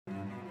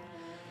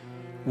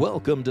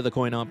Welcome to the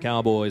Coin Op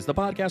Cowboys, the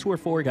podcast where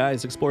four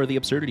guys explore the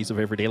absurdities of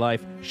everyday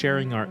life,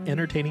 sharing our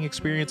entertaining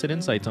experience and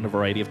insights on a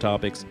variety of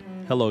topics.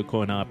 Hello,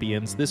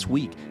 Coinopians. This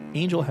week,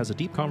 Angel has a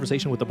deep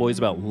conversation with the boys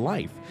about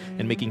life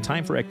and making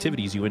time for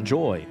activities you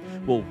enjoy.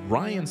 Will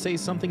Ryan say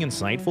something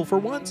insightful for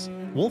once?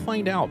 We'll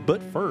find out,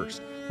 but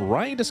first,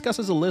 Ryan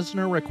discusses a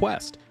listener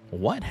request.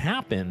 What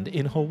happened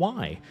in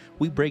Hawaii?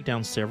 We break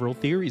down several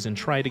theories and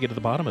try to get to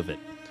the bottom of it.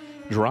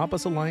 Drop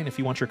us a line if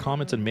you want your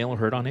comments and mail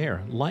heard on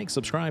air. Like,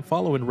 subscribe,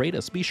 follow, and rate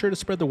us. Be sure to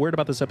spread the word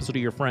about this episode to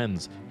your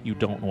friends. You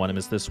don't want to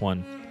miss this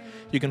one.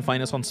 You can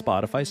find us on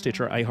Spotify,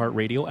 Stitcher,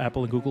 iHeartRadio,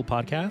 Apple, and Google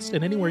Podcasts,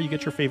 and anywhere you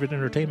get your favorite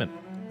entertainment.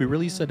 We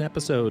release an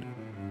episode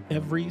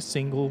every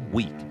single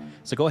week.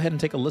 So go ahead and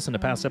take a listen to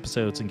past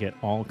episodes and get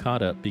all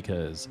caught up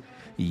because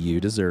you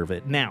deserve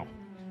it. Now,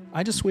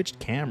 I just switched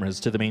cameras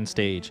to the main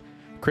stage.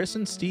 Chris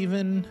and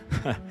Steven,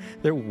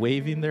 they're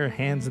waving their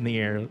hands in the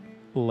air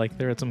like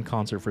they're at some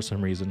concert for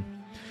some reason.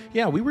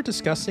 Yeah, we were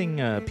discussing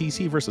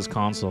PC versus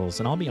consoles,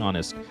 and I'll be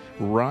honest,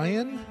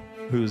 Ryan,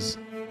 who's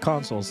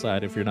console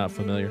side, if you're not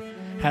familiar,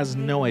 has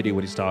no idea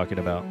what he's talking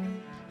about.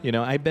 You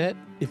know, I bet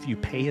if you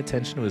pay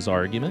attention to his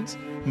arguments,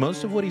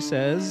 most of what he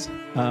says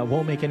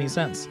won't make any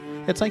sense.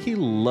 It's like he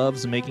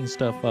loves making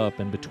stuff up,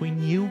 and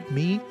between you,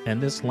 me, and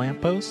this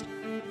lamppost,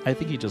 I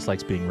think he just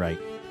likes being right.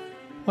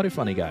 What a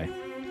funny guy.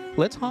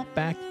 Let's hop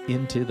back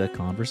into the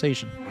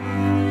conversation.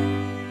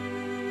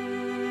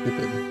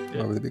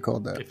 Why would it be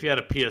called that? If you had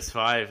a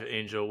PS5,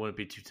 Angel, wouldn't it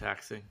be too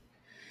taxing?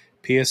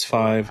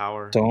 PS5,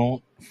 power.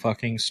 Don't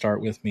fucking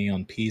start with me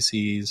on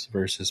PCs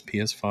versus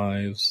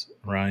PS5s,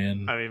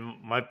 Ryan. I mean,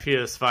 my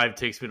PS5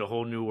 takes me to a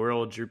whole new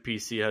world. Your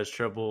PC has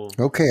trouble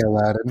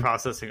Aladdin.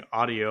 processing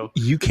audio.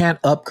 You can't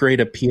upgrade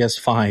a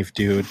PS5,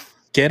 dude.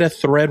 Get a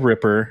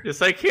Threadripper.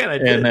 Yes, I can. I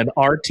did. And an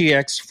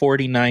RTX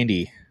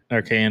 4090.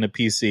 Okay, and a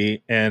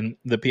PC, and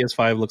the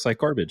PS5 looks like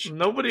garbage.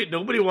 Nobody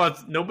wants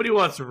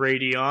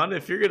Radeon.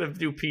 If you're gonna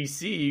do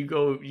PC, you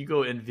go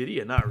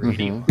Nvidia, not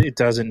Radeon. It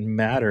doesn't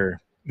matter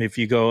if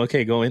you go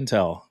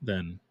Intel,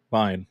 then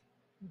fine,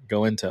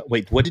 go Intel.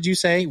 Wait, what did you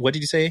say?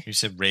 You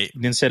said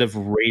instead of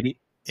Radeon.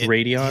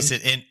 He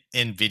said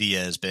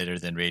Nvidia is better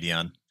than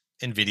Radeon.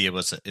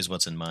 Nvidia is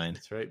what's in mind.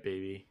 That's right,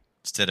 baby.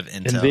 Instead of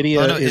Intel.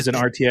 Nvidia is an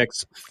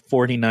RTX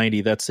 4090.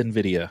 That's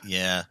Nvidia.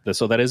 Yeah.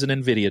 So that is an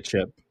Nvidia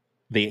chip.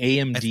 The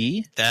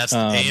AMD. That's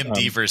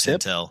AMD versus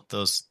chip. Intel.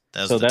 That's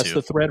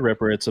the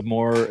Threadripper.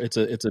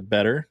 It's a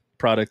better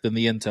product than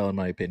the Intel in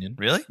my opinion.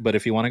 Really? But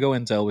if you want to go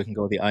Intel, we can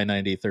go with the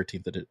i90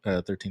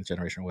 13th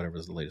generation, or whatever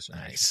is the latest.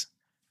 Nice.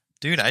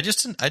 Dude, I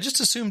just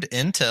assumed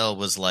Intel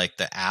was like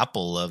the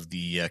Apple of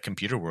the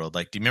computer world.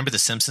 Like, do you remember the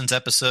Simpsons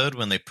episode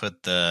when they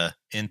put the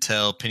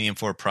Intel Pentium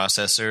 4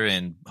 processor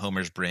in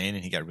Homer's brain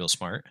and he got real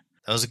smart?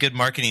 That was a good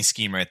marketing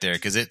scheme right there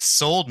because it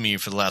sold me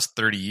for the last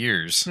 30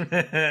 years.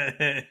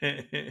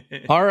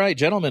 All right,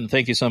 gentlemen,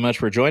 thank you so much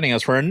for joining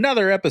us for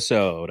another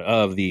episode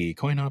of the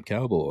Coin Op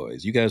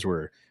Cowboys. You guys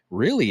were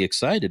really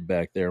excited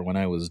back there when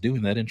I was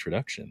doing that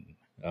introduction.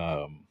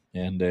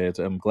 And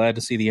I'm glad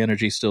to see the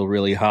energy still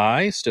really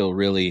high, still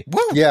really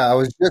I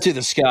was just to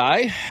the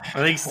sky. I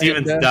think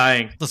Steven's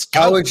dying. Let's go.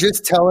 I was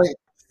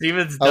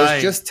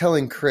just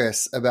telling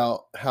Chris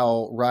about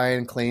how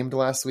Ryan claimed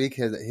last week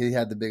he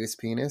had the biggest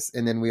penis,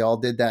 and then we all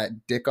did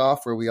that dick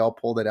off where we all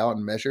pulled it out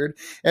and measured,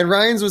 and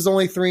Ryan's was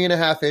only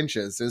 3.5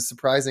 inches. It was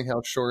surprising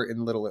how short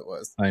and little it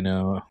was. I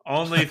know.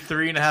 Only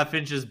 3.5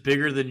 inches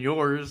bigger than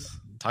yours.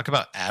 Talk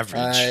about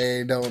average.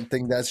 I don't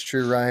think that's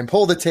true, Ryan.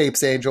 Pull the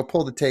tapes, Angel.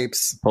 Pull the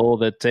tapes. Pull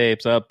the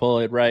tapes up. Pull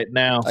it right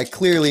now. I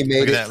clearly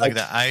made Look at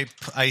that.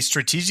 I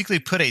strategically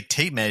put a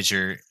tape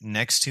measure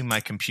next to my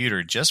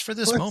computer just for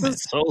this moment.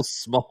 So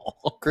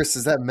small. Chris,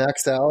 is that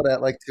maxed out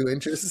at like 2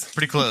 inches?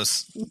 Pretty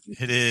close.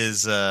 It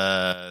is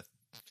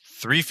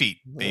 3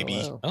 feet,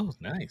 baby. Oh, wow. Oh,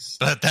 nice.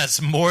 But that's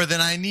more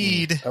than I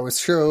need. I was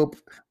sure,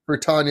 for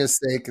Tanya's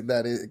sake,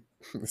 that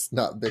it's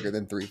not bigger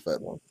than 3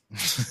 foot long.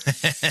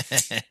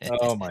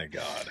 Oh my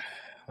god,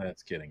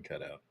 that's getting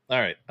cut out. All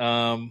right,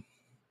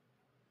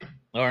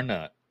 or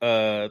not.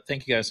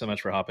 Thank you guys so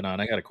much for hopping on.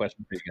 I got a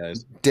question for you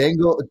guys.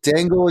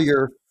 Dangle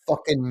your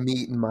fucking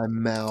meat in my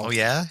mouth. Oh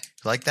yeah, you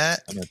like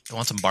that? I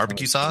want some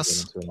barbecue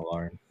sauce.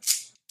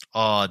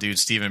 Oh, dude,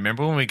 Steven,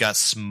 remember when we got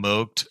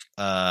smoked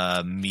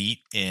meat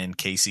in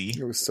KC?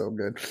 It was so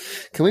good.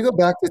 Can we go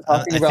back to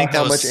talking about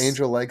how much was...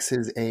 Angel likes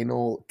his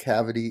anal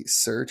cavity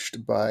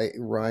searched by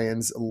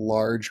Ryan's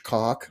large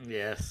cock?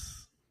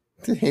 Yes.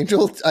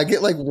 Angel, I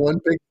get like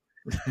one big...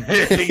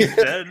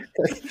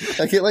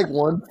 I get like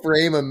one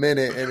frame a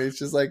minute, and it's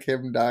just like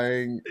him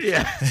dying.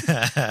 Yeah.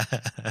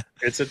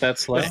 It's at that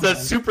slow. It's that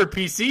super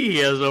PC he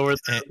has over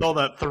there with all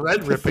that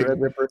thread ripping.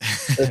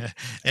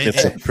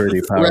 It's a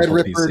pretty powerful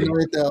PC.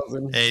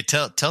 9000. Hey,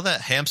 tell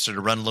that hamster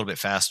to run a little bit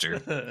faster.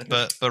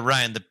 But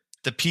Ryan,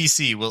 the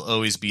PC will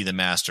always be the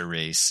master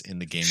race in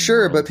the gaming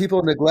world. But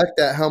people neglect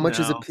that. How much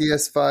is a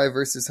PS5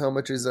 versus how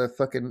much is a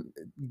fucking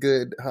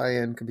good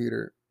high-end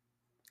computer?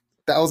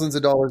 Thousands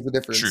of dollars the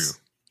difference.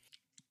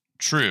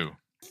 True.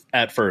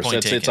 At first,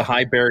 it's a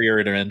high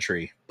barrier to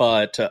entry,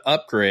 but to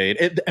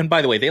upgrade, and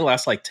by the way, they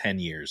last like 10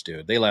 years,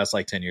 dude. They last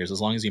like 10 years as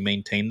long as you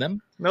maintain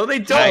them. No, they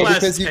don't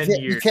last 10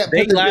 years.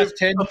 They last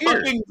 10 years. The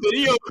fucking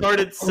video card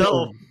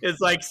itself is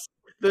like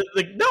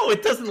no,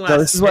 it doesn't last. No,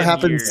 this is what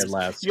happens.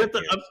 You have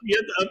to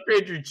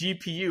upgrade your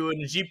GPU,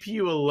 and the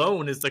GPU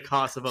alone is the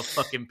cost of a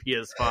fucking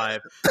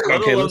PS5.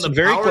 Okay, listen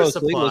very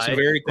closely. Listen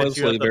very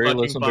closely.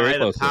 Listen very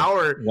closely.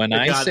 When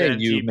I say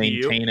you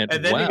maintain it,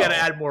 and then you got to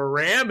add more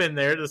RAM in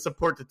there to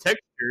support the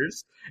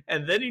textures,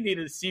 and then you need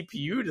a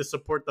CPU to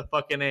support the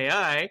fucking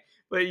AI.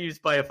 But you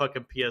just buy a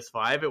fucking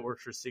PS5. It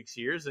works for 6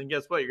 years, and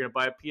guess what? You're gonna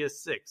buy a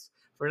PS6.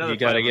 For another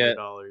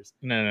 $500.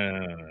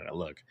 No.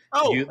 Look.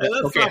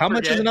 Okay, how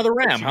much is another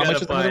RAM? How much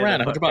is another RAM?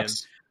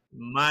 $100.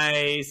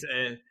 Mice.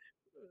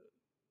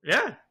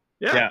 Yeah.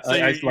 So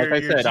like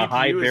I said, a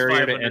high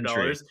barrier to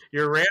entry.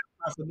 Your RAM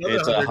costs another $100.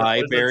 It's a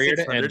high barrier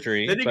to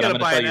entry. Then you but I'm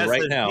going to tell you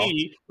right SSD, now,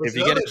 if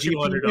you get a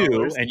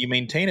GPU and you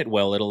maintain it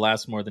well, it'll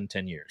last more than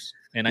 10 years.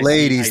 And I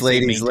ladies, don't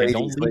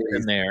leave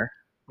them there.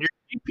 Your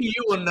GPU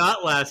will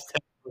not last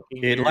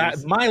 10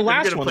 years. My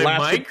last one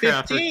lasted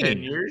 15 for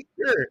 10 years.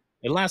 Sure.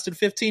 It lasted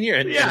 15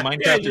 years, and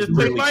Minecraft is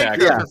really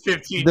taxing. For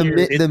 15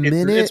 years.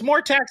 It's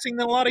more taxing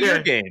than a lot of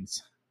your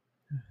games.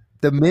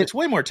 It's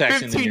way more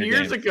taxing than your 15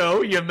 years games.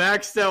 ago, you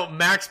maxed out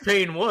Max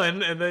Payne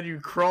 1, and then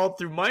you crawled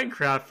through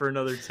Minecraft for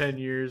another 10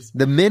 years.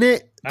 The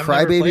minute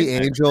Crybaby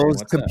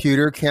Angel's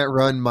computer can't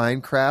run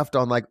Minecraft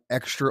on like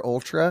extra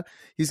ultra,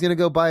 he's going to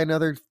go buy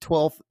another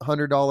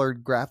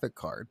 $1,200 graphic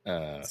card.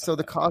 So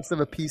the cost of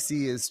a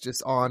PC is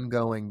just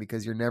ongoing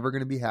because you're never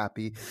going to be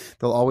happy.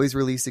 They'll always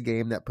release a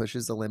game that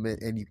pushes the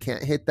limit, and you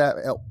can't hit that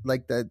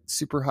like that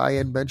super high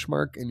end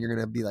benchmark, and you're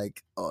going to be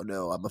like, oh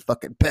no, I'm a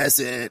fucking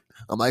peasant.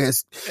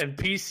 And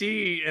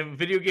PC and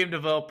video game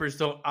developers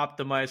don't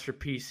optimize for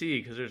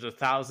PC because there's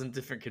 1,000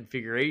 different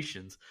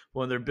configurations.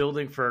 When they're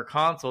building for a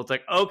console, it's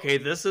like, okay,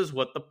 this is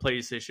what the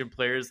PlayStation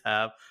players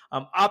have.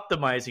 I'm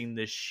optimizing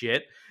this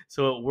shit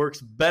so it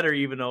works better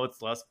even though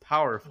it's less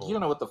powerful. You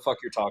don't know what the fuck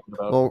you're talking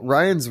about. Well,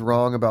 Ryan's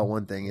wrong about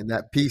one thing, and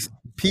that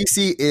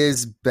PC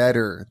is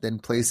better than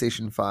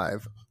PlayStation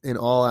 5 in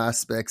all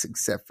aspects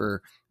except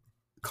for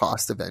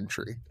cost of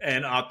entry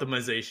and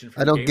optimization.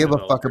 I don't give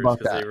a fuck about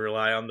that. They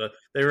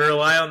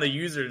rely on the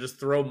user to just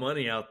throw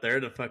money out there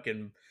to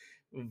fucking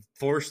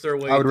force their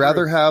way. I would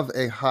rather have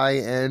a high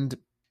end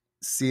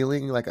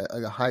ceiling, like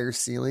a higher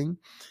ceiling,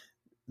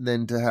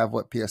 than to have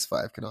what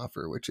PS5 can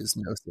offer, which is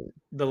no ceiling.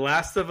 The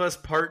Last of Us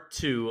Part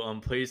 2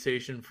 on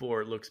PlayStation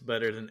 4 looks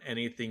better than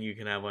anything you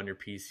can have on your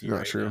PC.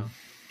 Not true. Now.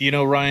 You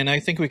know, Ryan, I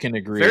think we can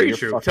agree. Very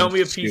true. Tell me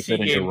a PC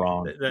game you're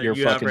wrong. That you're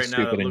you fucking have right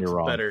now stupid that and you're looks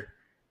wrong. better.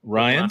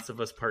 Ryan, Last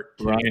of Us Part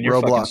 2. Ryan, you're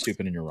Roblox. fucking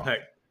stupid and you're wrong.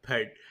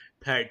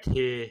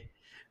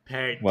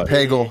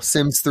 Peggle,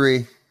 Sims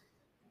 3,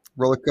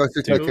 Roller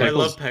Coaster Tycoon. I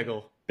love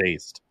Peggle.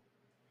 Based.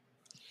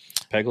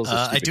 Peggle's a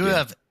I stupid game.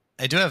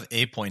 do have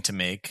a point to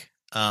make.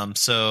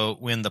 So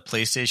when the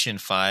PlayStation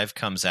 5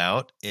 comes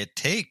out, it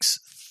takes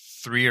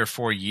 3 or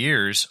 4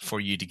 years for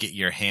you to get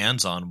your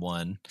hands on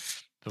one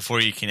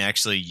before you can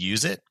actually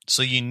use it.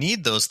 So you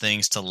need those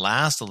things to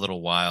last a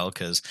little while,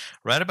 because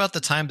right about the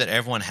time that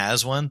everyone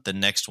has one, the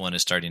next one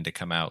is starting to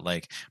come out.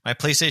 Like my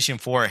PlayStation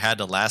 4 had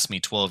to last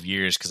me 12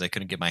 years because I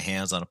couldn't get my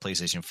hands on a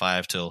PlayStation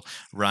 5 till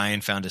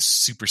Ryan found a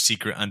super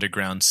secret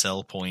underground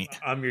sell point.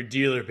 I'm your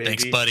dealer, baby.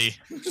 Thanks, buddy.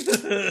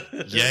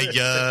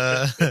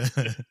 yeah.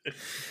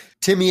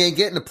 Timmy ain't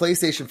getting a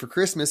PlayStation for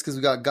Christmas because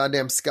we got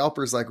goddamn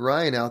scalpers like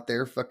Ryan out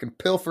there fucking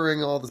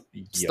pilfering all the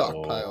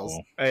stockpiles.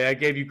 Hey, I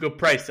gave you good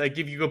price.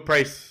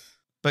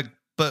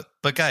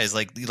 But guys,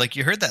 like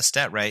you heard that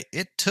stat right?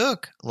 It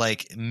took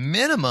like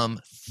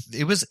minimum.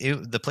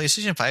 The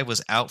PlayStation 5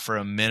 was out for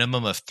a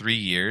minimum of 3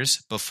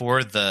 years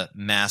before the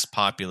mass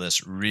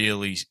populace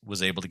really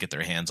was able to get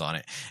their hands on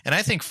it. And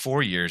I think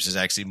 4 years is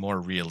actually more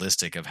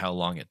realistic of how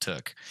long it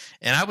took.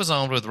 And I was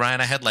on with Ryan.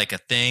 I had like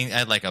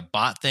a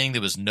bot thing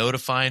that was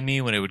notifying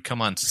me when it would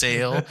come on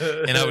sale,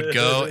 and I would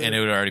go and it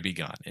would already be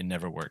gone. It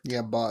never worked.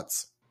 Yeah,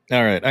 bots.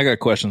 All right, I got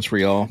questions for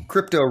y'all.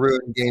 Crypto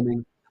ruined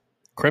gaming.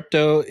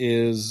 Crypto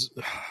is...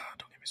 Don't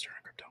get me started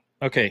on crypto.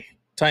 Okay,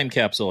 time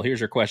capsule. Here's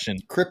your question.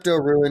 Crypto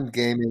ruined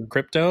gaming.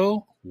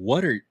 Crypto?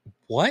 What?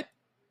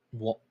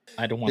 Well,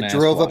 I don't want to ask. It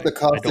drove why. up the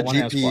cost of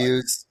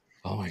GPUs.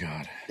 Oh my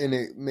god. And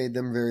it made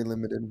them very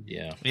limited.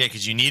 Yeah. Yeah,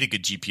 because you need a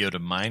good GPU to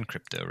mine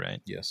crypto,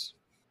 right? Yes,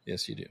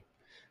 you do.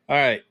 All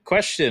right,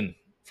 question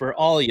for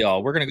all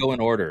y'all. We're gonna go in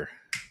order,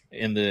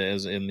 in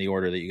the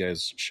order that you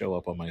guys show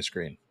up on my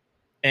screen,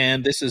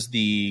 and this is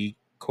the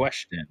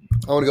question.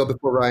 I want to go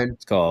before Ryan.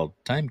 It's called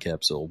Time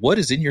Capsule. What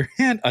is in your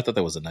hand? I thought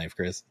that was a knife,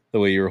 Chris. The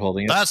way you were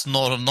holding it. That's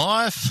not a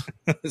knife.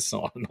 It's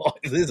not a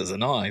knife. This is a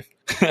knife.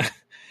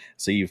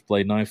 So you've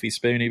played Knifey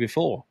Spoony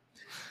before.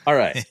 All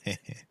right.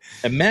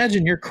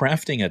 Imagine you're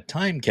crafting a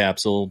time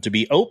capsule to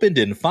be opened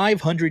in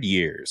 500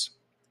 years.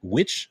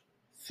 Which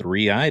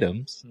 3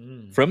 items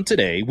from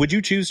today would you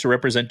choose to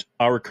represent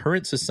our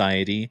current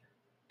society,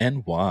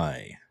 and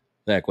why?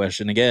 That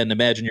question again.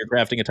 Imagine you're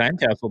crafting a time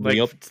capsule.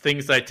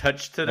 Things I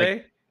touched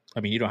today?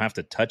 You don't have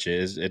to touch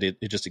it.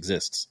 It just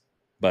exists.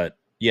 But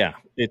Yeah.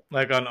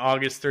 Like on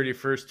August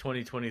 31st,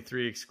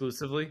 2023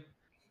 exclusively?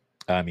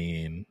 I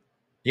mean,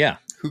 yeah.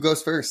 Who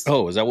goes first?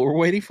 Oh, is that what we're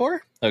waiting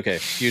for? Okay.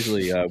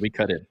 Usually we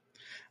cut in.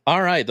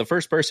 All right. The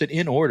first person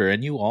in order,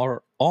 and you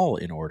are all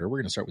in order. We're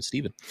going to start with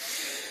Steven.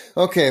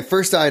 Okay,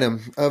 first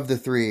item of the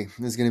three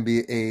is going to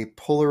be a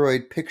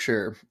Polaroid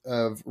picture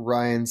of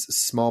Ryan's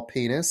small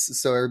penis.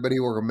 So everybody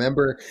will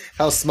remember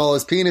how small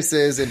his penis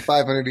is in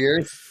 500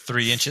 years.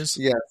 3 inches?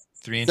 Yes.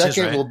 3 inches,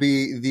 Second right? will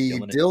be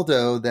the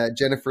dildo that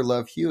Jennifer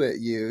Love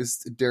Hewitt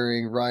used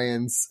during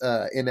Ryan's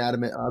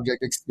inanimate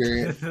object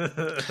experience.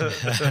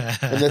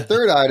 And the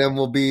third item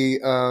will be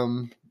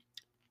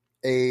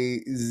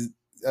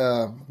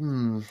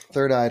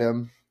third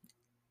item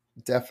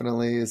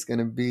definitely is going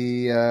to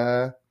be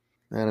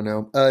I don't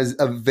know,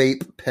 a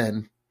vape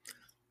pen.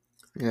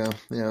 Yeah.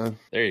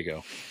 There you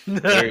go.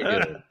 Very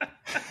good.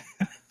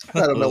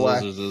 I don't know why.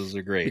 Those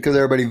are great. Because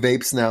everybody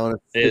vapes now. And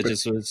it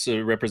just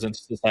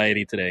represents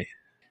society today.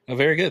 Oh,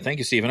 very good. Thank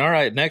you, Stephen. All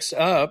right. Next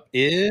up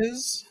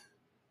is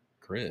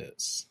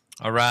Chris.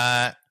 All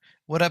right.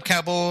 What up,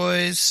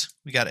 Cowboys?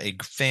 We got a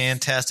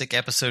fantastic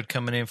episode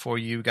coming in for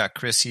you. We got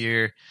Chris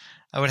here.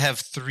 I would have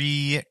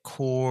 3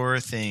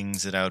 core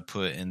things that I would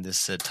put in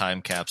this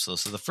time capsule.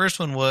 So the first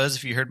one was,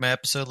 if you heard my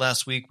episode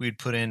last week, we'd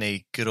put in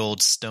a good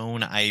old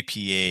Stone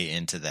IPA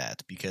into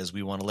that because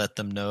we want to let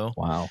them know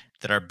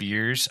that our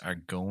beers are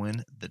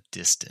going the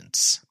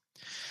distance.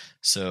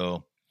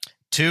 So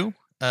 2,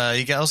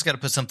 you also got to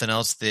put something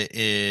else that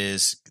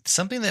is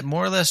something that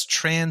more or less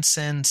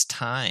transcends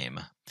time,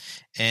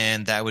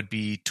 and that would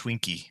be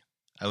Twinkie.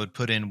 I would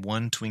put in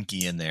 1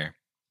 Twinkie in there.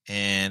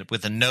 And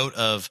with a note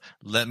of,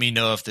 let me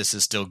know if this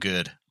is still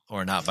good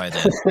or not by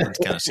then. Let's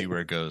kind of see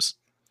where it goes.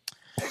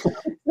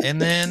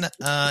 And then,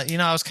 I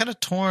was kind of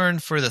torn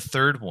for the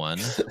third one.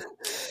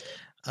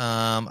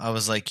 I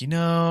was like,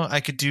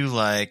 I could do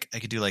like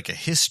a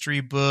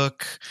history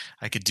book.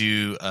 I could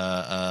do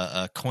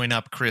a Coin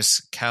Op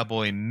Chris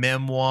cowboy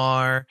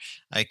memoir.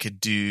 I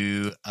could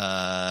do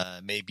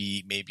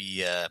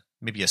maybe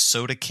a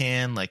soda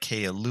can, like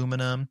Hey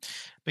Aluminum.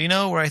 But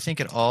where I think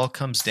it all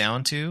comes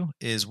down to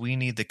is we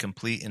need the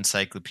complete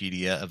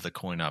encyclopedia of the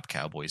Coin Op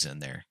Cowboys in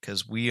there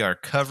because we are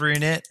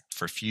covering it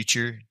for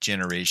future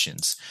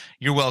generations.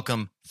 You're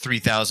welcome,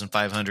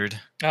 3,500.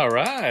 All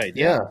right.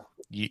 Yeah.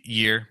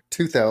 Year?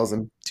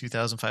 2,000.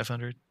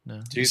 2,500?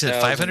 No. You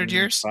said 500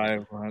 years?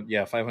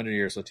 500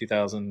 years. So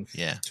 2000.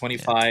 Yeah.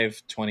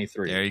 25,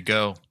 23. There you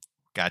go.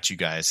 Got you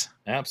guys.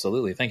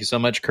 Absolutely. Thank you so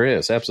much,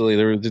 Chris.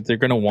 Absolutely. They're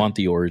going to want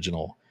the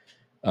original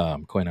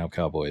Coin Op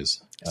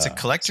Cowboys. It's a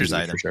collector's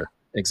item. For sure.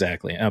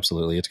 Exactly.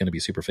 Absolutely. It's going to be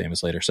super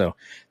famous later. So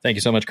thank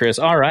you so much, Chris.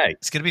 All right.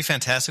 It's going to be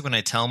fantastic when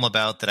I tell them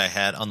about that I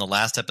had on the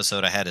last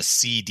episode, I had a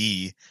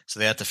CD. So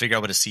they have to figure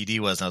out what a CD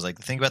was. And I was like,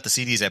 the thing about the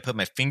CD is I put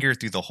my finger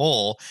through the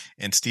hole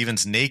and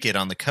Steven's naked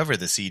on the cover of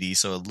the CD.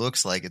 So it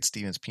looks like it's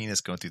Steven's penis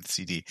going through the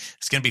CD.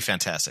 It's going to be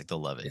fantastic. They'll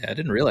love it. Yeah, I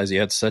didn't realize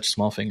you had such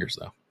small fingers,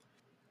 though.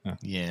 Oh.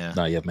 Yeah.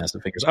 No, you have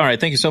massive fingers. All right.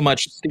 Thank you so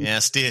much, Steve. Yeah,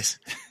 Steve.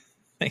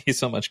 Thank you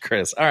so much,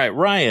 Chris. All right,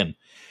 Ryan,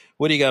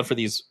 what do you got for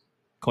these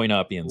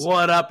Coinopians?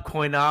 What up,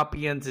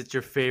 Coinopians? It's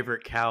your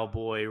favorite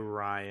cowboy,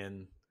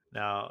 Ryan.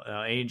 Now,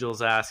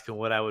 Angel's asking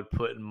what I would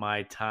put in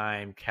my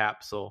time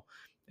capsule.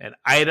 And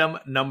item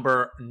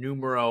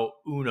numero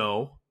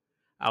uno,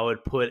 I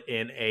would put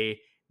in a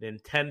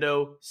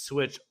Nintendo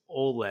Switch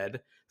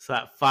OLED. So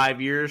that 5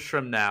 years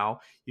from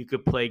now, you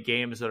could play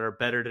games that are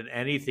better than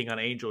anything on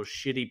Angel's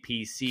shitty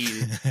PC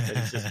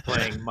that's just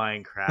playing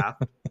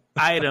Minecraft.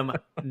 Item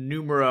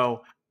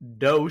numero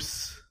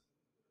dos,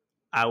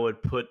 I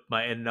would put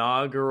my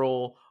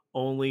inaugural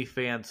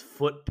OnlyFans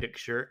foot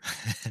picture.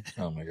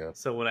 Oh my God.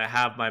 So when I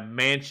have my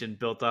mansion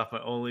built off my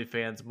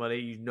OnlyFans money,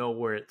 you know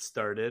where it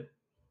started.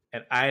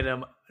 And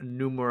item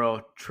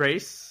numero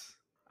tres,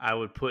 I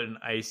would put an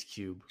ice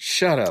cube.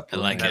 Shut up. I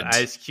like that it.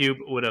 Ice cube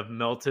would have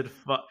melted.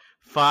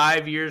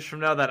 5 years from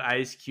now, that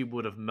ice cube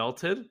would have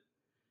melted.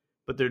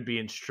 But there'd be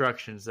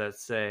instructions that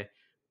say,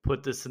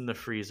 put this in the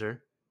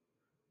freezer.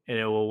 And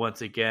it will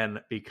once again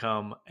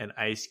become an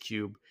ice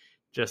cube.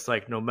 Just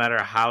like no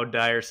matter how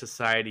dire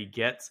society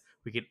gets,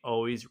 we can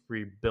always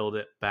rebuild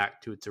it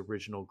back to its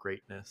original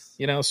greatness.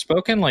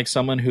 Spoken like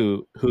someone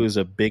who is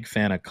a big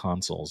fan of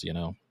consoles,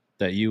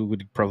 that you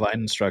would provide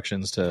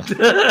instructions to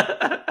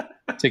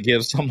to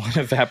give someone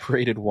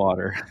evaporated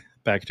water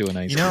back to an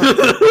ice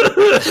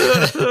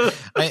cube.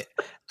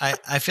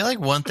 I feel like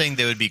one thing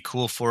that would be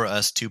cool for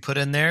us to put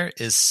in there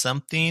is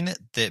something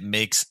that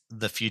makes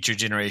the future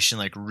generation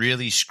like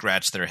really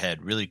scratch their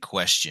head, really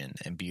question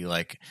and be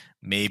like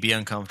maybe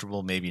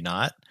uncomfortable, maybe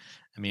not.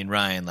 I mean,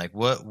 Ryan, like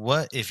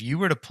what if you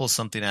were to pull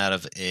something out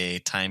of a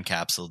time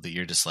capsule that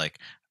you're just like,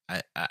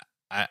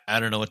 I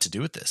don't know what to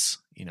do with this.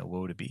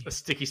 What would it be? A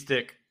sticky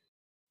stick.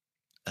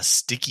 A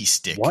sticky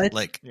stick? What?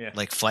 Like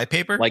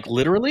flypaper? Like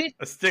literally?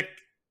 A stick.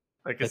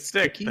 Like a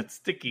stick. Sticky? That's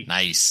sticky.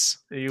 Nice.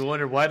 And you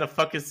wonder, why the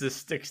fuck is this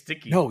stick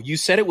sticky? No, you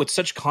said it with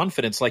such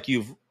confidence like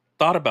you've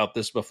thought about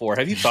this before.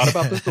 Have you thought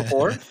about this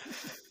before?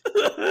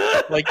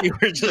 Like you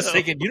were just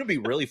thinking, you'd be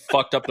really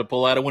fucked up to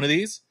pull out of one of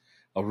these?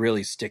 a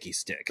really sticky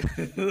stick.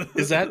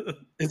 Is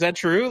that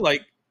true?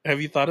 Like,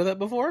 have you thought of that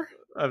before?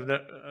 I've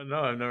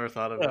never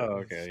thought of it. Oh,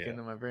 okay, it's getting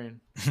in my brain.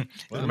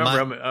 Well,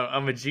 remember,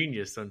 I'm a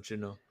genius, don't you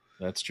know?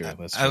 That's true.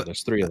 That's true.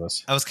 There's three of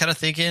us. I was kind of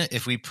thinking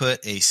if we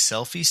put a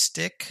selfie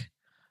stick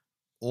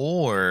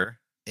or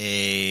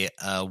a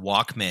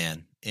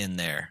Walkman in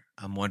there.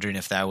 I'm wondering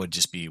if that would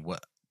just be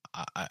what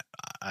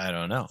I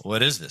don't know.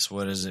 What is this?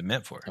 What is it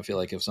meant for? I feel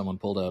like if someone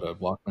pulled out a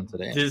Walkman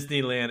today,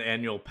 Disneyland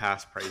annual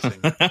pass pricing,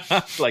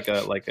 like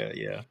a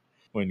yeah,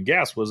 when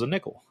gas was a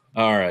nickel.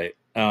 All right,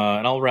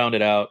 and I'll round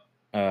it out.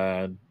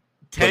 10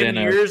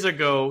 years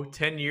ago,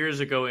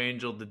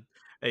 Angel,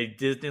 a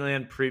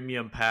Disneyland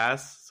premium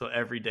pass, so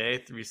every day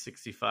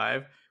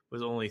 365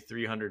 was only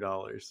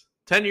 $300.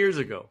 10 years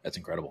ago. That's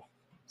incredible.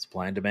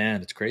 Supply and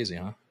demand. It's crazy,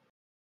 huh?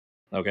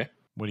 Okay.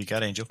 What do you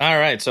got, Angel? All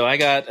right. So I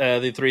got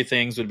the three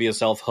things would be a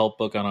self-help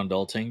book on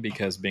adulting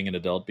because being an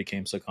adult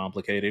became so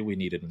complicated. We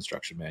needed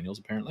instruction manuals,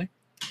 apparently.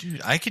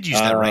 Dude, I could use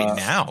that right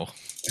now.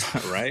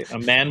 Right. A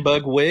man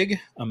bun wig,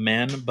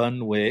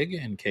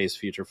 in case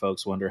future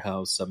folks wonder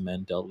how some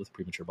men dealt with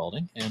premature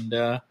balding, and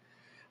a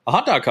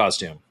hot dog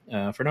costume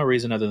for no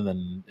reason other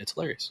than it's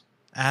hilarious.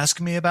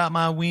 Ask me about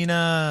my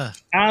wiener.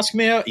 Ask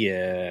me out.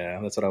 Yeah,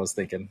 that's what I was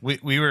thinking.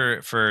 We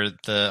were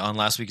on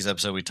last week's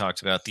episode. We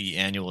talked about the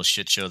annual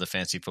shit show, the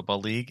Fantasy Football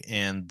League,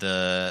 and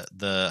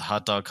the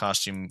hot dog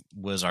costume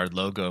was our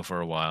logo for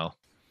a while.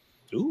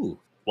 Ooh,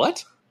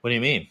 what? What do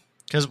you mean?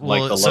 Because the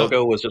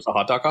logo was just a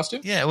hot dog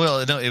costume? Yeah,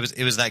 well, no, it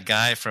was that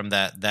guy from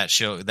that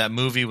show. That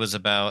movie was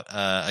about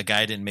a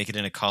guy didn't make it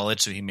into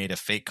college, so he made a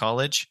fake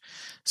college.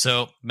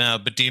 So now,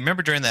 but do you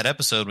remember during that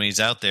episode when he's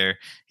out there,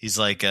 he's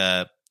like,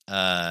 the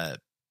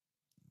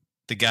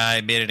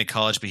guy made it into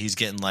college, but he's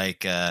getting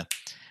like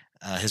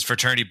his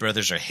fraternity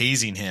brothers are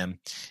hazing him.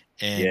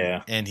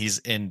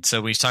 And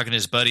so when he's talking to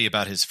his buddy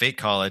about his fake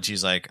college,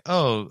 he's like,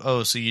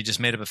 oh, so you just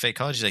made up a fake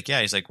college? He's like,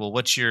 yeah. He's like, well,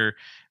 what's the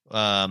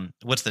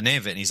name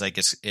of it? And he's like,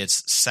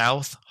 it's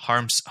South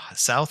Harmon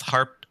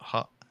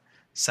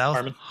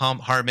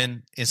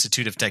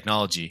Institute of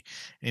Technology.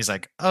 And he's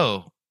like,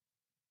 oh,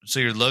 so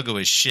your logo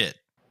is shit.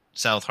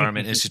 South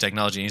Harmon Institute of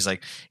Technology. And he's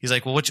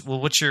like, well,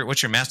 what's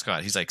your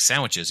mascot? He's like,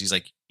 sandwiches. He's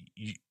like,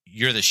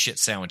 you're the shit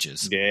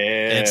sandwiches.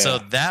 Yeah. And so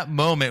that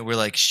moment we're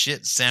like,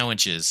 shit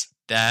sandwiches.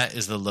 That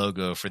is the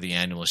logo for the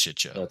annual shit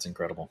show. That's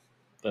incredible.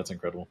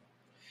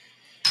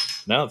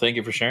 No, thank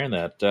you for sharing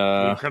that.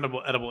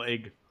 Incredible edible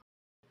egg.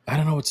 I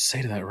don't know what to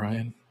say to that,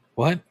 Ryan.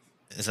 What?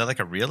 Is that like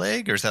a real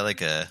egg or is that like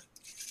a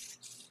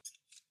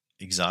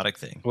exotic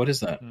thing? What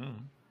is that?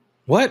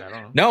 What?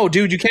 No,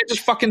 dude, you can't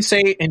just fucking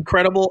say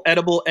incredible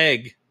edible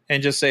egg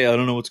and just say, I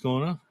don't know what's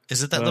going on.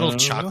 Is it that little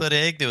chocolate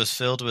egg that was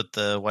filled with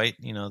the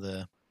white,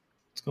 the...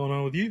 What's going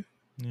on with you?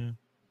 Yeah.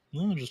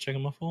 No, I'm just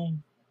checking my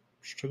phone.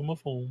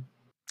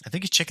 I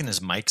think he's checking his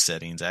mic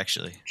settings,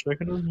 actually.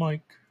 Checking his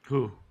mic.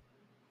 Who?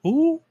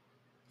 All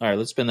right,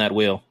 let's spin that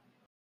wheel.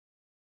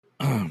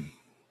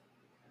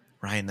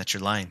 Ryan, that's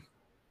your line.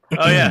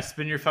 Oh, yeah,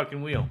 spin your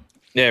fucking wheel.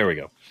 There we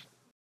go.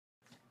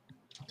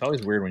 It's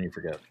always weird when you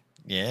forget.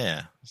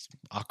 Yeah.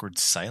 Awkward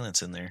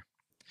silence in there.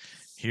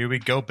 Here we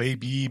go,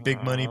 baby.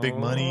 Big money, big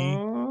money.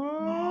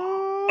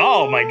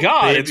 Oh, my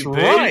God, it's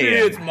Ryan.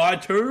 It's my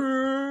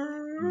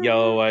turn.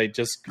 Yo, I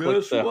just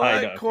clicked the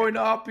hideout.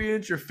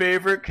 Coinopians, your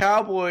favorite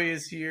cowboy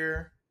is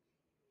here.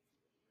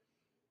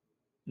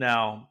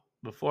 Now,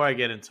 before I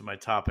get into my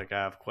topic, I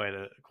have quite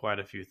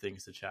a few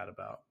things to chat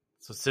about.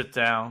 So sit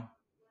down,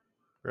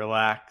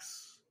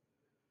 relax,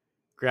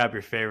 grab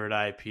your favorite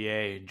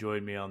IPA, and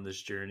join me on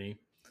this journey.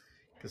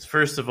 Because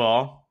first of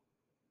all,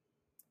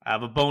 I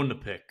have a bone to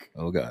pick.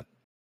 Oh, God.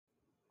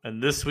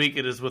 And this week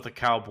it is with a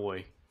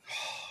cowboy.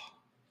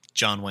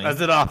 John Wayne. As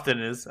it often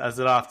is. I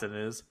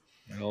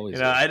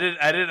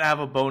didn't have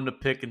a bone to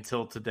pick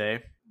until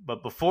today,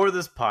 but before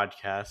this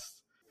podcast,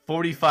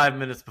 45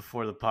 minutes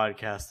before the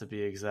podcast to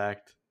be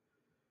exact,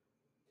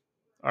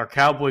 our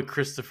cowboy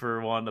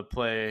Christopher wanted to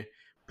play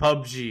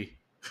PUBG.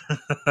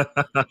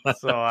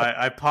 So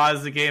I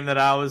paused the game that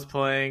I was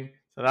playing,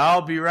 said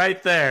I'll be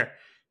right there.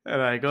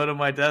 And I go to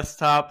my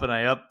desktop and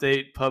I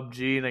update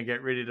PUBG and I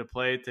get ready to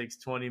play. It takes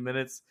 20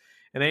 minutes.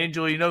 And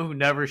Angel, you know who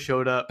never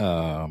showed up?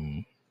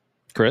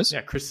 Chris?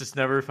 Yeah, Chris just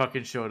never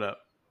fucking showed up.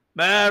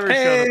 Never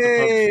showed up to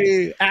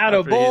PUBG.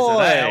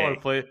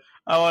 Attaboy.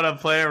 I want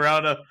to play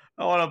around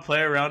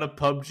a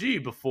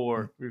PUBG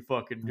before we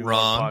fucking do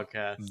our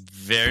podcast.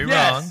 Very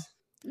wrong.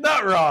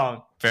 Not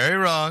wrong. Very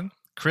wrong.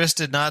 Chris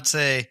did not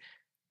say,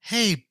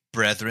 "Hey,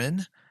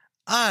 brethren,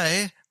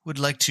 I would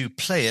like to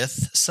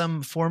playeth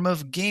some form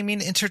of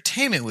gaming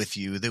entertainment with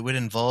you that would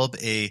involve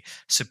a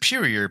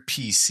superior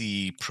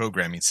PC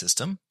programming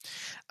system."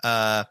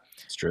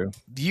 It's true.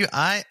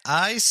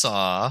 I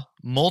saw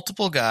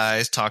multiple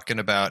guys talking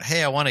about,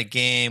 hey, I want a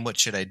game. What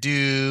should I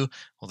do?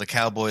 Well, the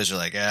Cowboys are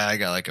like, I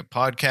got like a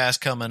podcast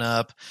coming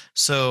up.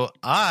 So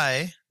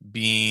I,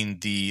 being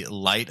the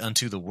light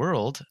unto the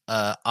world,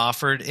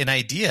 offered an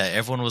idea.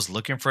 Everyone was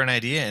looking for an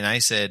idea. And I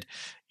said,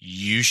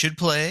 you should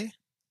play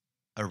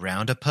a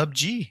round of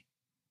PUBG.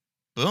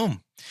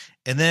 Boom.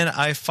 And then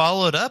I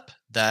followed up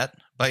that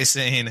by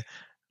saying,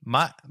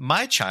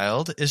 my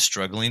child is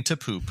struggling to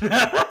poop.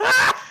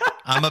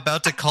 I'm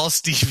about to call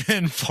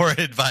Steven for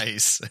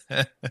advice.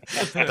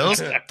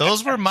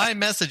 Those were my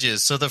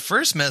messages. So the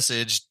first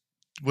message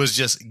was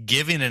just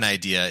giving an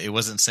idea. It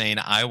wasn't saying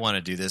I want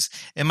to do this.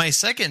 And my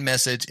second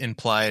message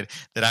implied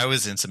that I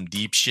was in some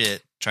deep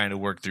shit trying to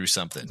work through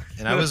something.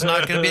 And I was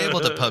not going to be able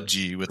to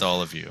PUBG with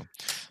all of you.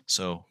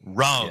 So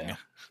wrong. Yeah.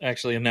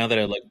 Actually, now that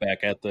I look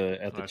back at the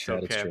chat,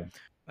 okay. it's true.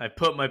 I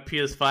put my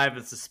PS5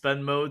 in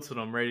suspend mode, so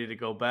when I'm ready to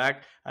go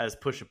back, I just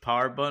push a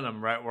power button.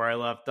 I'm right where I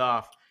left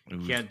off. You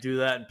can't do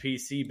that in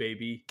PC,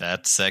 baby.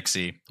 That's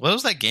sexy. What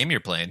was that game you're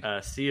playing?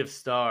 Sea of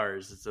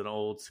Stars. It's an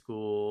old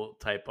school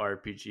type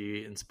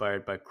RPG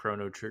inspired by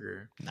Chrono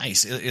Trigger.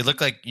 Nice. It looked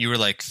like you were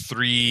like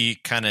three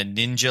kind of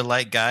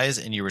ninja-like guys,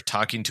 and you were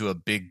talking to a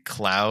big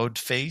cloud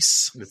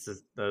face. That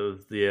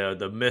was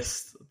the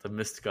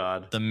mist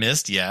god. The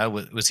mist, yeah.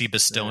 Was he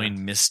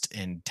bestowing mist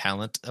and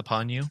talent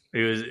upon you?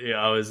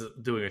 I was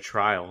doing a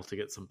trial to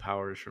get some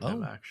powers from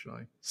him.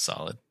 Actually,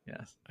 solid.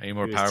 Yes. Are you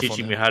more powerful?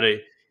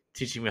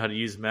 Teaching me how to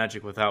use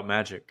magic without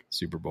magic.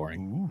 Super boring.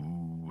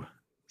 Ooh,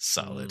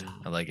 solid.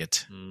 I like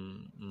it.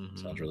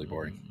 Sounds really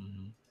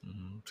boring.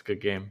 It's a good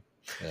game.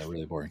 Yeah,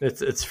 really boring.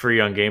 It's free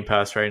on Game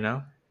Pass right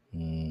now.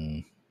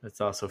 Mm.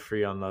 It's also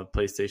free on the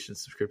PlayStation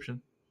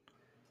subscription.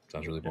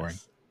 Sounds really boring.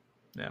 Yes.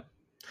 Yeah,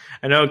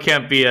 I know it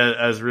can't be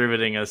as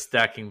riveting as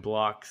stacking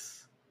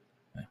blocks,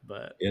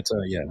 but it's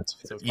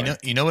okay.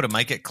 You know what it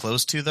might get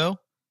close to though?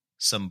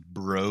 Some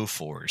Bro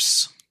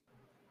Force.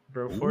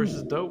 Bro Force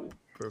is dope.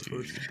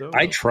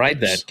 I tried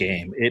that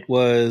game.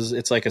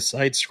 It's like a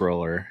side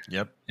scroller.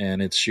 Yep.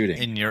 And it's shooting.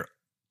 And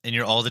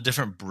you're all the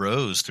different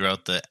bros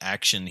throughout the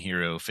action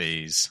hero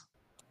phase.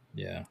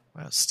 Yeah.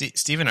 Wow.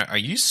 Steven, are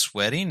you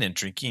sweating and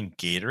drinking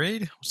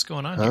Gatorade? What's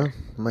going on here?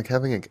 I'm like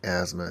having an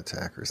asthma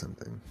attack or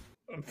something.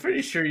 I'm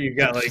pretty sure you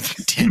got like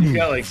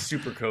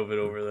super COVID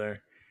over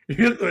there.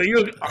 You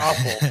look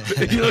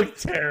awful. You look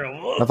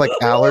terrible. I have like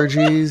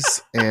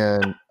allergies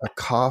and a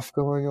cough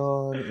going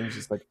on, and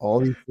just like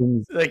all these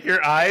things. Like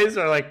your eyes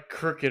are like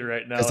crooked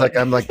right now. It's like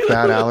I'm like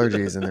bad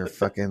allergies, and they're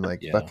fucking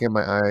fucking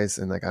my eyes,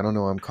 and like I don't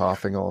know. I'm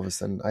coughing all of a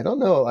sudden. I don't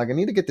know. Like I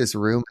need to get this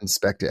room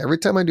inspected. Every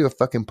time I do a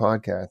fucking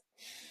podcast,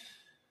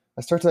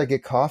 I start to like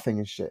get coughing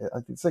and shit.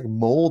 It's like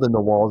mold in the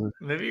walls.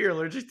 Maybe you're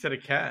allergic to the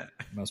cat.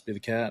 Must be the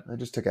cat. I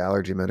just took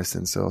allergy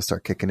medicine, so I'll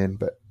start kicking in,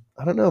 but.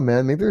 I don't know,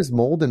 man. Maybe there's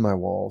mold in my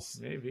walls.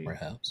 Maybe.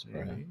 Perhaps.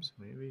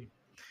 Maybe.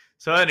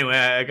 So anyway,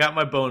 I got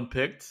my bone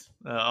picked.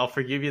 I'll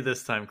forgive you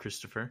this time,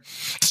 Christopher.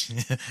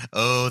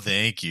 Oh,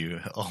 thank you,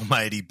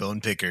 almighty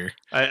bone picker.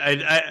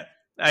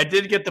 I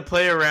did get to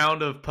play a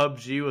round of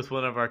PUBG with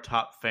one of our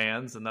top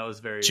fans, and that was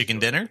very chicken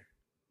enjoyable. Dinner?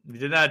 We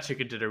did not have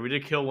chicken dinner. We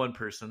did kill one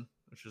person,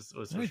 which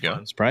was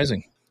fun.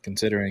 Surprising.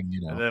 Considering,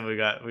 and then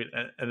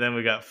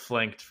we got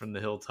flanked from the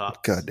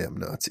hilltop. Goddamn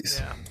Nazis!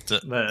 Yeah, so,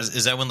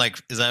 is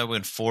that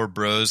when four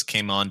bros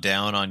came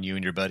down on you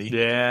and your buddy?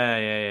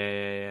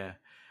 Yeah.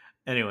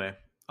 Anyway,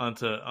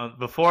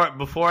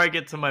 before I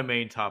get to my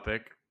main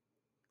topic,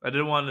 I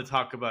did want to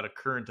talk about a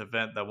current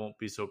event that won't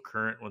be so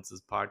current once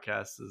this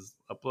podcast is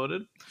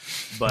uploaded.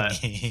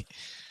 But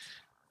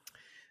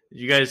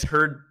you guys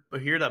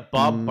hear that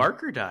Bob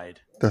Barker died?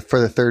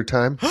 For the third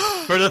time?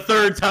 For the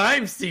third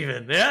time,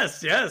 Steven.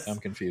 Yes. I'm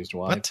confused.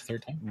 Why? What?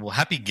 Third time? Well,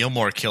 Happy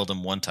Gilmore killed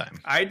him one time.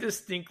 I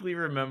distinctly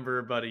remember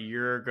about a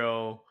year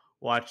ago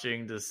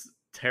watching this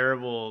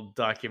terrible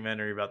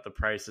documentary about The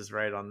Price is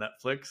Right on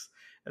Netflix,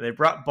 and they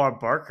brought Bob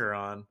Barker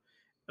on,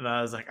 and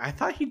I was like, I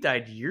thought he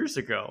died years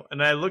ago.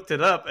 And I looked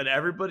it up, and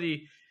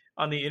everybody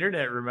on the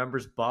internet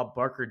remembers Bob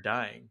Barker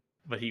dying,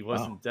 but he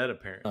wasn't dead,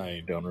 apparently.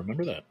 I don't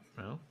remember that.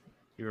 Well,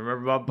 you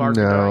remember Bob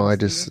Barker? No, I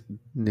just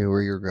knew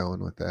where you were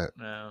going with that.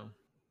 No.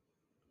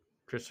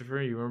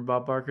 Christopher, you remember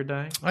Bob Barker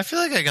dying? I feel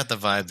like I got the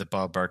vibe that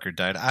Bob Barker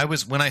died.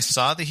 When I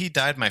saw that he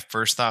died, my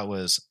first thought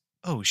was,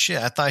 oh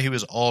shit, I thought he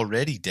was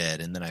already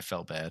dead, and then I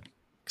felt bad.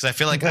 Because I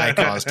feel like I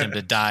caused him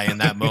to die in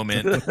that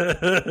moment.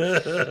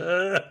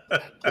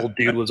 Old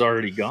dude was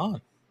already gone.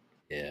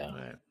 Yeah.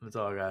 Right. That's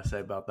all I gotta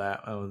say about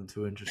that. That wasn't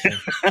too interesting.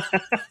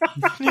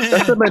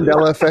 That's a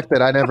Mandela effect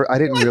that I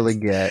didn't really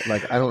get.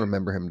 Like, I don't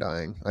remember him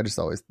dying. I just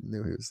always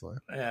knew he was alive.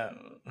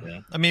 Yeah.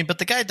 I mean, but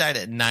the guy died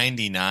at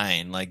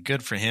 99. Like,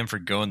 good for him for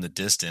going the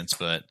distance.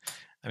 But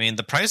I mean,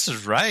 The Price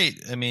is Right.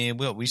 I mean,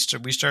 we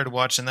started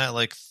watching that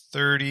like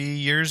 30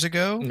 years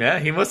ago. Yeah,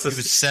 he was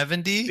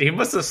 70. He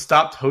must have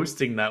stopped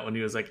hosting that when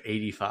he was like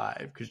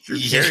 85. Because Drew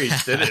Carey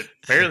did it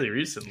fairly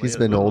recently. He's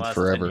been old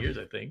forever. 10 years,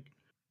 I think.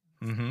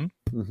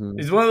 Mm-hmm.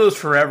 He's one of those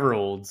forever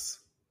olds.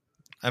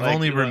 I've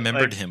only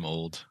remembered him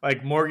old.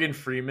 Like Morgan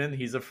Freeman,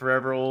 he's a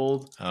forever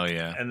old. Oh,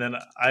 yeah. And then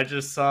I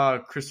just saw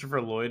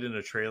Christopher Lloyd in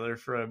a trailer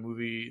for a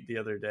movie the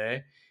other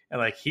day. And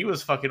like he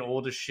was fucking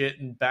old as shit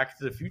in Back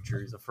to the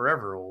Future. He's a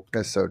forever old.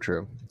 That's so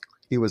true.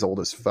 He was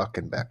old as fuck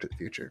in Back to the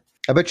Future.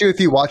 I bet you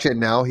if you watch it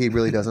now, he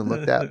really doesn't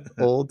look that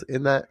old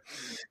in that.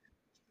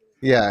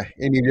 Yeah.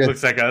 And he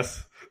looks like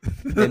us.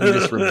 And you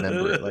just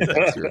remember it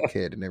like you're a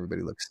kid and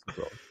everybody looks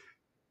super old.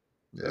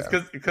 Yeah.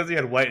 It's because he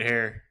had white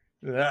hair.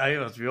 Yeah, he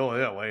must be old.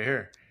 Yeah, white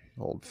hair.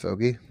 Old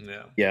fogey.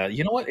 Yeah.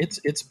 You know what?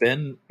 It's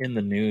been in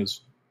the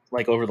news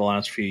like over the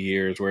last few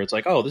years where it's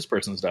like, oh, this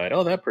person's died.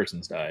 Oh, that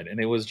person's died. And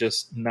it was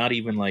just not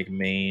even like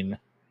main.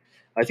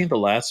 I think the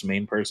last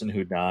main person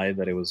who died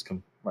that it was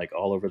like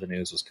all over the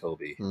news was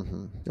Kobe.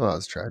 Mm-hmm. Well,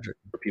 it's tragic.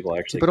 Where people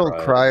actually don't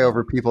cry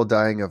over people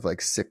dying of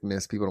like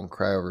sickness. People don't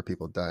cry over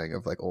people dying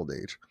of like old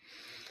age.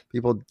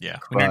 People when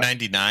cry. you're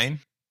 99,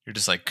 you're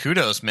just like,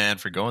 kudos, man,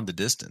 for going the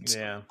distance.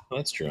 Yeah, well,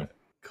 that's true.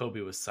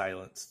 Kobe was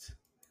silenced.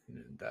 He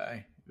didn't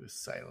die. He was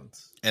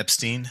silenced.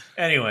 Epstein.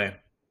 Anyway.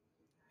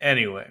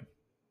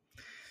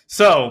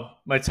 So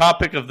my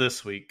topic of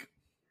this week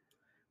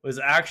was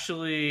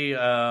actually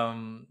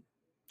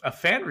a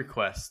fan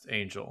request,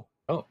 Angel.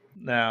 Oh,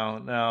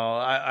 now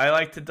I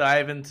like to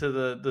dive into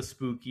the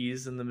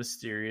spookies and the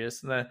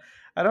mysterious, and I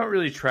don't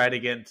really try to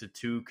get into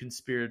too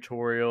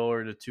conspiratorial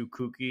or to too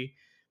kooky,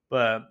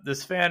 but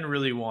this fan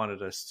really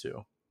wanted us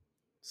to.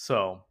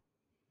 So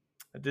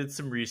I did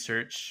some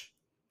research,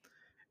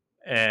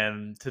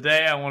 and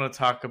today I want to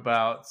talk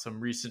about some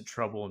recent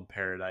trouble in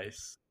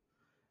paradise.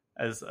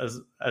 As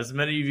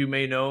many of you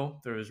may know,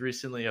 there was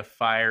recently a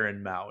fire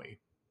in Maui.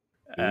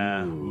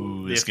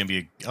 Ooh, this is gonna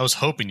be. I was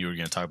hoping you were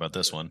going to talk about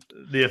this one.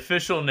 The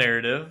official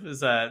narrative is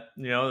that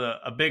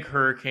a big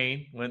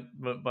hurricane went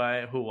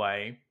by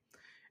Hawaii,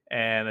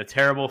 and a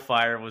terrible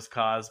fire was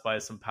caused by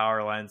some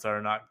power lines that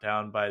are knocked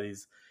down by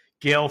these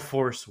gale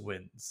force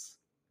winds.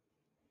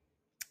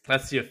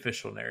 That's the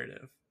official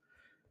narrative,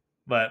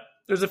 but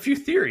there's a few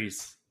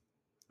theories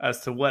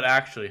as to what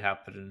actually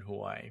happened in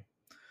Hawaii.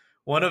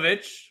 One of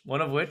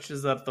which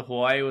is that the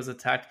Hawaii was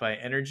attacked by an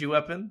energy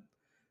weapon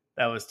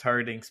that was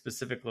targeting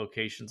specific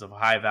locations of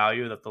high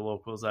value that the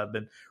locals have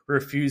been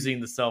refusing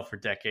to sell for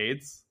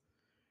decades.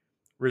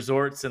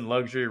 Resorts and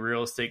luxury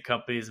real estate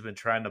companies have been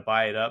trying to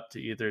buy it up to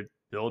either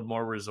build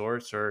more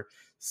resorts or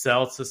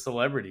sell to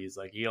celebrities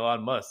like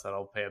Elon Musk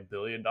that'll pay $1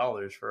 billion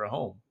for a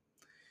home.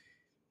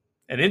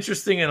 And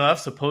interesting enough,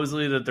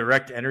 supposedly the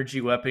direct energy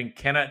weapon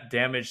cannot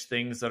damage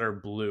things that are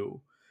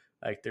blue.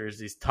 Like there's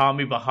these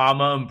Tommy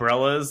Bahama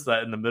umbrellas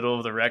that in the middle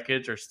of the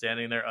wreckage are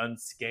standing there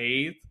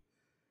unscathed.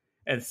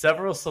 And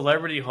several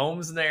celebrity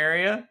homes in the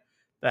area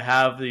that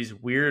have these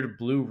weird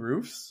blue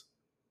roofs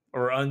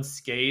or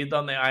unscathed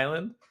on the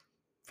island.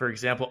 For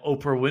example,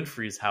 Oprah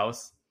Winfrey's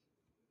house,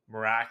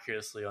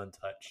 miraculously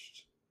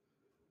untouched.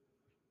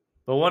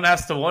 But one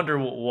has to wonder,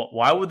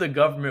 why would the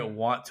government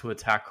want to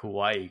attack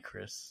Hawaii,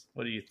 Chris?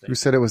 What do you think? Who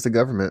said it was the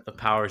government? The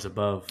powers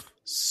above.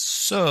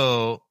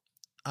 So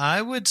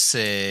I would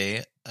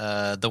say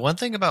the one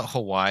thing about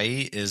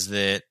Hawaii is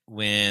that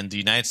when the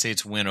United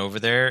States went over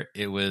there,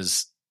 there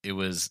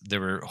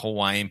were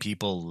Hawaiian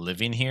people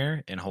living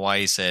here, and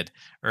Hawaii said,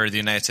 or the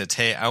United States,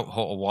 hey, out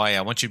Hawaii,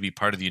 I want you to be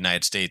part of the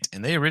United States.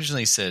 And they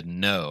originally said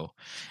no.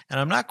 And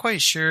I'm not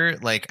quite sure.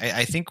 Like,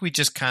 I think we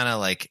just kind of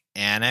like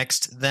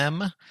annexed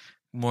them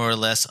more or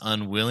less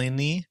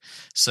unwillingly.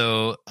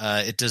 So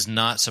it does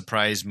not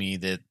surprise me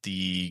that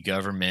the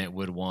government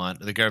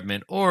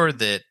or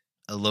that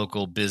a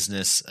local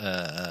business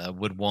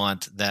would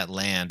want that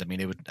land. I mean,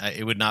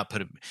 it would not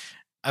put it.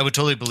 I would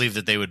totally believe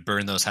that they would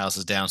burn those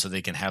houses down so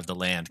they can have the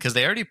land, because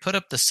they already put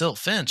up the silt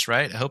fence,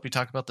 right? I hope you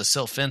talk about the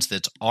silt fence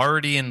that's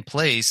already in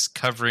place,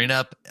 covering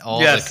up all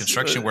the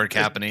construction work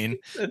happening.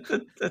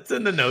 It's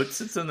in the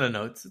notes. It's in the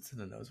notes.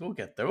 We'll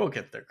get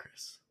there,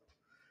 Chris.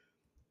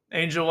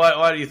 Angel,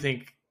 why do you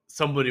think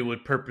somebody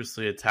would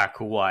purposely attack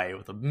Hawaii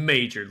with a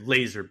major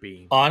laser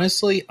beam?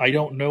 Honestly, I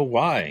don't know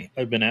why.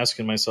 I've been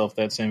asking myself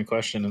that same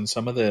question, and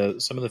some of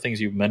the things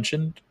you've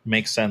mentioned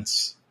make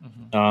sense.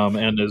 Mm-hmm.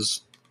 And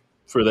as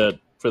for that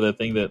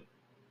thing that,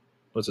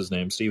 what's his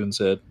name, Steven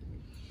said,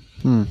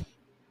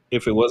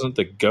 if it wasn't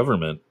the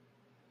government,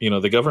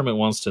 the government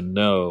wants to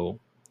know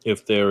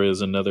if there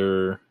is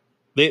another.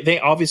 They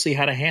obviously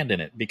had a hand in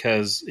it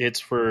because it's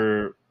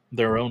for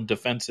their own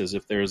defenses.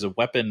 If there is a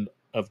weapon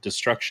of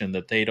destruction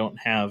that they don't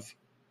have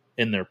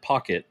in their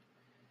pocket,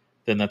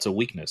 then that's a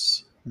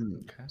weakness.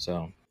 Okay.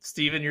 So,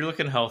 Steven, you're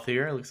looking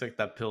healthier. It looks like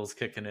that pill's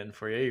kicking in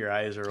for you. Your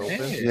eyes are open.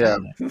 Hey. Yeah.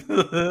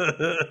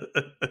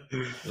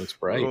 Looks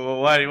bright.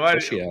 Well, why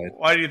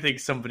do you think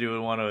somebody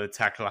would want to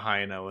attack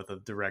Lahaina with a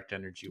direct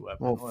energy weapon?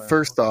 Well,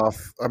 first off,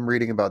 I'm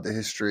reading about the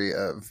history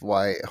of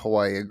why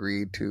Hawaii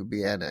agreed to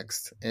be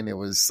annexed, and it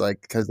was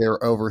like because they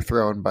were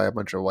overthrown by a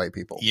bunch of white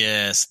people.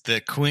 Yes,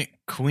 the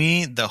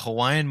queen, the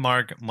Hawaiian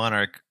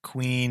monarch,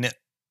 Queen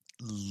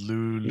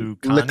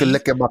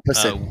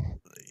Lulukani.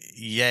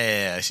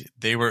 Yeah,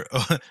 they were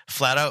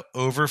flat out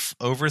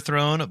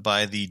overthrown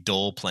by the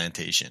Dole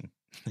Plantation.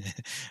 Actually,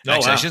 wow.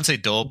 I shouldn't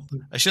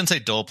say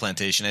Dole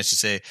Plantation. I should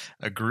say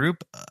a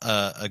group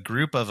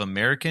of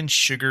American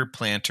sugar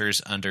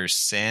planters under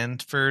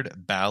Sanford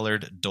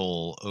Ballard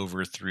Dole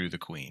overthrew the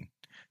Queen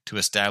to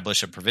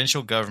establish a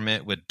provincial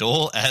government with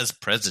Dole as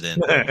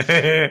president.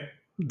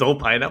 Dole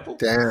pineapple?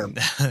 Damn,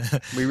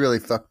 we really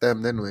fucked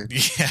them, didn't we?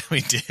 Yeah,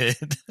 we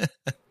did.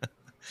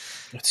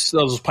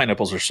 Those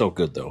pineapples are so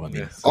good, though. I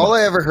mean, all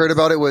I ever heard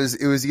about it was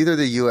either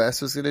the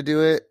U.S. was going to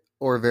do it,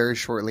 or very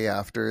shortly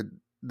after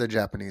the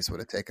Japanese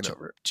would have taken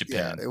over.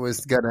 Japan. Yeah, it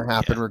was going to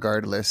happen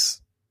regardless.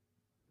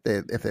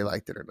 if they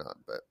liked it or not.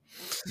 But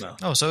No.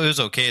 Oh, so it was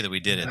okay that we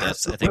did it. I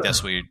think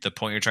that's what the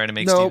point you're trying to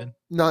make, no, Steven?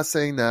 not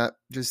saying that.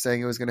 Just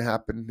saying it was going to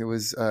happen. It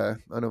was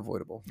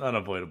unavoidable.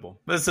 Unavoidable.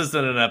 This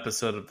isn't an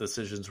episode of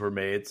decisions were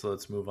made, so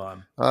let's move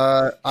on.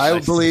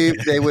 I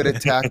believe they would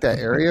attack that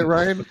area,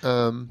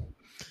 Ryan.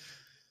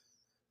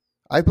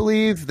 I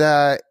believe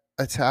that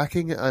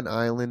attacking an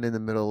island in the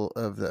middle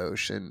of the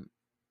ocean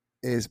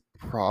is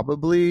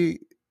probably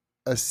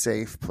a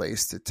safe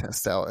place to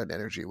test out an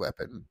energy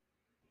weapon.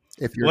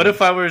 What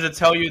if I were to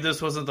tell you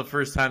this wasn't the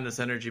first time this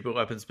energy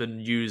weapon's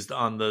been used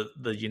on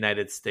the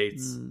United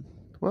States?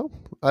 Well,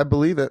 I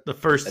believe it. The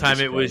first time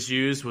it was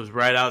used was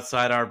right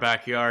outside our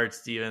backyard,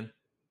 Steven,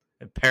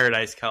 in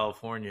Paradise,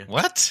 California.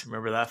 What?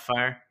 Remember that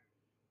fire?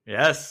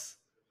 Yes.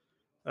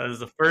 That was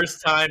the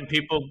first time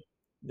people...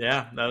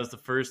 Yeah, that was the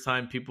first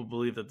time people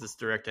believed that this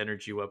direct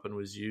energy weapon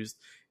was used.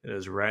 It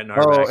was right in our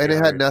backyard. And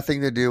it had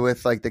nothing to do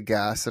with like the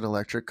gas and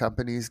electric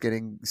companies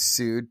getting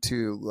sued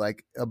to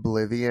like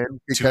oblivion.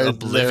 Because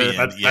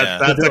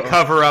that's a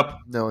cover up.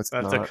 No, it's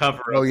not. That's a cover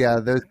up. Oh yeah,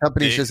 those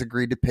companies just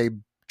agreed to pay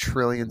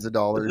trillions of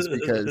dollars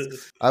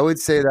because I would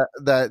say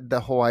that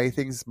the Hawaii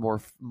thing's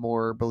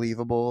more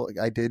believable.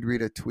 I did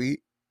read a tweet,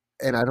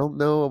 and I don't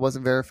know, it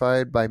wasn't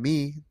verified by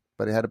me,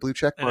 but it had a blue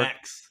check mark. An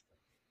X.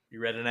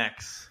 You read an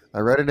X. I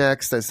read an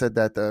X that said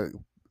that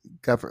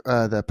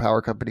the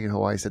power company in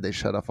Hawaii said they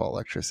shut off all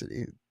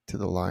electricity to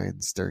the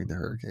lines during the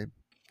hurricane.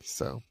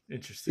 So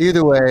interesting.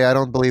 Either way, I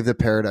don't believe the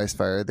Paradise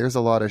Fire. There's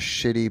a lot of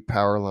shitty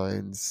power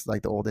lines,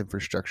 like the old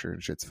infrastructure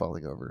and shit's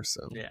falling over.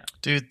 So yeah,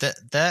 dude,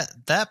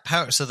 that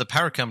power. So the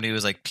power company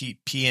was like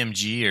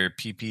PMG or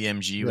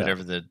PPMG,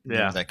 whatever the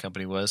name of that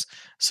company was.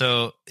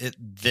 So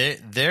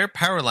their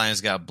power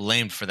lines got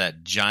blamed for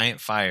that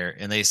giant fire,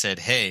 and they said,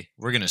 "Hey,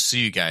 we're gonna sue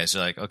you guys."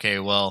 They're like, "Okay,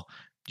 well,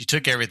 you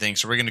took everything,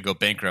 so we're gonna go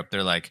bankrupt."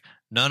 They're like,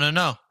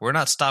 No. We're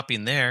not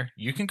stopping there.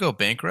 You can go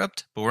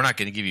bankrupt, but we're not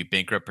going to give you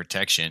bankrupt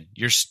protection.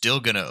 You're still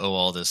going to owe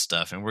all this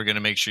stuff, and we're going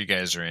to make sure you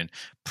guys are in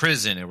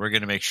prison, and we're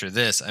going to make sure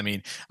this. I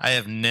mean, I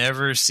have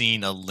never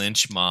seen a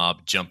lynch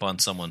mob jump on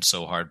someone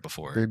so hard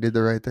before. They did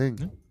the right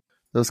thing.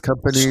 Those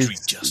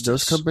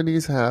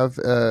companies have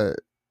a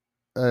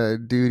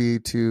duty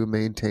to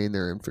maintain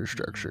their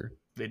infrastructure.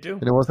 They do.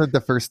 And it wasn't the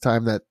first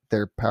time that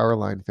their power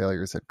line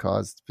failures had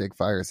caused big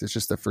fires. It's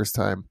just the first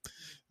time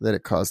that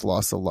it caused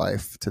loss of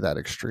life to that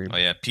extreme. Oh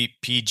yeah,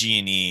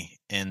 PG&E,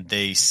 and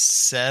they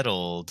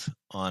settled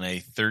on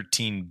a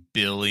 $13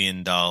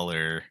 billion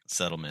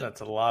settlement.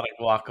 That's a lot of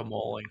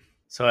guacamole.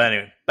 So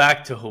anyway,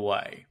 back to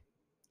Hawaii.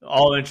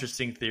 All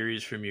interesting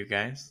theories from you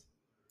guys.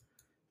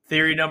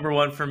 Theory number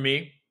one for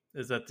me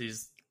is that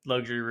these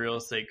luxury real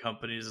estate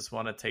companies just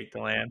want to take the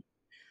land.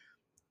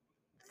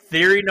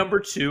 Theory number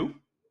two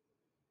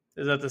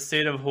is that the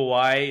state of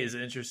Hawaii is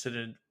interested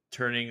in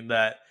turning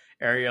that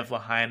area of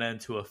Lahaina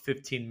into a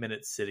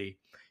 15-minute city.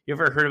 You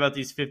ever heard about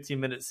these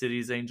 15-minute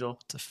cities, Angel?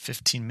 It's a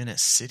 15-minute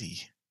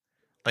city.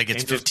 Like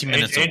it's 15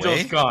 minutes away?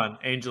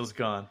 Angel's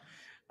gone.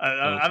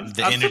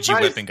 The energy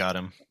weapon got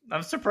him.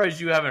 I'm surprised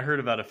you haven't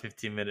heard about a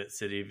 15-minute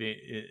city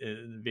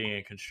being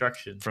in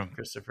construction, from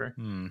Christopher.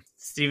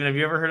 Steven, have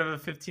you ever heard of a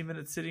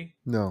 15-minute city?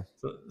 No.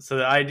 So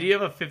the idea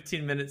of a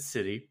 15-minute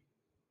city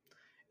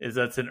is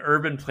that's an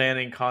urban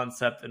planning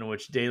concept in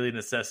which daily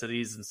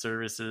necessities and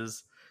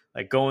services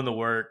like going to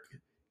work,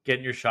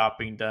 getting your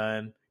shopping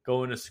done,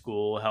 going to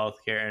school,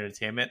 healthcare,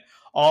 entertainment,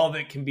 all of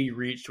it can be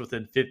reached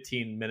within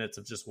 15 minutes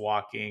of just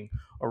walking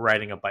or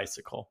riding a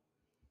bicycle.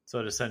 So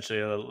it essentially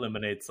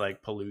eliminates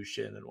like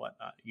pollution and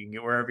whatnot. You can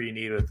get wherever you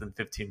need within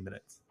 15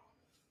 minutes.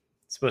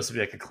 It's supposed to be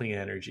like a clean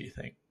energy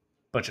thing.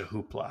 Bunch of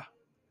hoopla.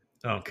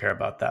 I don't care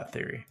about that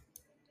theory.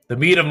 The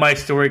meat of my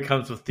story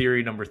comes with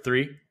theory number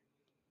 3.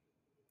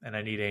 And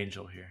I need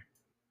Angel here.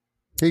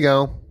 Here you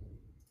go.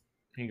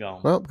 Here you go.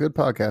 Well, good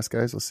podcast,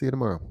 guys. We'll see you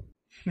tomorrow.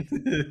 What if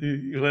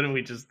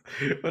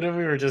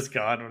we were just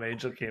gone when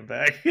Angel came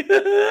back?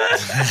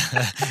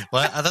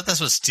 Well, I thought that's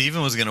what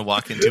Steven was going to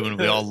walk into when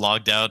we all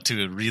logged out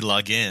to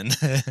re-log in.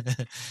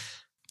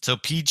 So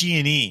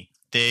PG&E,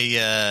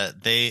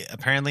 they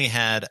apparently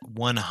had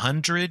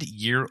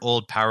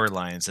 100-year-old power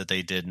lines that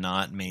they did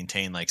not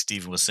maintain, like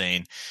Steven was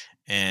saying,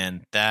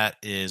 and that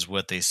is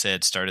what they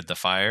said started the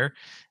fire.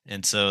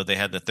 And so they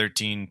had the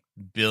 $13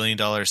 billion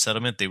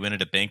settlement. They went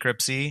into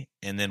bankruptcy.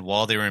 And then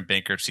while they were in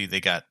bankruptcy, they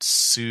got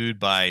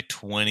sued by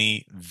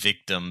 20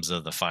 victims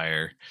of the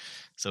fire.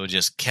 So it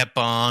just kept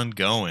on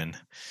going.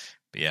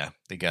 But yeah,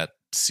 they got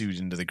sued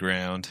into the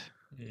ground.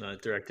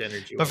 Direct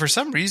energy. But for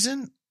some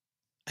reason,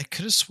 I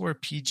could have swore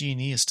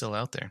PG&E is still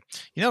out there.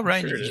 You know,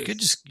 Ryan, you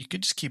could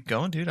just keep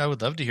going, dude. I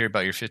would love to hear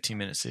about your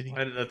 15-minute city.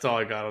 That's all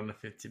I got on the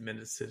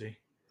 15-minute city.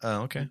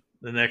 Oh, okay.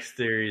 The next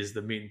theory is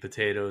the meat and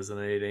potatoes, and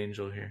I need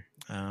Angel here.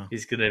 Oh.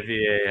 He's gonna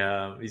be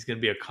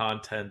a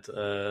content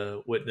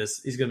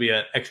witness. He's gonna be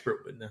an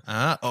expert witness.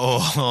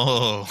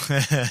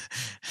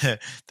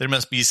 There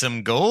must be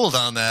some gold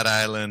on that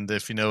island,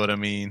 if you know what I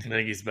mean. I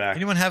think he's back.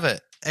 Anyone have an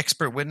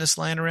expert witness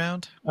lying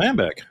around? I am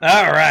back.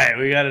 All right,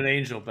 we got an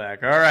Angel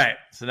back. All right,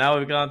 so now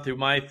we've gone through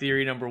my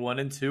theory number 1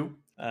 and 2.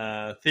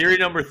 Theory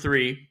number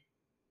 3.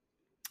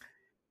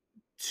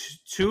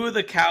 2 of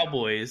the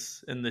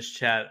cowboys in this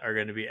chat are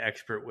going to be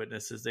expert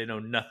witnesses. They know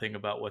nothing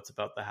about what's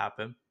about to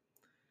happen.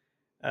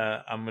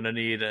 I'm going to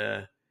need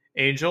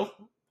Angel.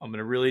 I'm going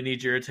to really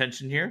need your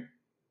attention here.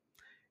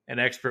 And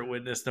expert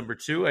witness number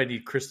 2, I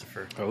need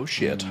Christopher. Oh,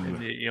 shit.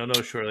 And you'll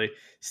know shortly.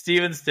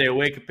 Steven, stay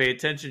awake and pay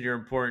attention. You're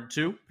important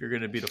too. You're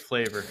going to be the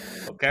flavor.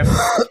 Okay?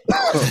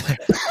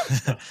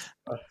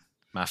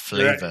 My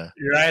flavor.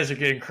 Your eyes are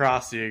getting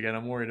crossy again.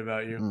 I'm worried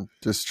about you.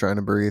 Just trying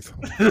to breathe.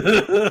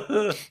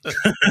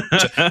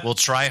 We'll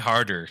try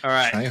harder. All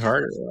right. Try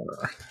harder.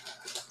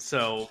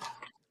 So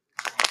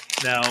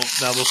now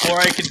before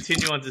I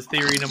continue on to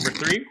theory number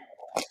 3,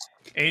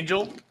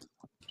 Angel.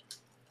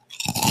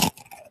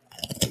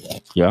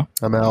 Yeah,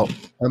 I'm out.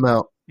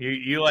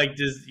 You like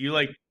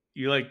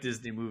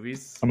Disney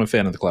movies. I'm a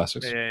fan of the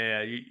classics.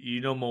 Yeah. You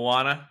know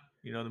Moana.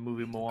 You know the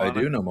movie Moana. I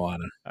do know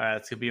Moana. All right,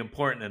 it's gonna be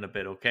important in a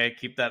bit. Okay,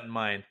 keep that in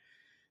mind.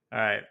 All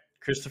right,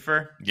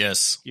 Christopher.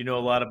 Yes. You know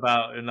a lot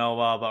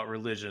about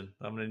religion.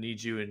 I'm gonna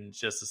need you in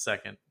just a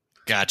second.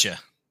 Gotcha.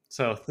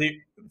 So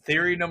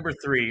theory number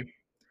 3.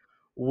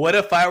 What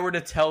if I were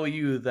to tell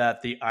you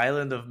that the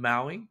island of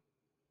Maui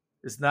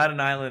is not an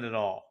island at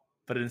all,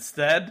 but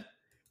instead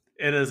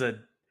it is a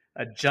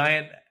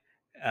giant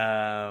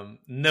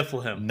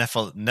Nephilim.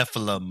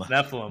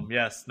 Nephilim,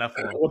 yes,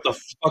 Nephilim. What the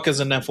fuck is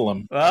a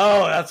Nephilim?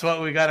 Oh, that's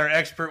what we got our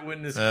expert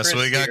witness. That's Chris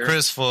what we got here.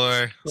 Chris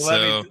for.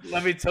 So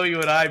let me tell you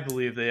what I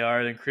believe they are,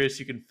 and Chris,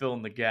 you can fill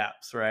in the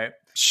gaps, right?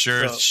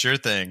 Sure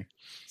thing.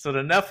 So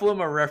the Nephilim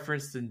are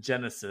referenced in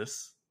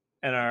Genesis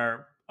and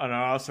are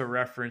also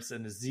referenced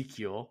in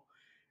Ezekiel,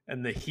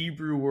 and the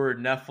Hebrew word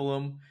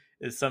Nephilim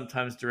is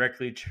sometimes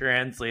directly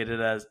translated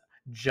as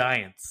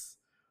giants,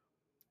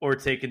 or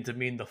taken to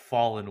mean the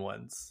fallen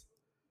ones.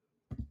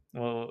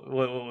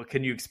 Well,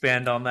 can you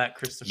expand on that,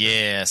 Christopher?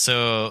 Yeah,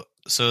 so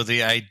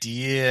the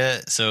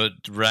idea, so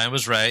Ryan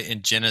was right.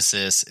 In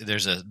Genesis,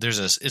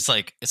 it's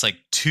like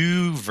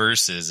 2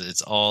 verses.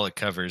 It's all it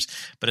covers,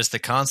 but it's the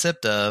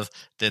concept of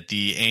that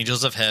the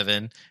angels of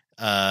heaven.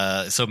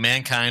 So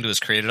mankind was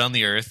created on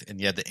the earth,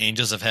 and yet the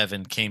angels of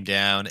heaven came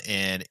down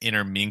and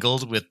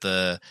intermingled with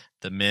the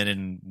men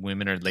and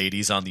women or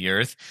ladies on the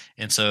earth,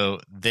 and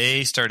so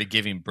they started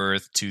giving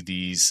birth to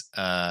these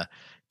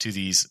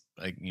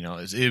like, you know,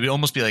 it would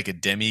almost be like a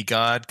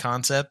demigod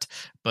concept,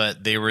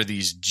 but they were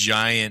these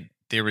giants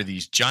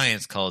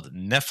called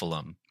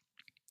Nephilim.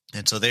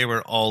 And so they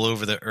were all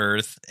over the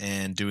earth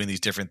and doing these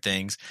different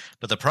things.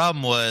 But the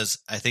problem was,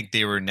 I think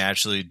they were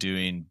naturally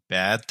doing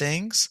bad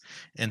things.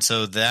 And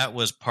so that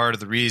was part of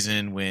the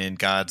reason when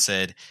God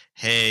said,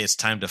 hey, it's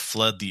time to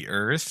flood the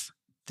earth,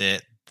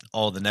 that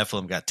all the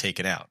Nephilim got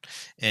taken out.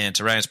 And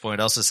to Ryan's point,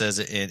 it also says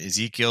it in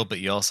Ezekiel, but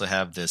you also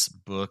have this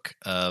book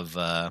of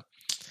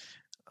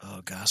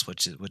oh gosh,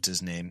 what's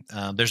his name?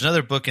 There's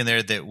another book in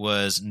there that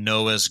was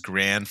Noah's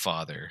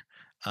grandfather.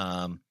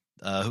 The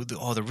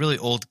really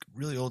old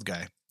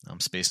guy.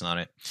 I'm spacing on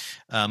it.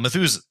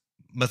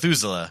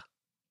 Methuselah.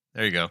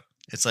 There you go.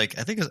 It's like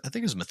I think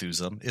it was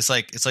Methuselah. It's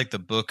like the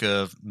book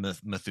of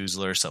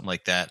Methuselah or something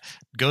like that.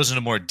 Goes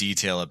into more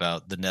detail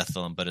about the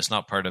Nephilim, but it's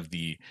not part of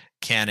the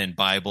canon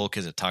Bible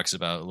because it talks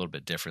about it a little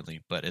bit differently.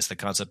 But it's the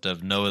concept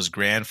of Noah's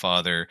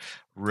grandfather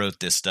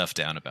wrote this stuff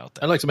down about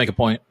that. I'd like to make a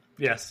point.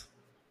 Yes.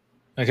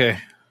 Okay.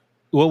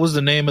 What was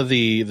the name of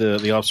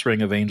the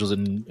offspring of angels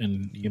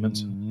and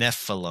humans?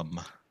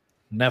 Nephilim.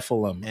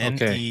 Nephilim.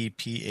 Okay.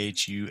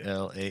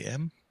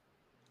 Nephulam.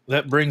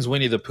 That brings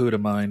Winnie the Pooh to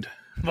mind.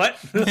 What?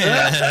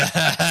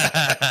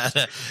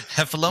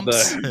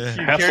 Heffalumps?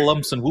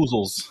 Nephilims and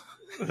Woozles.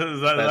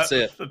 That's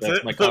it.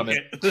 That's my comment.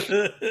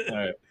 Okay. All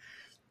right.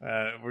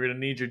 We're gonna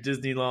need your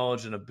Disney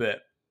knowledge in a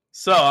bit.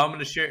 So I'm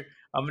gonna share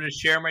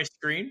my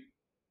screen.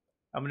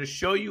 I'm going to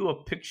show you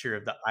a picture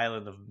of the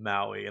island of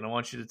Maui, and I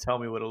want you to tell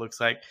me what it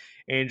looks like.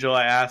 Angel,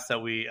 I asked that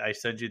I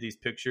send you these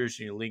pictures,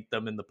 and you link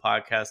them in the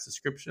podcast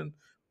description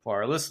for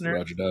our listeners.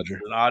 Roger, Dodger.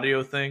 It's an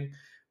audio thing,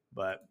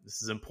 but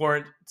this is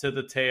important to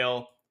the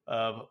tale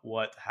of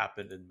what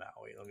happened in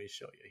Maui. Let me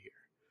show you here.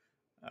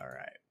 All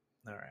right.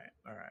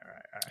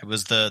 It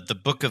was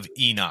the Book of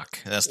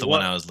Enoch. That's the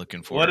one I was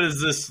looking for. What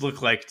does this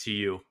look like to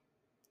you,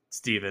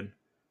 Steven?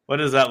 What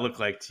does that look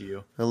like to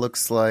you? It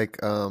looks like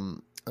a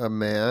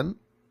man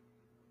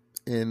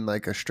in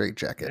like a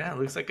straitjacket. Yeah, it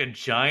looks like a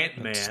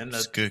giant man.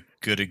 That's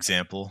good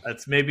example.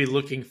 That's maybe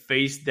looking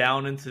face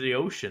down into the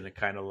ocean. It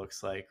kind of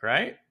looks like,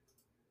 right?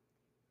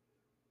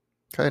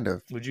 Kind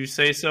of. Would you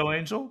say so,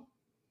 Angel?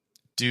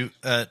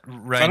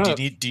 Ryan,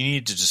 do you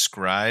need to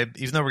describe?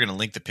 Even though we're going to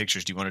link the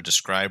pictures, do you want to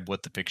describe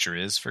what the picture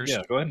is first?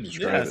 Yeah, go ahead and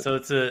describe it. So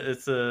it's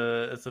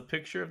a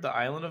picture of the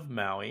island of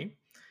Maui,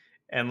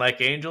 and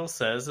like Angel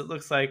says, it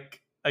looks like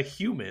a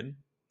human.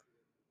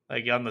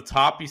 Like on the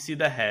top, you see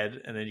the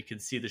head, and then you can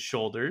see the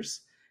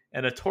shoulders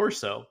and a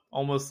torso.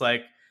 Almost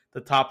like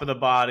the top of the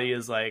body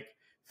is like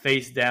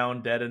face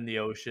down, dead in the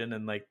ocean,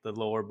 and like the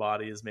lower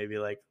body is maybe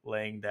like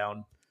laying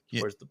down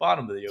towards the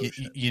bottom of the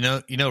ocean. You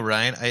know,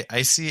 Ryan,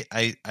 I see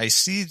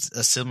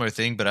a similar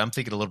thing, but I'm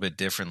thinking a little bit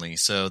differently.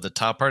 So the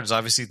top part is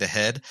obviously the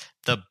head.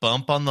 The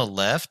bump on the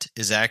left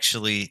is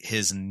actually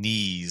his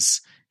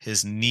knees.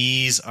 His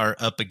knees are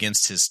up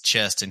against his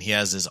chest, and he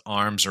has his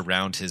arms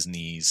around his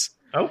knees.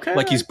 Okay.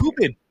 Like he's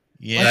pooping.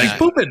 Yeah. Like he's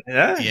pooping.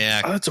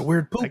 Yeah. Oh, that's a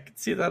weird poop. I could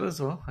see that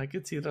as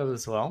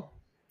well.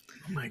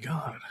 Oh my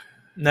God.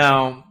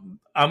 Now,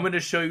 I'm going to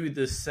show you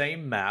the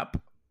same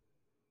map,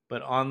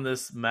 but on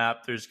this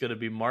map, there's going to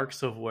be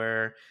marks of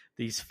where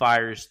these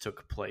fires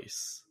took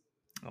place.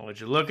 I want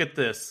you to look at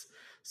this.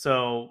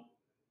 So,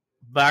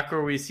 back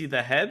where we see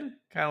the head,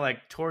 kind of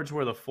like towards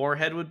where the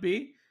forehead would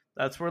be,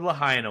 that's where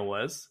Lahaina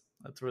was.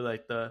 That's where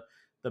like the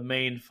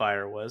main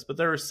fire was. But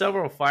there were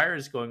several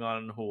fires going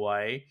on in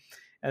Hawaii,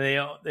 and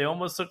they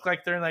almost look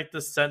like they're in like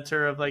the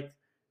center of, like,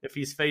 if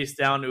he's face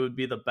down, it would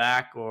be the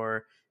back,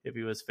 or if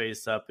he was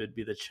face up, it'd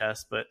be the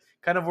chest, but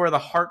kind of where the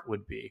heart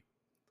would be.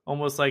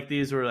 Almost like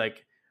these were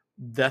like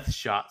death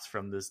shots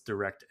from this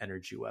direct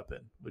energy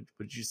weapon.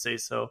 Would you say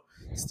so,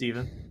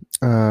 Steven?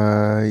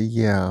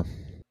 Yeah.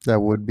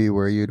 That would be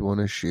where you'd want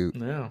to shoot.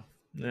 Yeah.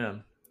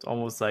 It's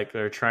almost like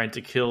they're trying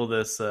to kill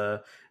this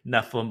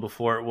Nephilim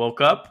before it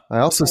woke up. I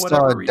also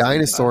saw a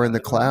dinosaur in the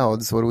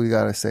clouds. What do we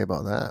got to say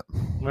about that?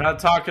 We're not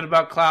talking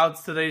about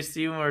clouds today,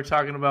 Steven. We're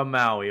talking about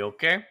Maui,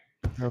 okay?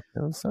 Okay,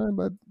 I'm sorry,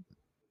 bud.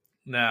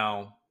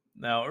 Now,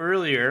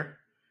 earlier,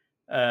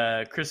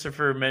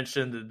 Christopher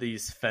mentioned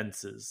these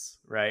fences,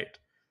 right?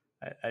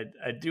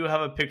 I do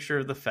have a picture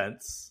of the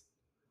fence.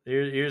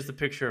 Here's the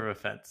picture of a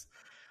fence.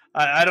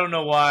 I don't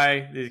know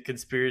why the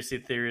conspiracy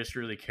theorists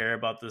really care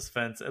about this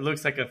fence. It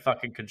looks like a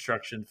fucking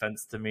construction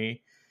fence to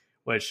me,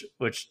 which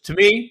to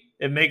me,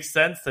 it makes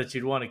sense that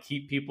you'd want to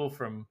keep people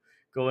from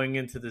going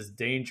into this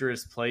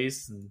dangerous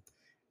place and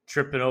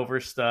tripping over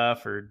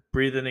stuff or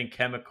breathing in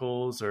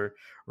chemicals or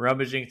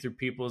rummaging through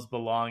people's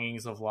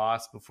belongings of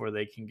lost before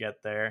they can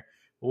get there.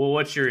 Well,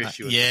 what's your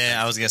issue with Yeah,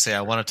 I was going to say,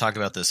 I want to talk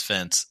about this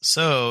fence.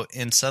 So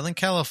in Southern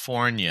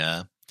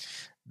California,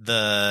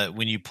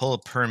 when you pull a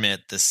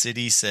permit, the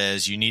city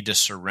says you need to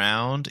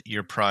surround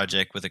your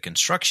project with a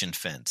construction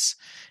fence.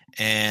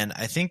 And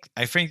I think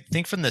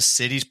from the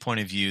city's point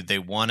of view, they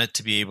want it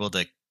to be able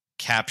to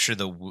capture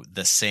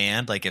the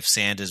sand. Like if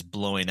sand is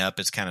blowing up,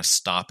 it's kind of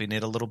stopping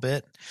it a little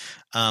bit.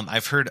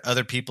 I've heard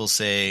other people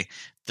say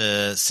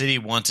the city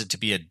wants it to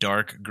be a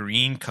dark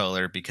green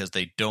color because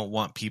they don't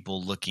want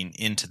people looking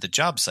into the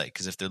job site,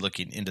 because if they're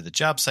looking into the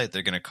job site,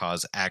 they're going to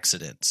cause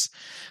accidents.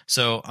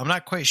 So I'm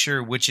not quite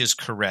sure which is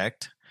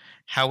correct.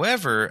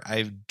 However,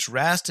 I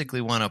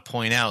drastically want to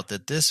point out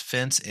that this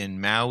fence in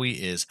Maui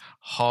is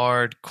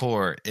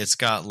hardcore. It's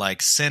got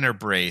like center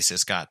brace.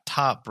 It's got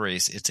top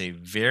brace. It's a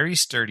very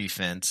sturdy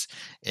fence.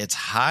 It's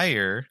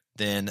higher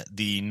than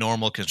the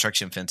normal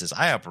construction fences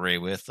I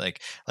operate with. Like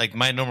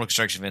my normal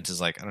construction fence is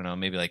like, I don't know,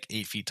 maybe like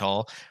 8 feet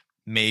tall,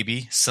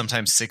 maybe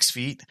sometimes 6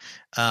 feet.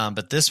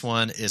 But this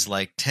one is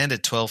like 10 to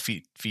 12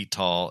 feet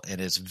tall,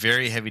 and it's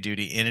very heavy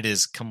duty, and it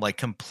is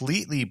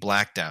completely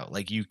blacked out.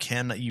 Like you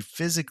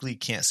physically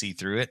can't see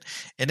through it.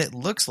 And it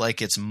looks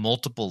like it's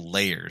multiple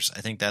layers.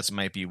 I think that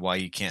might be why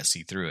you can't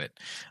see through it.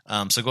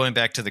 So going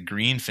back to the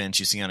green fence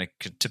you see on a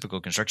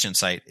typical construction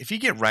site, if you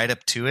get right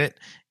up to it,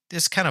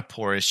 it's kind of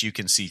porous. You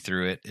can see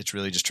through it. It's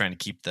really just trying to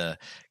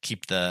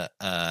keep the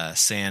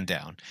sand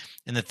down.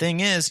 And the thing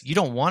is, you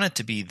don't want it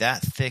to be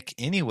that thick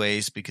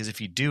anyways, because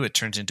if you do, it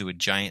turns into a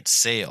giant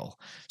sail.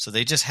 So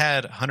they just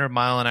had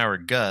 100-mile-an-hour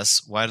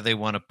gusts. Why do they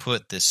want to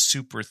put this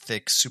super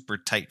thick, super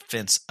tight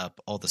fence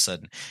up all of a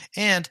sudden?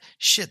 And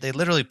shit, they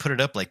literally put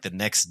it up like the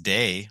next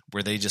day.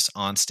 Were they just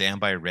on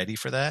standby ready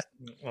for that?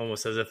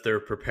 Almost as if they're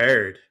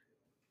prepared.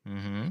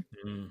 Mm-hmm.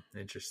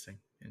 Interesting.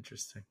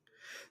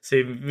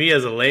 See, me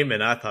as a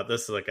layman, I thought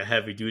this was like a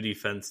heavy-duty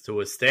fence to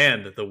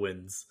withstand the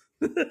winds.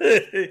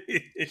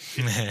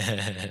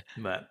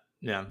 But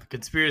yeah,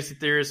 conspiracy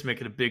theorists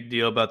making a big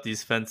deal about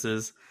these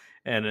fences,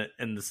 and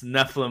this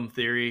Nephilim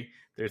theory,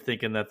 they're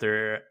thinking that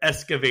they're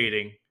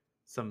excavating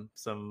some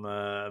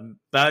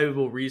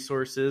valuable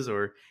resources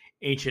or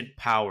ancient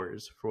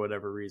powers for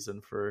whatever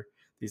reason for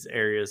these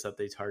areas that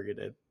they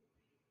targeted.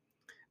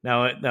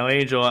 Now,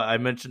 Angel, I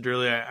mentioned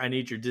earlier, I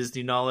need your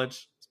Disney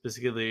knowledge,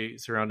 specifically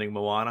surrounding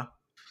Moana.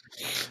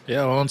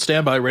 Yeah, well, on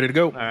standby, ready to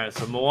go. All right,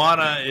 so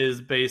Moana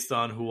is based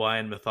on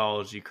Hawaiian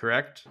mythology,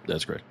 correct?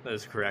 That's correct. That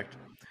is correct.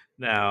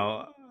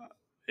 Now,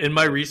 in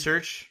my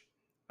research,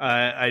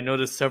 I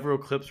noticed several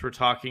clips were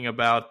talking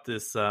about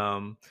this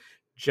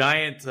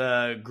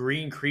giant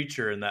green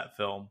creature in that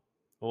film.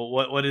 Well,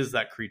 what is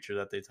that creature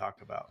that they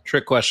talk about?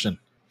 Trick question.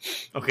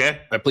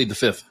 Okay. I plead the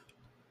fifth.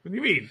 What do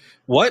you mean?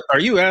 What are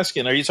you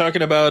asking? Are you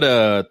talking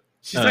about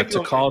She's like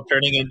Tikal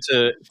turning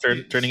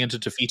into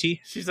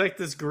Tafiti? She's like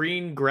this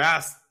green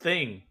grass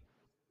thing,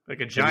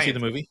 like a giant. Have you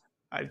seen the movie?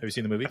 Have you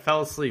seen the movie? I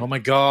fell asleep. Oh my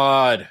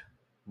God,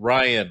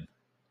 Ryan!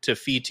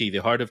 Tafiti, the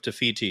heart of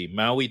Tafiti.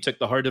 Maui took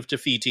the heart of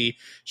Tafiti.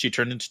 She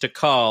turned into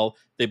Tikal.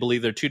 They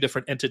believe they're two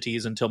different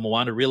entities until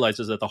Moana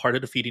realizes that the heart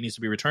of Tafiti needs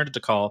to be returned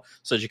to Tikal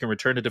so she can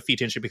return to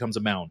Tafiti, and she becomes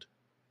a mound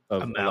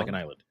of like an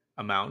island.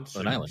 A mound.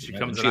 An island. She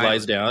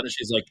lies down and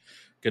she's like,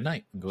 "Good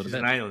night," and go to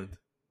bed. An island.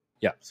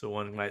 Yeah. So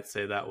one might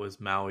say that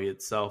was Maui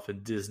itself,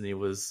 and Disney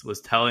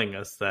was telling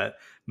us that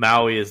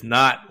Maui is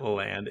not a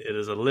land; it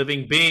is a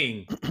living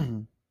being.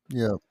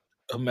 Yeah.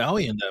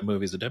 Maui in that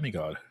movie is a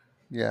demigod.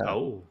 Yeah.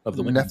 Oh, of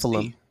the wind and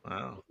Nephilim. sea.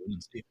 wow. Wind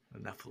and sea. A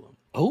Nephilim.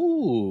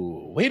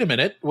 Oh, wait a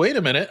minute. A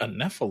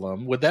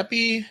Nephilim. Would that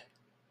be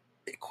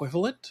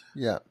equivalent?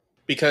 Yeah.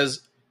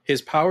 Because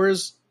his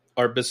powers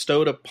are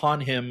bestowed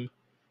upon him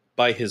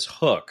by his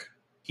hook.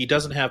 He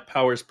doesn't have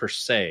powers per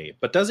se,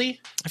 but does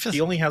he?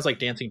 He only has like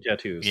dancing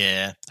tattoos.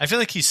 Yeah, I feel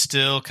like he's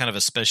still kind of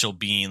a special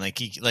being. Like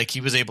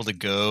he was able to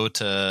go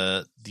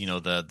to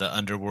the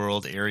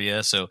underworld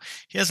area, so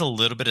he has a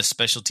little bit of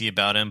specialty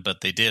about him.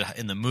 But they did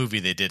in the movie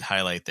they did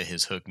highlight that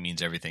his hook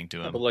means everything to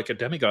him. Yeah, but like a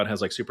demigod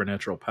has like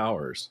supernatural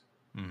powers,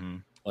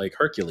 like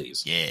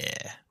Hercules.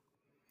 Yeah.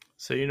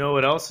 So you know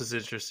what else is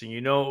interesting?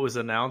 You know it was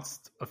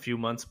announced a few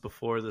months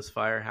before this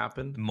fire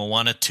happened?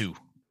 Moana 2.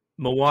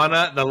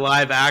 Moana, the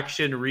live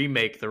action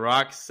remake. The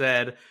Rock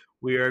said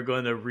we are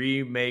going to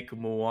remake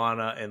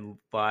Moana in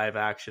live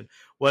action.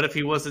 What if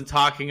he wasn't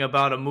talking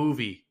about a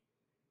movie?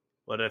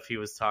 What if he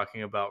was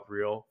talking about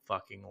real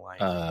fucking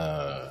life?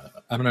 I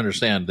don't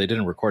understand. They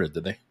didn't record it,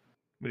 did they?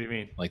 What do you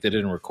mean? Like they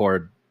didn't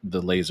record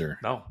the laser.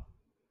 No,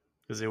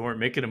 because they weren't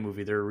making a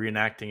movie. They were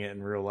reenacting it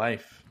in real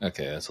life.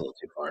 Okay, that's a little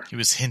too far. He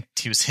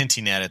was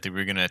hinting at it that we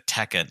were going to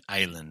attack an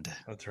island.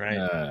 That's right.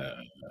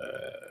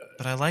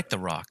 But I like The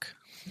Rock.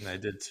 I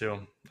did too.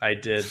 I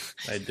did.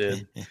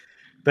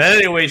 But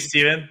anyway,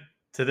 Steven,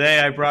 today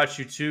I brought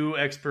you two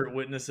expert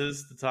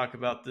witnesses to talk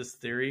about this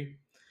theory.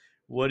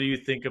 What do you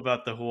think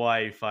about the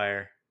Hawaii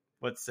fire?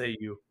 What say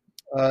you?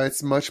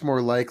 It's much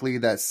more likely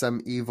that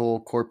some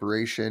evil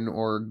corporation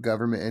or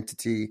government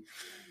entity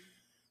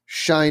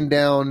shine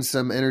down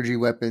some energy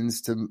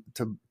weapons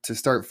to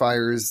start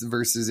fires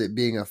versus it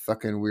being a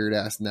fucking weird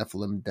ass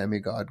Nephilim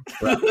demigod.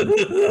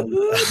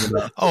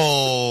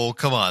 Oh,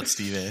 come on,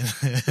 Steven.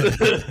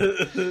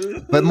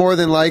 But more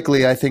than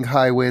likely, I think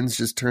high winds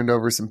just turned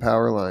over some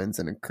power lines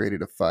and it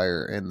created a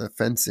fire, and the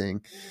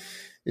fencing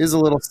is a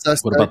little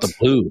suspect. What about the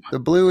blue? The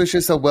blue is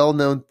just a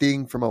well-known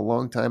thing from a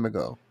long time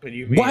ago.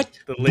 What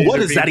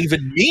does that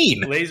even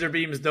mean? Laser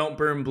beams don't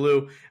burn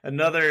blue.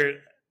 Another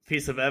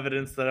piece of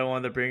evidence that I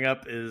wanted to bring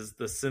up is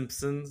The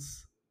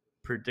Simpsons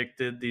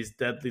predicted these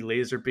deadly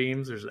laser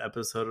beams. There's an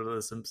episode of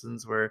The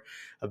Simpsons where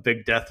a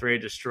big death ray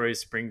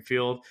destroys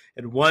Springfield,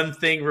 and one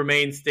thing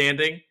remains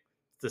standing: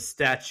 the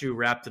statue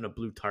wrapped in a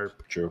blue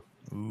tarp. True.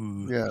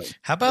 Ooh. Yeah.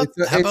 How about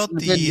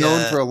it's been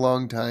known for a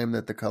long time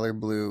that the color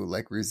blue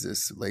like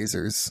resists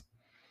lasers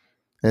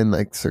and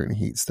like certain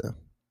heat stuff.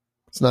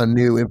 It's not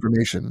new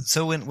information.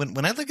 So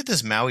when I look at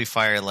this Maui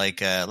fire,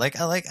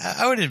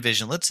 I would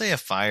envision, let's say a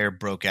fire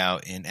broke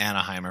out in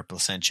Anaheim or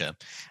Placentia.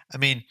 I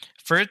mean,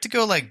 for it to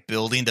go like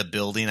building to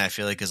building, I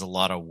feel like is a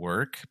lot of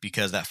work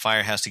because that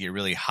fire has to get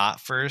really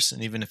hot first.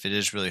 And even if it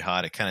is really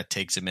hot, it kind of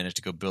takes a minute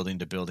to go building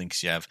to building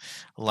because you have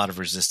a lot of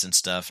resistant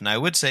stuff. And I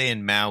would say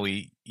in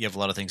Maui, you have a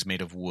lot of things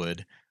made of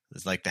wood,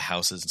 like the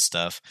houses and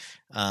stuff.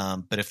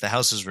 But if the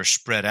houses were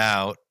spread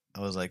out, I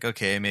was like,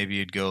 okay, maybe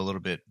you'd go a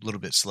little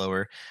bit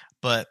slower.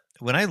 But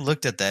when I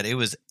looked at that, it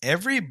was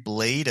every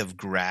blade of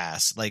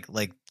grass, like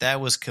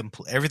that was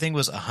everything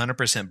was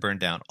 100% burned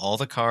down. All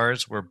the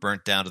cars were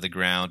burnt down to the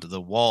ground. The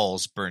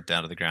walls burnt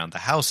down to the ground. The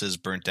houses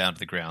burnt down to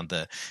the ground.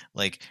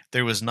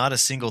 There was not a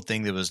single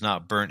thing that was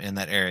not burnt in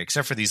that area,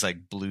 except for these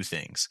like blue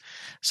things.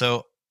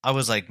 So I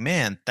was like,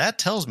 man, that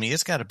tells me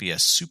it's got to be a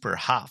super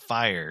hot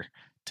fire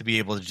to be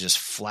able to just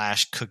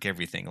flash cook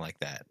everything like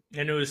that.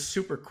 And it was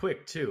super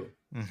quick too.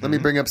 Mm-hmm. Let me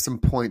bring up some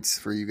points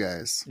for you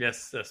guys.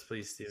 Yes,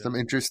 please, Steven.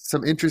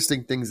 Some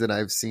interesting things that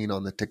I've seen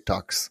on the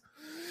TikToks.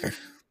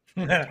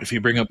 If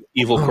you bring up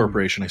evil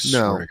corporation, I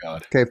swear to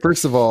God. Okay,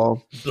 first of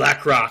all,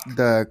 BlackRock.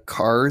 The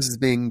cars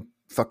being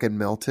fucking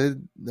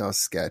melted. That was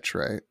sketch,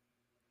 right?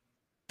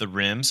 The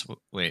rims.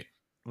 Wait.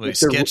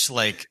 Sketch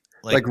like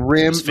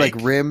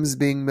rims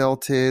being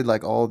melted,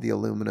 like all the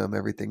aluminum,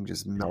 everything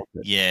just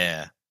melted.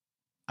 Yeah,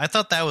 I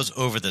thought that was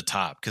over the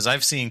top because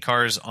I've seen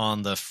cars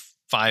on the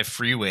 5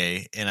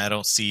 freeway and I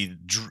don't see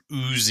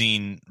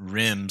oozing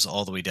rims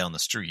all the way down the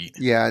street.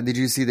 Yeah. Did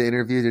you see the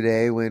interview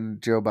today when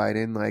Joe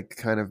Biden like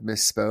kind of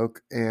misspoke?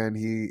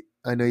 And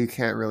I know you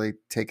can't really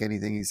take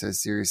anything he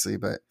says seriously,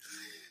 but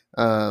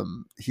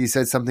he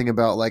said something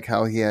about like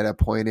how he had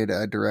appointed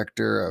a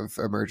director of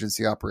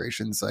emergency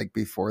operations like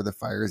before the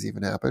fires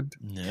even happened.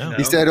 No.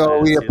 He said,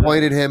 we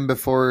appointed him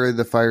before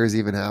the fires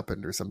even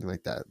happened or something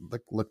like that.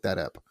 Like look that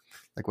up.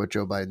 Like what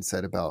Joe Biden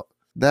said about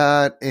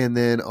that. And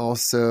then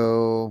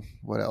also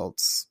what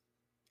else?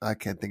 I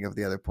can't think of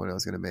the other point I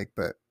was going to make,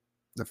 but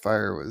the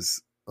fire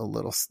was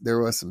there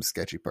was some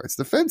sketchy parts.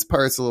 The fence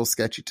part's a little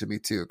sketchy to me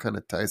too. It kind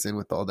of ties in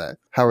with all that.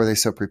 How are they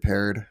so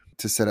prepared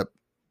to set up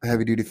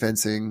heavy duty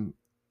fencing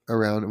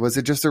around? Was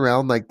it just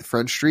around like the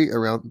front street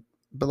around?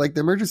 But like the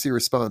emergency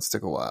response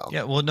took a while.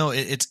 Yeah, well, no,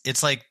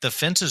 it's like the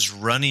fence is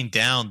running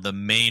down the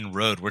main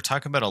road. We're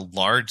talking about a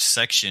large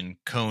section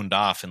coned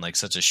off in like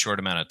such a short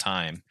amount of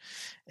time.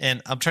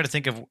 And I'm trying to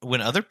think of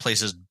when other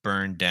places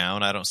burn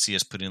down, I don't see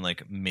us putting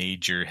like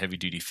major heavy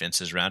duty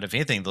fences around. If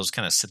anything, those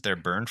kind of sit there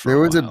burn for a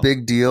while. There was a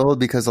big deal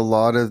because a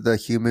lot of the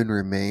human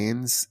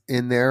remains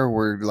in there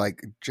were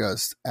like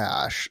just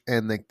ash,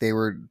 and like they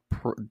were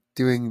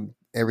doing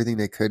everything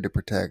they could to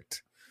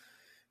protect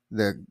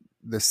the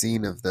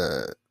scene of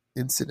the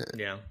incident.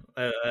 Yeah.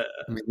 I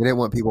mean, they didn't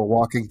want people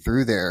walking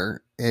through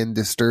there and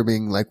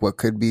disturbing like what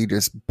could be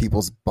just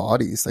people's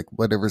bodies, like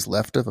whatever's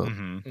left of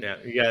them. Yeah,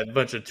 you got a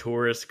bunch of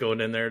tourists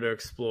going in there to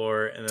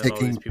explore, and then taking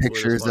all these people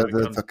pictures of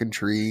the fucking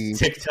tree,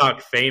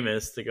 TikTok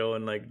famous to go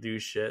and like do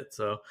shit.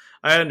 So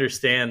I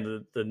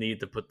understand the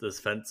need to put this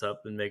fence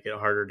up and make it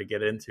harder to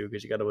get into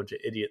because you got a bunch of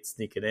idiots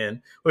sneaking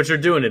in, which are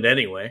doing it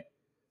anyway.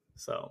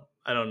 So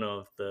I don't know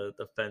if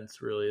the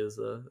fence really is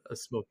a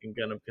smoking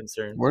gun of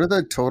concern. What are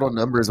the total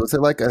numbers? Was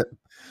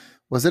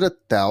it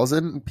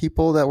 1,000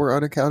 people that were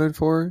unaccounted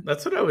for?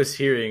 That's what I was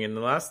hearing, and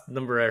the last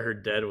number I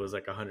heard dead was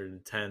like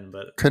 110,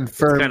 but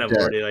confirmed. It's kind of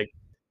dead.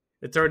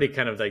 It's already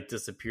kind of like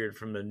disappeared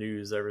from the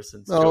news ever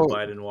since Joe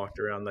Biden walked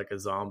around like a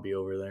zombie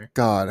over there.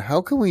 God,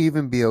 how can we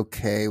even be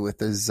okay with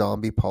the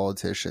zombie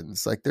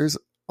politicians? Like, there's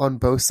on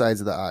both sides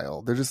of the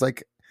aisle. They're just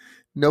like,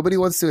 nobody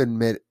wants to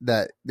admit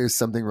that there's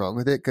something wrong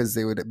with it because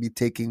they would be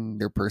taking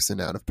their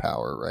person out of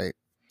power, right?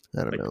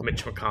 I don't know.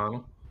 Mitch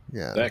McConnell.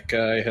 Yeah. That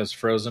guy has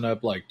frozen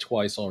up like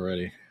twice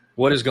already.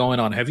 What is going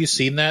on? Have you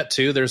seen that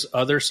too? There's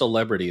other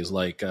celebrities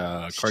like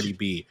Cardi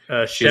B.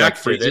 She like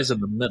freezes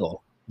in the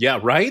middle. Yeah,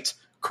 right?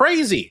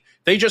 Crazy.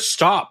 They just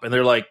stop and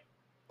they're like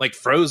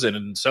frozen,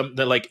 and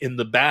they're like in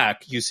the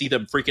back you see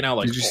them freaking out.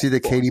 Like, did you see the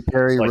Katy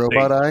Perry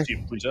robot eye?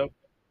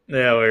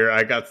 Yeah, where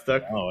I got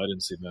stuck. Oh, I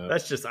didn't see that.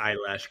 That's just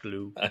eyelash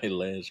glue.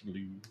 Eyelash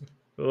glue.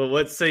 Well,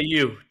 what say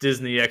you,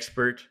 Disney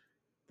expert?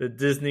 The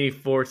Disney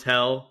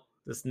foretell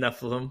this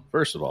Nephilim?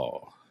 First of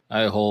all,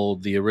 I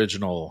hold the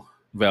original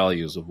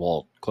values of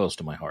Walt close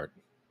to my heart.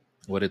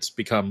 What it's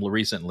become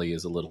recently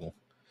is a little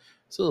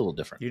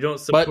different. You don't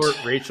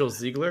support Rachel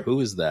Ziegler? Who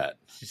is that?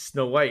 She's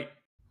Snow White.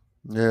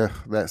 Yeah,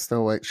 that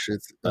Snow White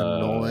shit's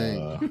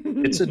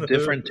annoying. It's a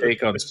different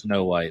take on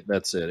Snow White.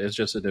 That's it. It's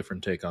just a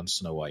different take on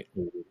Snow White.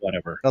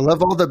 Whatever. I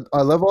love all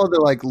the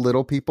like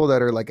little people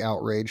that are like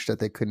outraged that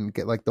they couldn't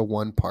get like the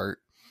one part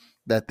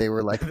that they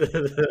were like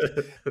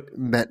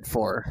meant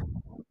for.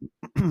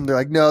 They're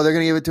like, no, they're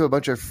gonna give it to a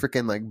bunch of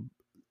freaking like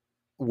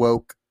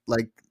woke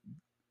like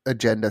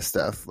agenda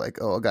stuff. Like,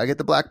 oh, gotta get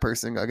the black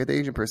person, gotta get the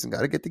Asian person,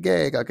 gotta get the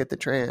gay, gotta get the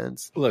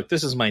trans. Look,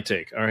 this is my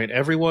take. All right,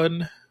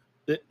 everyone.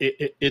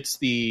 It's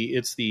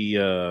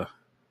the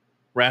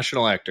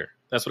rational actor.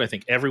 That's what I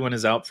think. Everyone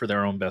is out for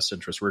their own best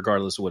interest,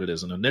 regardless of what it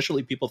is. And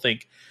initially, people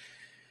think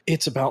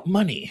it's about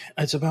money.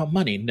 It's about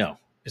money. No,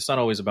 it's not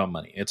always about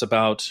money. It's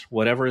about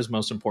whatever is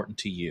most important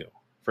to you.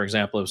 For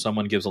example, if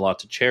someone gives a lot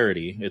to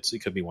charity, it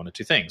could be one of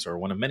two things or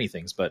one of many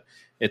things. But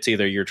it's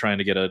either you're trying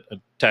to get a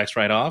tax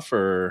write-off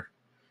or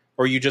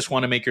you just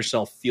want to make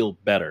yourself feel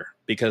better.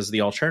 Because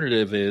the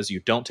alternative is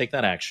you don't take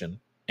that action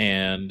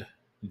and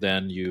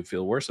then you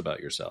feel worse about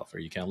yourself or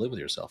you can't live with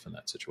yourself in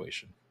that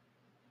situation.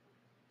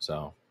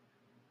 So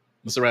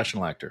it's a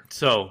rational actor.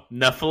 So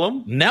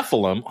Nephilim?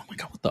 Oh my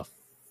God, what the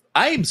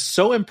I am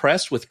so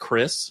impressed with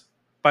Chris,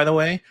 by the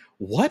way.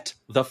 What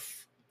the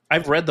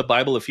I've read the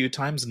Bible a few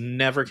times,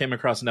 never came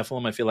across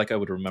Nephilim. I feel like I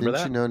would remember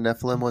Didn't you know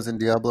Nephilim was in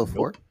Diablo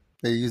 4? Nope.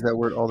 They use that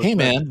word all the time. Hey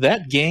man,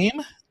 that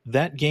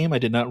game I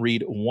did not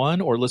read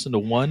one or listen to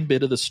one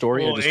bit of the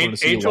story. Well, I just wanted to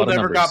see Angel a lot of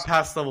numbers. never got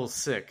past level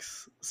 6.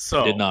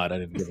 So I did not. I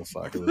didn't give a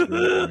fuck. It was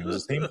really boring. It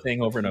was the same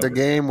thing over and over. The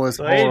game was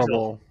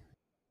horrible.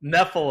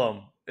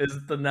 Nephilim is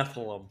the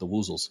Nephilim. The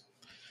Woozles.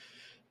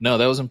 No,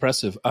 that was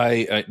impressive.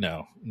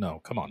 No,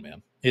 come on,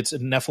 man. It's a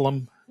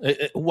Nephilim.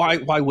 Why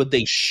would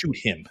they shoot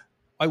him?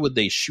 Why would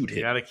they shoot him?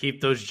 You got to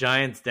keep those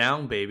giants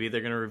down, baby.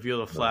 They're going to reveal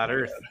the flat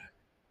Earth.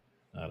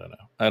 I don't know.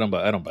 I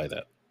don't buy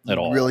that at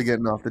all. Really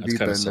getting off the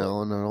deep end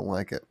now, and I don't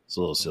like it. It's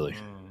a little silly.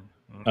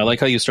 I like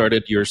how you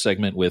started your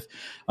segment with,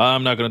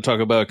 I'm not going to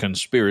talk about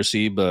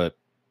conspiracy, but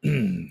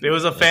it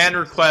was a fan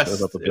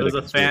request. It was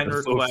a fan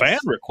request. Fan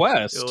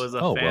request. It was a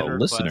fan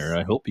request. Listener,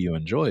 I hope you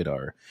enjoyed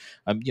our.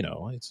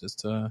 It's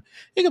just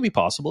it could be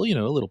possible. A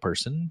little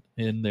person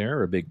in there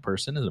or a big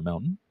person in a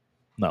mountain.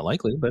 Not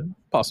likely, but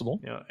possible.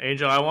 Yeah,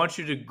 Angel, I want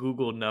you to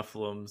Google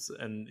Nephilims,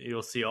 and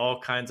you'll see all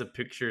kinds of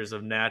pictures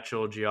of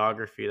natural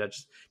geography that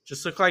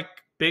just look like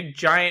big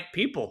giant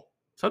people.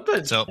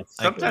 Sometimes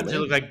they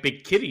look like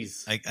big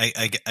kitties.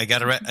 I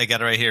got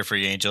it right here for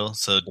you, Angel.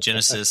 So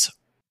Genesis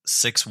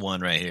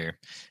 6:1 right here.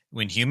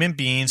 When human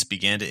beings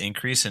began to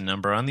increase in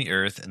number on the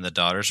earth, and the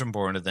daughters were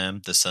born to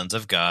them, the sons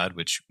of God,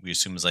 which we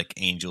assume is like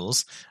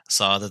angels,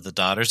 saw that the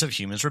daughters of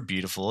humans were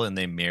beautiful, and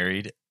they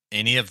married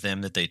any of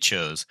them that they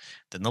chose.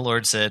 Then the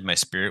Lord said, my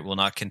spirit will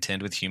not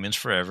contend with humans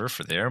forever,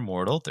 for they are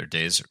mortal. Their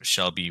days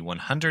shall be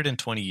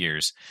 120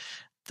 years.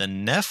 The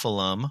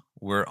Nephilim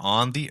were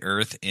on the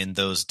earth in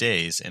those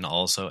days, and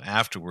also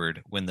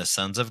afterward, when the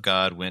sons of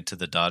God went to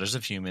the daughters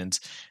of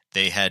humans,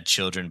 they had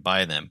children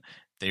by them.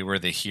 They were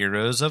the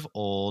heroes of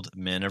old,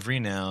 men of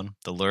renown.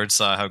 The Lord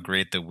saw how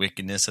great the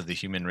wickedness of the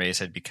human race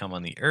had become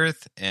on the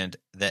earth, and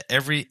that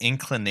every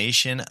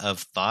inclination of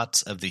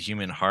thoughts of the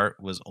human heart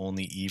was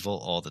only evil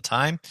all the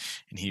time,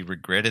 and he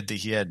regretted that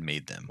he had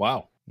made them.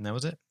 Wow. And that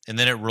was it. And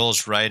then it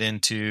rolls right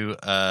into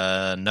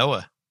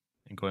Noah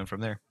and going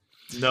from there.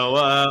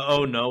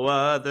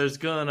 Noah, there's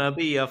gonna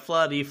be a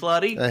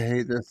floody. I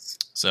hate this.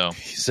 So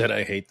He said,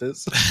 "I hate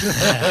this."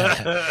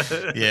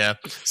 yeah.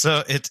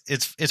 So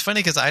it's funny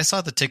because I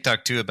saw the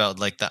TikTok too about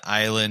like the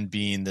island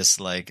being this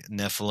like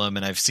Nephilim,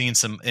 and I've seen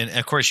some. And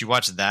of course, you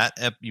watch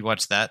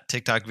that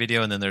TikTok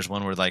video, and then there's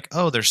one where like,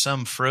 oh, there's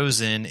some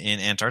frozen in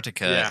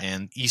Antarctica,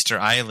 and Easter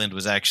Island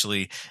was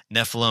actually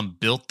Nephilim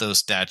built those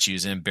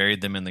statues and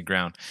buried them in the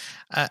ground.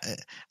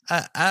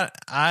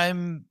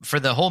 I'm for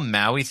the whole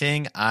Maui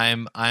thing.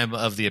 I'm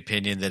of the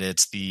opinion that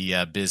it's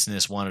the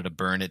business wanted to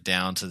burn it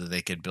down so that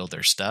they could build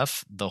their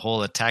stuff. The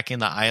whole attacking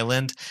the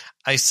island,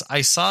 I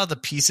saw the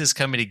pieces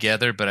coming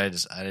together, but I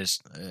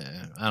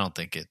don't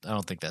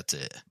think that's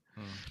it.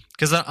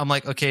 Because I'm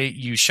like, okay,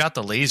 you shot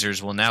the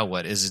lasers. Well, now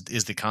what is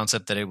the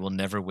concept that it will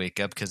never wake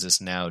up because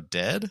it's now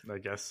dead? I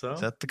guess so.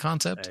 Is that the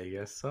concept? I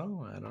guess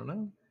so. I don't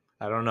know.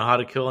 I don't know how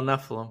to kill a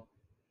Nephilim.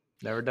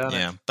 Never done it.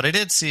 Yeah, but I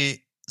did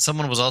see.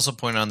 Someone was also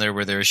pointing on there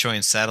where they were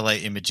showing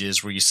satellite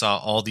images where you saw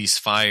all these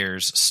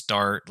fires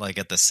start like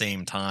at the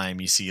same time.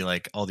 You see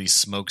like all these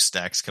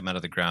smokestacks come out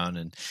of the ground.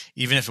 And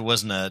even if it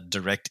wasn't a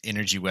direct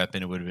energy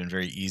weapon, it would have been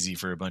very easy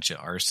for a bunch of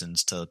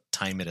arsons to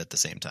time it at the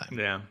same time.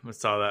 Yeah, we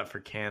saw that for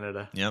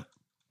Canada. Yep.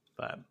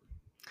 But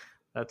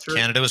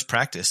Canada was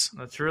practice.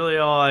 That's really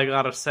all I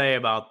got to say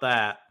about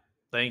that.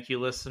 Thank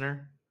you,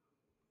 listener,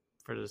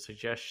 for the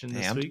suggestion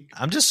this week.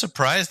 I'm just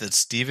surprised that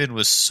Steven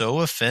was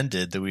so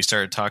offended that we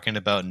started talking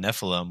about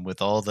Nephilim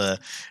with all the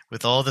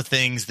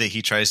things that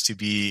he tries to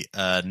be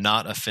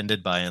not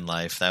offended by in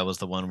life. That was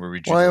the one where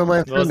we. Why am I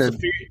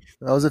offended?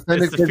 I was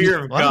offended. It's the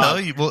fear of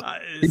God.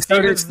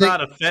 Steven's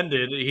not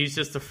offended. He's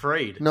just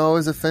afraid. No, I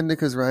was offended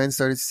because Ryan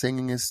started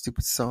singing his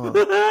stupid song.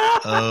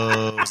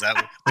 Oh, is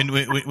that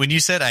when you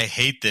said I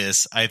hate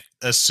this? I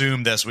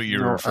assume that's what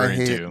you're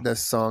referring to. I hate the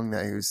song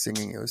that he was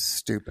singing. It was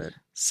stupid.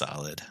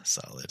 Solid.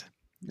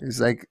 It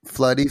was like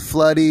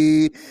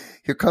floody,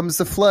 here comes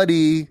the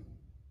floody.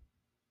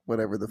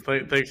 Whatever the.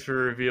 Thanks for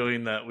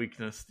revealing that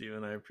weakness,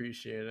 Steven. I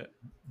appreciate it.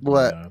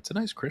 What? Yeah, it's a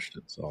nice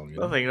Christian song.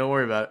 Nothing. Don't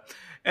worry about it.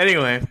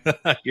 Anyway,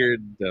 you're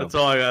dumb. That's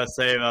all I gotta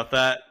say about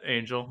that,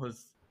 Angel.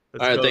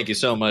 All right, thank you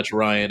so much,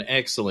 Ryan.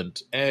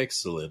 Excellent. Very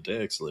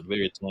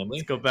timely.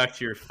 Let's go back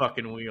to your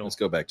fucking wheel. Let's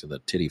go back to the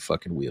titty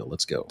fucking wheel.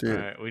 Let's go. Dude.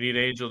 All right, we need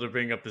Angel to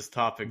bring up this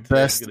topic.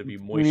 It's going to be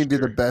moisture. We need to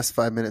do the best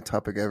 5-minute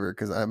topic ever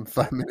because I'm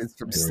 5 minutes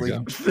from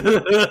sleep.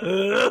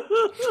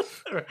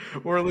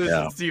 We're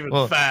losing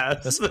Steven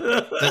fast.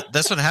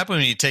 That's what happened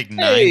when you take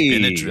 9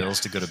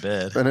 Benadryls to go to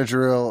bed.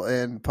 Benadryl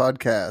and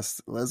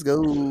podcast. Let's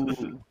go.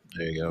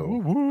 There you go.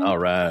 Woo-hoo. All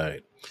right.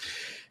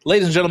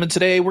 Ladies and gentlemen,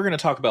 today we're going to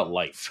talk about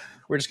life.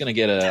 We're just going to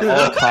get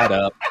all caught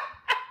up.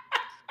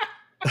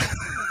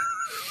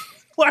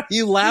 Why are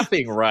you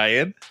laughing,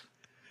 Ryan?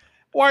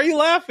 Why are you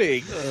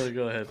laughing?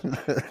 Go ahead.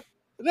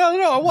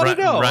 No, I want to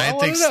know.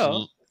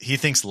 Ryan he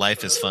thinks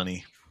life is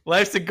funny.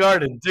 Life's a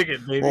garden. Dig it,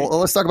 baby. Well,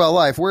 let's talk about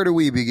life. Where do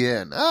we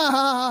begin?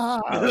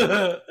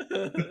 Well,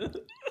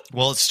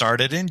 it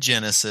started in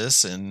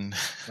Genesis, and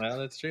well,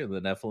 that's true.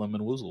 The Nephilim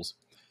and Woozles.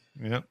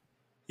 Yep.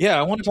 Yeah,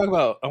 I want to talk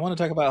about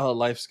how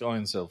life's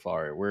going so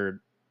far.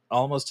 We're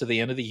almost to the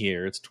end of the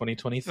year. It's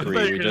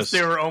 2023.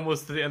 They were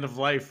almost to the end of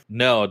life.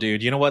 No,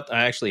 dude. You know what?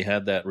 I actually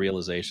had that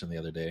realization the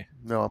other day.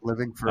 No, I'm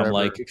living forever. I'm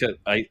like,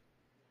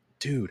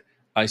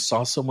 I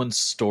saw someone's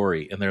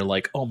story, and they're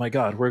like, "Oh my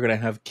God, we're gonna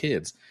have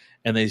kids,"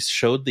 and they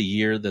showed the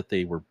year that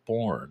they were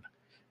born,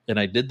 and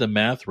I did the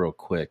math real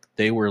quick.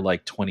 They were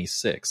like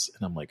 26,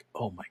 and I'm like,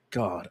 "Oh my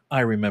God, I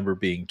remember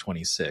being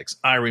 26.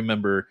 I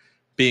remember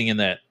being in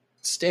that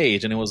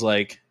stage," and it was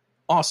like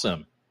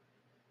awesome.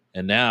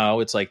 And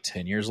now it's like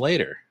 10 years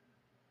later.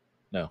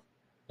 No,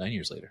 9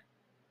 years later.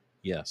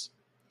 Yes,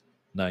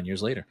 9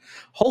 years later.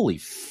 Holy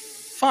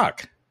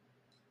fuck!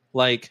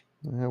 Like,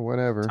 yeah,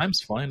 whatever.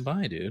 Time's flying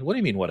by, dude. What do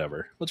you mean,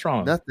 whatever? What's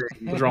wrong? Nothing.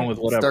 What's wrong with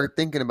whatever? Start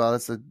thinking about it.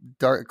 It's a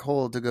dark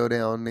hole to go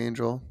down,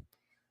 Angel.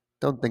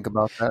 Don't think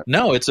about that.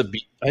 No, I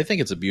think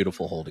it's a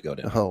beautiful hole to go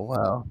down. Oh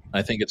wow!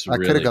 I think it's. I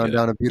really could have gone good.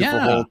 down a beautiful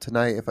hole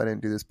tonight if I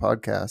didn't do this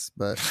podcast.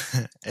 But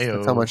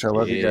that's how much I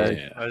love you guys.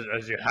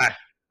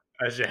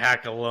 As you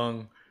hack a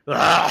lung.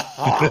 Well,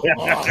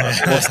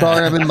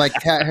 sorry, I'm in my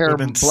cat hair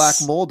black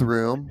mold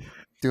room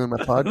doing my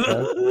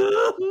podcast.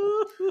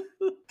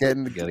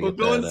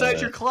 Go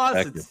inside your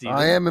closet, Steven.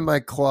 I am in my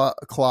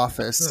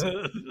clawfist.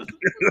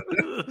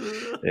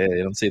 Yeah,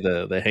 you don't see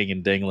the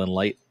hanging dangling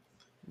light.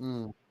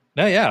 Mm.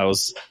 No, yeah, I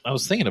was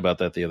thinking about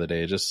that the other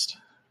day. Just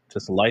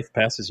life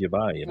passes you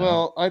by. You know?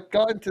 Well, I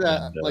got into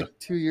that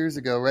 2 years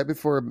ago, right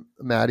before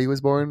Maddie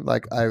was born.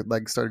 Like I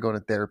started going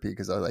to therapy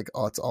because I was like,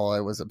 oh, it's all I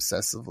was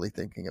obsessively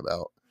thinking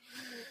about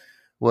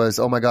was,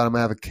 oh my God, I'm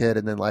gonna have a kid,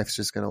 and then life's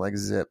just gonna like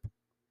zip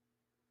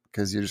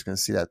because you're just gonna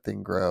see that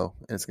thing grow,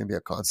 and it's gonna be a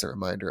constant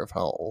reminder of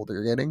how old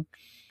you're getting.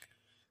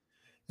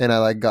 And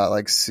I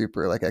got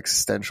super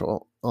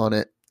existential on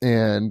it,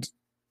 and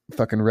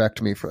fucking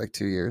wrecked me for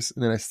 2 years.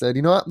 And then I said,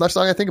 you know what? I'm not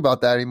gonna think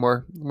about that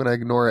anymore. I'm gonna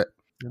ignore it.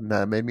 And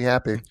that made me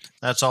happy.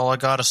 That's all I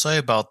got to say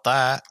about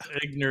that.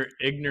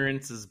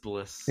 Ignorance is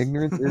bliss.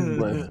 Ignorance is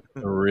bliss.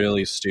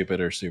 Really stupid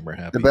or super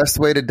happy. The best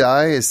way to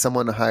die is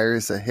someone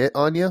hires a hit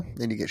on you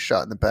and you get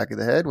shot in the back of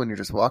the head when you're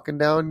just walking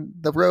down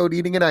the road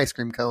eating an ice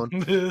cream cone.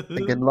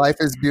 Thinking life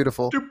is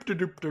beautiful.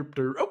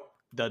 Oh,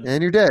 done.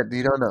 And you're dead.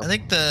 You don't know. I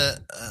think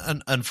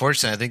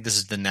unfortunately, I think this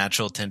is the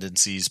natural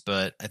tendencies,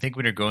 but I think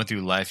when you're going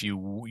through life,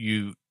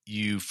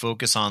 you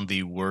focus on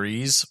the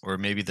worries or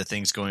maybe the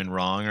things going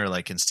wrong, or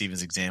like in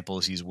Steven's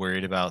examples, he's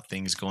worried about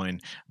things going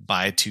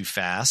by too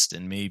fast.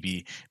 And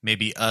maybe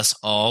us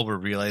all were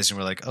realizing,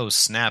 we're like, oh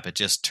snap, it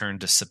just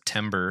turned to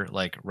September.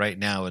 Like right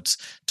now it's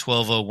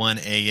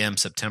 12:01 a.m.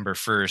 September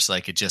 1st.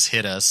 Like it just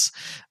hit us.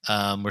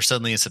 We're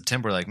suddenly in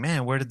September, like,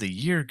 man, where did the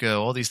year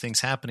go? All these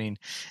things happening.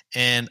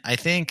 And I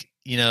think,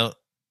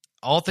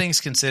 all things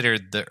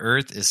considered, the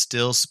Earth is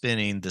still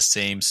spinning the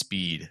same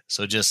speed.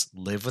 So just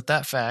live with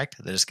that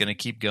fact that it's going to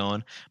keep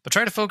going, but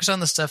try to focus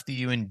on the stuff that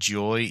you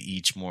enjoy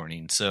each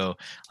morning. So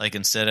like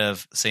instead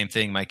of, same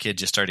thing, my kid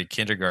just started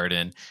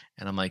kindergarten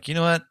and I'm like, you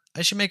know what?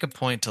 I should make a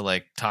point to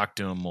like talk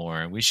to him more,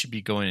 and we should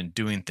be going and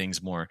doing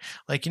things more.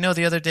 Like,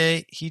 the other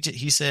day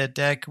he said,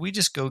 Dad, can we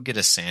just go get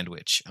a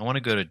sandwich? I want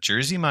to go to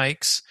Jersey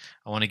Mike's.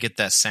 I want to get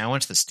that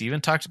sandwich that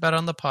Steven talked about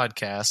on the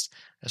podcast.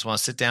 I just want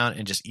to sit down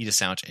and just eat a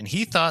sandwich. And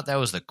he thought that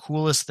was the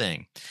coolest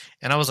thing.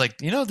 And I was like,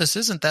 this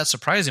isn't that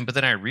surprising. But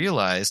then I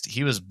realized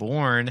he was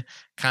born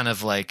kind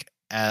of like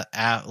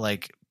at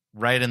like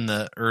right in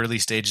the early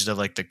stages of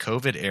like the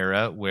COVID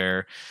era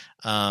where,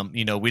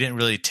 we didn't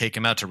really take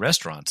him out to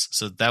restaurants.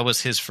 So that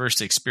was his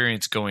first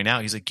experience going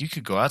out. He's like, you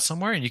could go out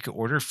somewhere and you could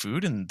order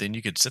food and then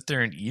you could sit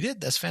there and eat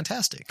it. That's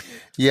fantastic.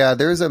 Yeah,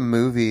 there's a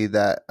movie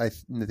that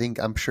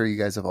I'm sure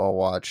you guys have all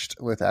watched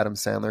with Adam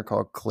Sandler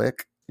called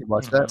Click. You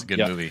watch that? It's a good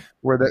movie.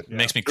 Where it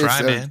makes me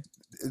cry, man.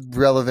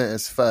 Relevant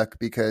as fuck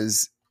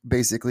because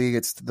basically he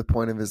gets to the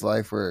point of his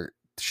life where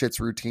shit's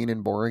routine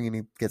and boring and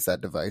he gets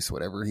that device,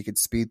 whatever. He could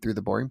speed through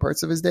the boring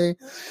parts of his day.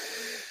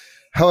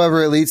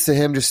 However, it leads to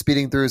him just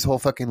speeding through his whole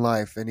fucking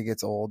life and he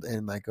gets old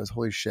and like goes,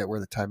 holy shit,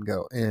 where'd the time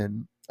go?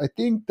 And I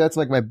think that's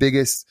like my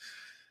biggest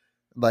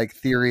like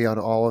theory on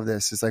all of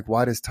this is like,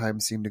 why does time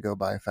seem to go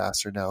by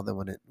faster now than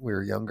when we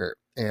were younger?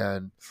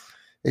 And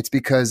it's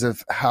because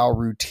of how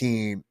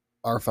routine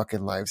our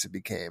fucking lives have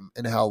became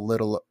and how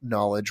little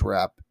knowledge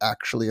we're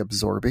actually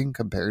absorbing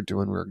compared to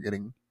when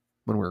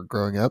we were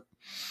growing up.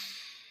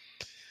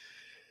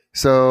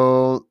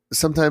 So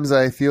sometimes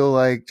I feel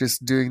like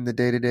just doing the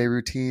day-to-day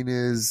routine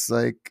is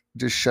like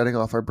just shutting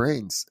off our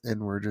brains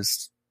and we're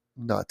just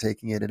not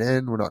taking it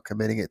in. We're not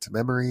committing it to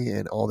memory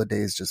and all the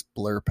days just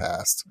blur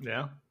past.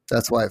 Yeah.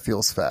 That's why it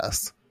feels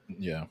fast.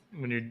 Yeah.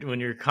 When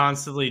you're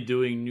constantly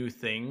doing new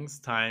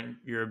things,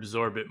 you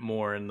absorb it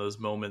more and those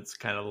moments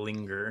kind of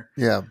linger.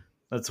 Yeah.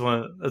 That's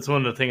one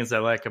of the things I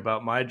like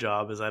about my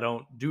job is I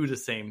don't do the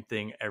same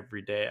thing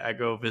every day. I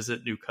go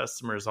visit new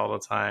customers all the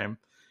time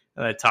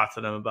and I talk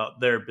to them about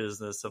their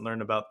business and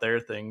learn about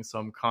their things. So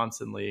I'm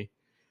constantly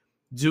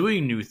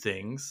doing new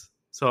things.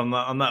 So I'm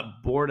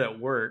not bored at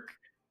work,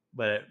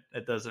 but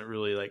it doesn't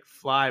really like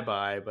fly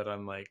by, but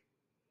I'm like,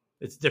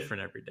 it's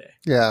different every day.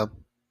 Yeah.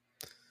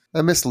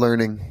 I miss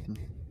learning.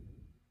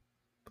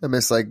 I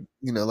miss like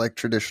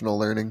traditional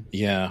learning.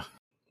 Yeah.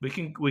 We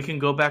can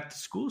go back to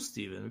school,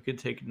 Steven. We could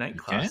take night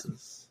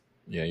classes.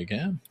 Yeah, you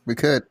can. We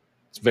could.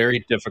 It's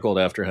very difficult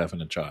after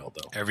having a child,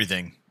 though.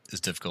 Everything is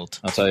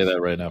difficult. I'll tell you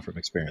that right now from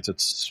experience.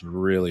 It's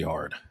really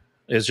hard.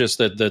 It's just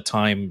that the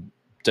time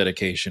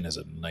dedication is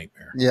a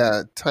nightmare.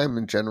 Yeah, time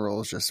in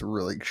general is just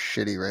really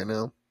shitty right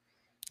now.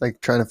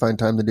 Like trying to find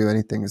time to do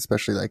anything,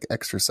 especially like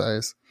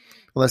exercise.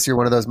 Unless you're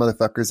one of those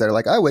motherfuckers that are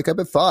like, I wake up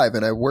at 5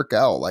 and I work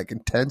out like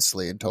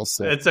intensely until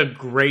 6. It's a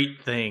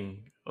great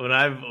thing. When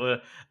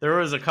there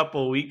was a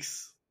couple of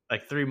weeks,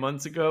 like 3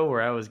 months ago,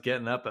 where I was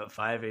getting up at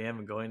 5 a.m.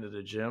 and going to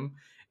the gym,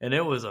 and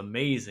it was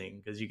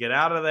amazing because you get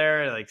out of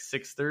there at like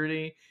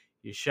 6:30,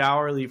 you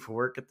shower, leave for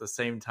work at the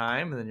same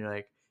time, and then you're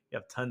like, you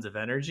have tons of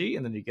energy,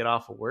 and then you get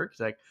off of work. It's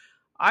like,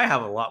 I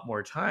have a lot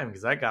more time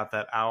because I got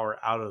that hour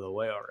out of the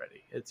way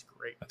already. It's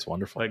great. That's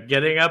wonderful. But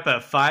getting up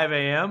at 5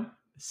 a.m.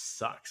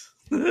 sucks.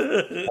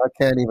 I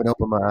can't even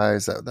open my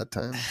eyes at that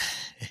time.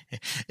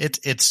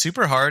 It's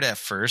super hard at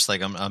first.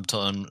 Like I'm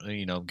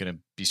gonna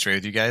be straight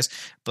with you guys,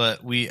 but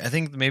I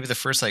think maybe the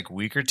first like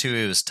week or two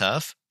it was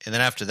tough, and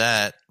then after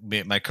that,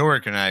 my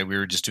coworker and I, we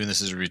were just doing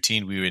this as a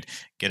routine. We would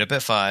get up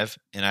at 5,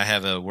 and I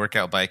have a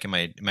workout bike in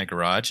my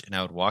garage, and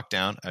I would walk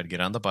down. I would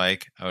get on the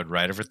bike. I would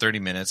ride over 30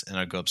 minutes, and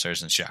I'd go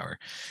upstairs and shower.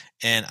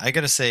 And I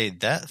gotta say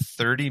that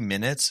 30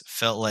 minutes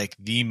felt like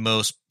the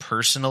most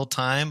personal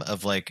time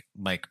of like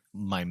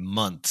my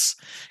months,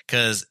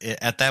 because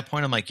at that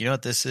point I'm like, you know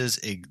what, this is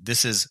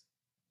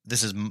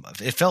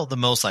it felt the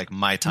most like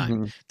my time.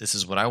 Mm-hmm. This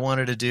is what I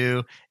wanted to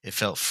do. It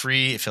felt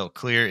free. It felt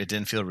clear. It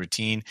didn't feel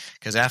routine.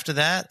 Because after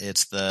that,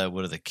 it's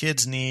what do the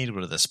kids need?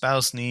 What do the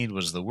spouse need?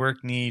 What does the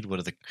work need?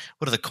 What do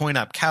the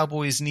coin-op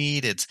cowboys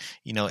need? It's,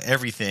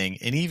 everything.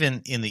 And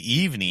even in the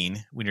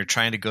evening, when you're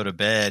trying to go to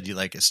bed,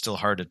 it's still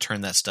hard to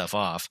turn that stuff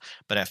off.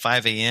 But at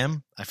 5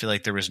 a.m., I feel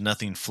like there was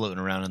nothing floating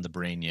around in the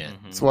brain yet.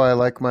 Mm-hmm. That's why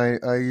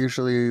I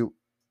usually,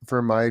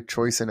 for my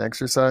choice in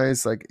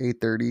exercise,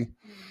 8:30.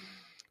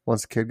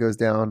 Once the kid goes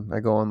down, I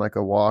go on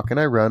a walk, and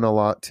I run a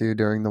lot too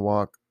during the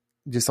walk.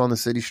 Just on the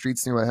city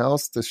streets near my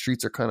house. The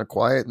streets are kind of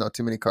quiet, not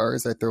too many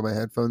cars. I throw my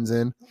headphones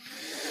in.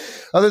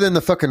 Other than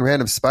the fucking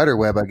random spider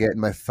web I get in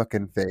my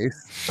fucking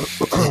face.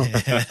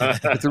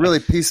 It's a really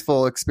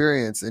peaceful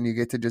experience, and you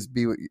get to just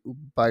be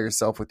by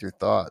yourself with your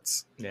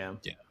thoughts. Yeah.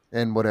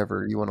 And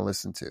whatever you want to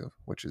listen to,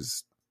 which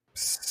is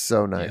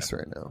so nice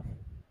right now.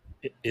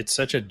 It's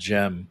such a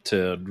gem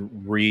to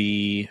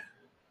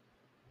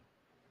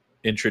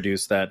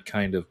introduce that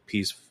kind of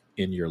peace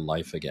in your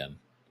life again,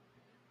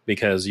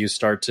 because you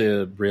start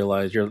to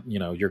realize you're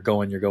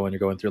going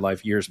through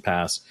life. Years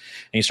pass,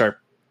 and you start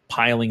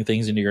piling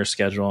things into your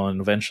schedule,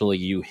 and eventually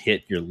you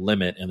hit your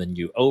limit, and then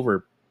you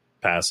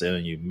overpass it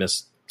and you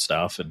miss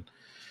stuff. And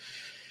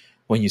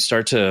when you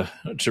start to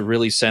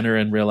really center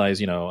and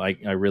realize,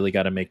 I really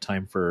got to make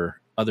time for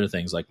other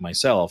things like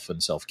myself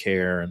and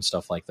self-care and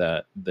stuff like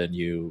that, then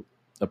you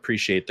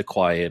appreciate the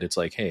quiet. It's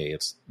like, hey,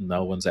 it's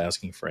no one's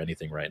asking for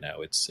anything right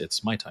now.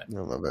 It's my time. I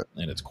love it.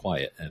 And it's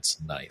quiet and it's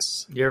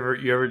nice. You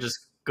ever just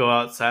go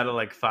outside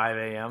at 5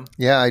 a.m.?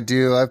 Yeah, I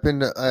do. I've been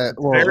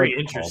very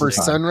interesting. For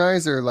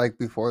sunrise or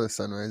before the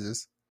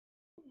sunrises?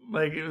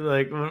 Like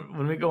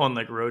when we go on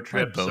road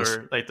trips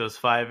or those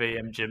 5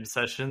 a.m. gym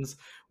sessions,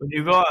 when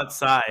you go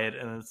outside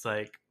and it's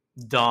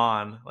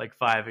dawn,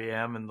 5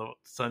 a.m. and the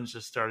sun's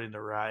just starting to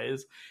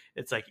rise,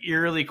 it's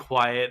eerily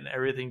quiet and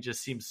everything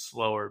just seems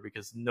slower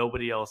because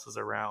nobody else is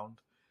around.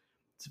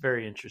 It's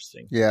very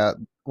interesting. Yeah.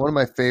 One of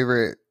my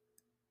favorite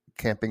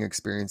camping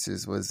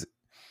experiences was,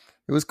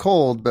 it was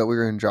cold, but we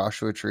were in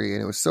Joshua Tree,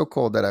 and it was so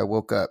cold that I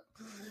woke up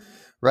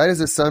right as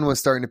the sun was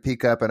starting to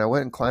peak up, and I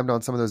went and climbed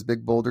on some of those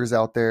big boulders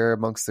out there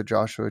amongst the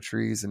Joshua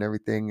trees and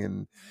everything.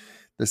 And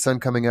the sun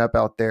coming up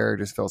out there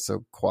just felt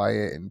so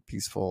quiet and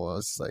peaceful. I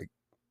was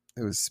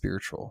it was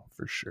spiritual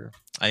for sure.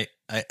 I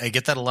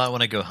get that a lot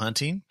when I go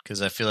hunting,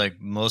 because I feel like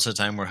most of the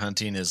time we're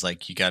hunting is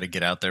you got to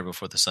get out there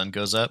before the sun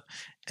goes up.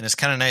 And it's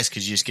kind of nice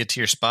because you just get to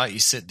your spot, you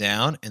sit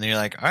down, and then you're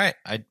like, all right,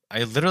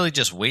 I literally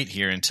just wait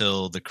here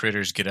until the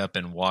critters get up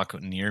and walk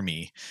near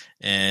me.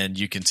 And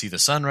you can see the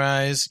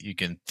sunrise. You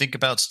can think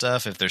about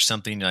stuff. If there's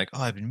something you're like,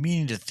 oh, I've been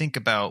meaning to think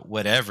about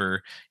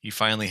whatever, you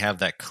finally have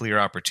that clear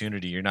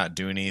opportunity. You're not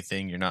doing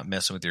anything. You're not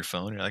messing with your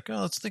phone. You're like,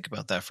 oh, let's think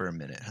about that for a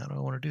minute. How do I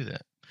want to do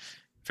that?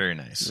 Very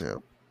nice. Yeah.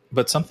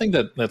 But something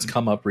that's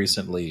come up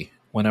recently,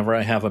 whenever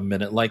I have a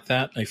minute like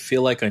that, I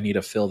feel like I need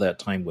to fill that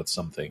time with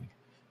something.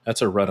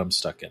 That's a rut I'm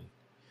stuck in.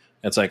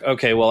 It's like,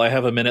 okay, well, I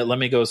have a minute. Let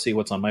me go see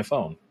what's on my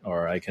phone,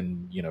 or I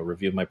can,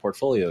 review my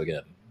portfolio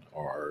again,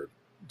 or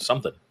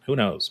something. Who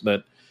knows?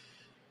 But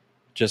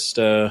just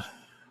taking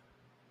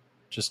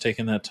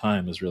that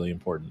time is really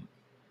important.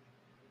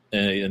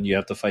 And you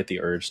have to fight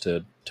the urge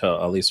to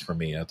at least for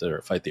me, I have to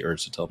fight the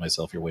urge to tell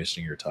myself you're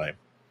wasting your time.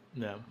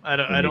 No, I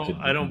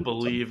don't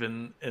believe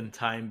in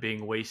time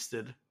being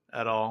wasted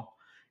at all.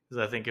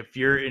 Because I think if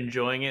you're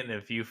enjoying it and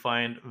if you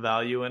find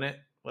value in it,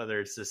 whether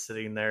it's just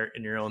sitting there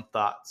in your own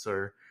thoughts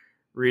or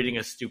reading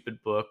a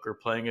stupid book or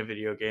playing a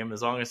video game,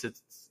 as long as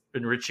it's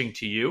enriching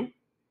to you,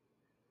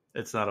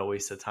 it's not a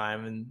waste of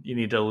time. And you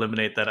need to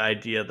eliminate that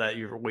idea that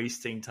you're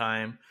wasting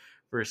time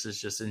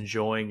versus just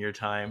enjoying your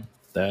time.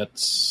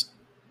 That's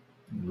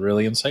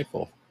really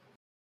insightful.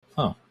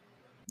 Huh.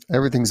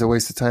 Everything's a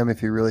waste of time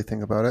if you really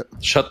think about it.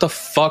 Shut the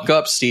fuck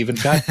up, Steven.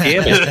 God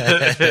damn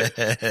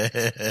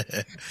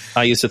it.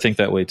 I used to think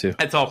that way too.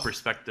 It's all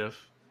perspective.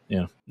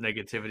 Yeah.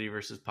 Negativity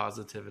versus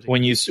positivity.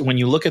 When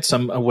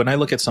I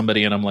look at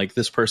somebody and I'm like,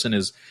 this person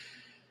is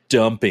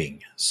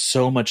dumping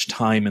so much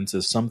time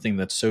into something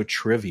that's so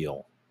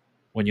trivial.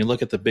 When you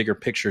look at the bigger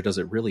picture, does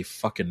it really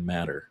fucking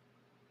matter?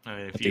 I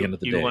mean, if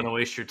you want to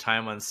waste your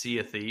time on Sea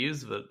of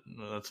Thieves, but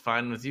that's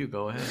fine with you.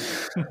 Go ahead.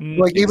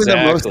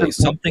 Even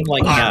something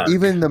like that.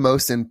 Even the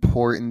most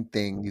important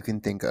thing you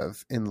can think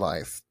of in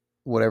life,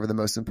 whatever the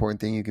most important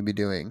thing you can be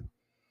doing,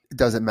 it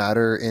doesn't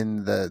matter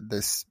in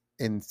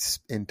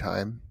in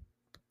time,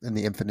 in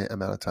the infinite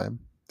amount of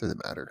time.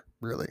 Doesn't matter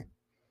really.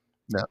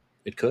 No,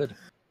 it could.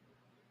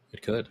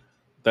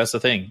 That's the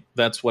thing.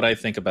 That's what I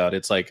think about.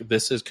 It's like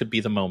could be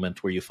the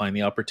moment where you find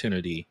the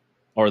opportunity.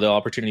 Or the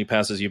opportunity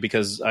passes you,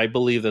 because I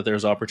believe that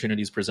there's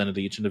opportunities presented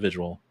to each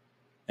individual.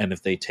 And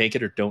if they take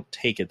it or don't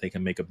take it, they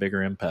can make a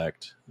bigger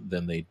impact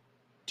than they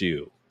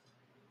do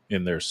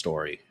in their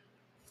story.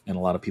 And a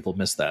lot of people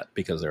miss that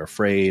because they're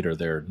afraid, or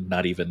they're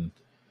not even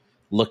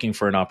looking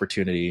for an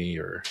opportunity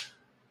or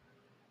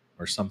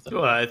something.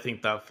 Well, I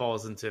think that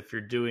falls into if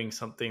you're doing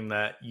something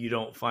that you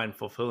don't find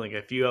fulfilling.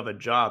 If you have a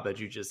job that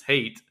you just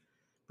hate,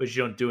 but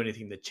you don't do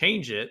anything to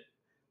change it,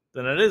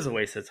 then it is a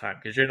waste of time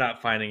because you're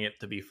not finding it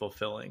to be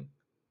fulfilling.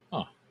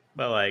 Huh.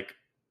 But like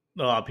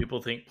a lot of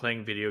people think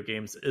playing video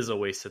games is a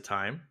waste of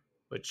time,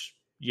 which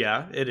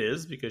yeah, it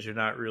is because you're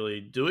not really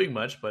doing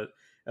much. But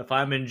if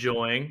I'm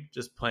enjoying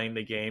just playing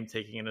the game,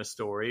 taking in a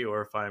story,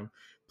 or if I'm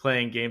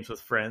playing games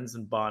with friends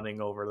and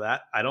bonding over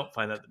that, I don't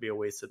find that to be a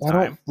waste of time.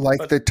 I don't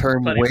like the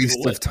term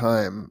waste of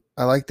time.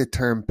 I like the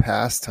term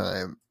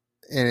pastime.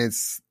 And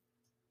it's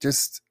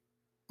just,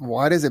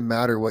 why does it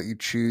matter what you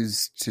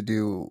choose to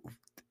do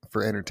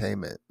for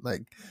entertainment?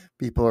 Like,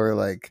 people are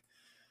like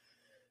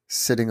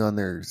sitting on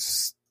their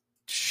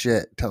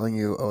shit telling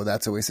you, oh,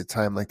 that's a waste of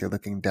time, like they're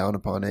looking down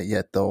upon it,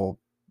 yet they'll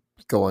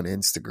go on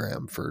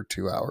Instagram for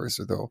 2 hours,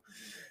 or they'll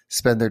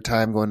spend their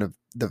time going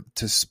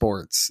to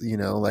sports,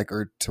 like,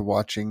 or to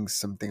watching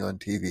something on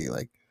TV.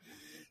 Like,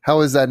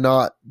 how is that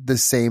not the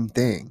same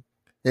thing?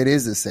 It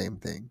is the same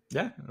thing.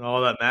 Yeah. And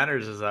all that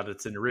matters is that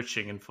it's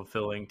enriching and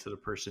fulfilling to the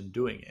person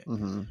doing it.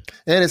 Mm-hmm.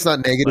 And it's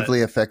not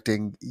negatively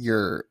affecting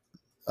your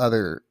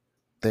other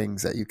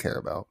things that you care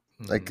about.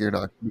 Mm-hmm. Like, you're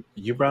not.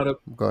 You brought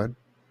up. Go ahead.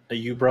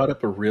 You brought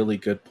up a really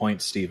good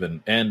point,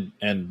 Stephen, and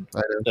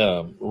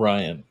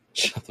Ryan.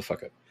 Shut the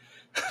fuck up.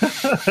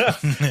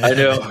 I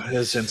know,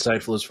 it's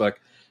insightful as fuck.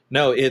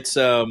 No, it's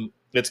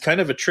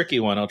kind of a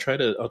tricky one. I'll try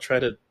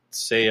to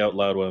say out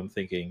loud what I'm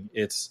thinking.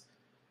 It's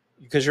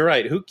because you're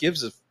right. Who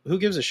gives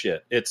a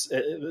shit? It's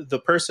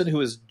the person who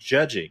is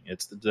judging.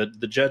 It's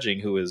the judging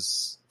who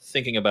is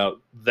thinking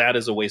about that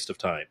as a waste of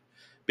time.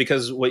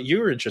 Because what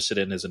you're interested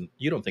in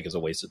you don't think is a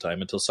waste of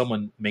time until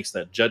someone makes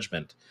that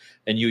judgment,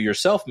 and you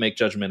yourself make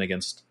judgment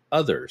against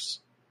others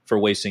for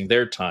wasting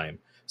their time.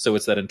 So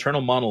it's that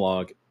internal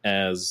monologue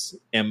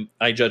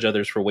I judge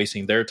others for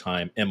wasting their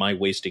time. Am I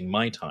wasting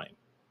my time?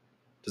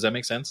 Does that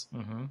make sense?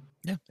 Mm-hmm.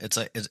 Yeah.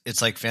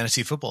 It's like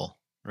fantasy football,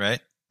 right?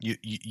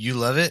 You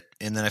love it.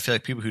 And then I feel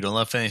like people who don't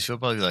love fantasy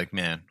football, you're like,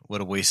 man,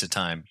 what a waste of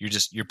time.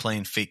 You're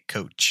playing fake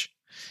coach.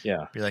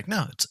 Yeah. You're like,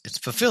 no, it's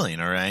fulfilling,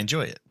 or I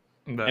enjoy it.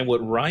 And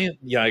what Ryan,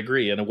 I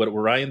agree. And what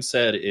Ryan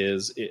said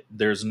is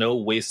there's no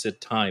wasted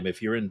time.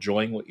 If you're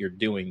enjoying what you're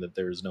doing, that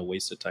there's no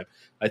wasted time.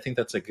 I think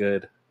that's a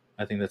good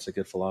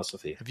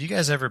philosophy. Have you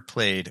guys ever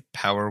played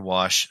Power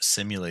Wash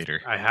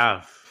Simulator? I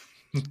have.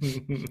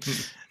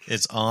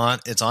 It's on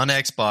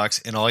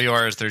Xbox, and all you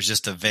are is there's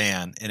just a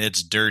van, and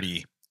it's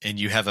dirty, and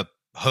you have a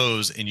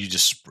hose, and you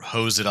just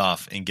hose it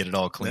off and get it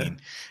all clean.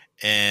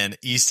 Yeah. And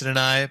Easton and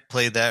I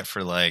played that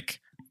for like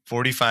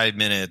 45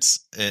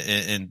 minutes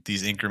in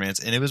these increments,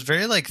 and it was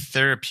very like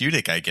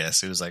therapeutic, I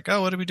guess. It was like,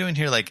 oh, what are we doing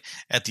here? Like,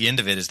 at the end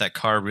of it, is that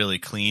car really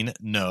clean?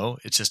 No,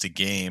 it's just a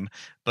game,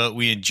 but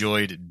we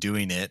enjoyed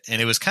doing it.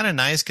 And it was kind of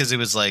nice because it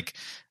was like,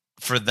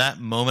 for that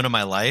moment of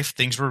my life,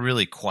 things were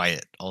really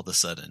quiet all of a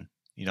sudden.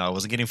 I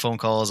wasn't getting phone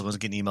calls, I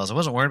wasn't getting emails, I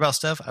wasn't worried about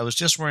stuff. I was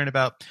just worrying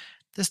about,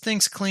 this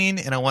thing's clean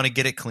and I want to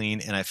get it clean,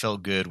 and I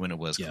felt good when it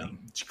was clean.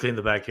 Did you clean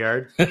the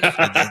backyard?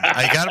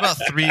 I got about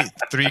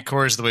three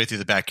quarters of the way through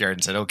the backyard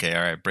and said, okay,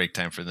 all right, break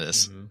time for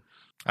this. Mm-hmm.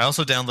 I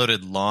also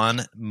downloaded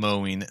Lawn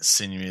Mowing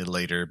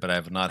Simulator, but I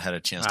have not had a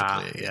chance to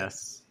play it yet.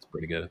 Yes. It's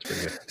pretty good.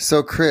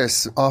 So,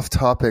 Chris, off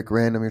topic,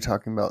 random, you're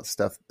talking about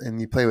stuff, and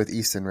you play with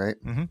Easton, right?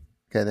 Mm-hmm.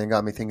 Okay, then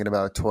got me thinking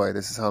about a toy.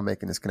 This is how I'm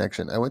making this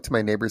connection. I went to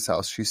my neighbor's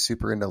house. She's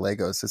super into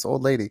Legos. This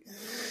old lady,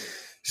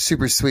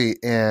 super sweet,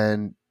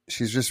 and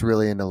she's just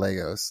really into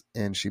Legos,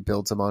 and she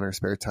builds them on her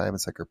spare time.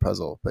 It's like her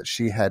puzzle. But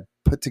she had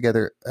put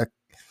together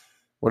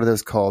what are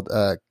those called?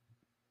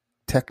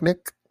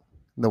 Technic,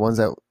 the ones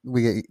that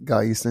we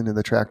got Easton in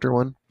the tractor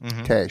one.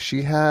 Mm-hmm. Okay,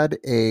 she had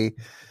a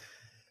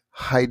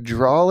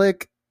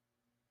hydraulic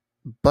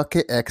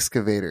bucket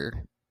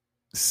excavator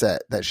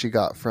set that she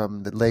got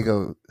from the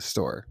Lego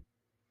store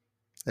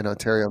in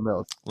Ontario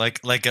Mills.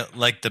 Like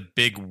the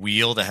big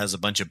wheel that has a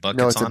bunch of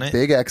buckets on it? No, it's a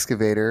big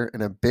excavator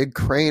and a big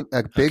crane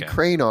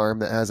arm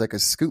that has like a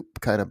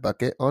scoop kind of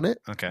bucket on it.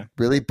 Okay.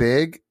 Really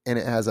big, and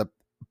it has a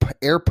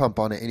air pump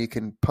on it, and you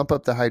can pump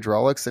up the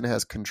hydraulics, and it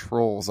has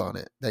controls on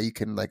it that you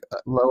can like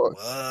lower.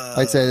 Whoa.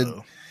 I said,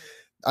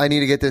 I need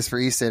to get this for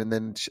Easton, and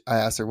then I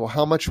asked her, well,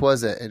 how much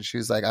was it? And she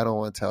was like, I don't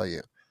want to tell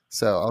you.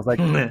 So I was like,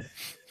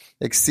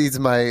 exceeds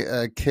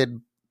my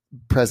kid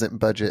present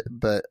budget,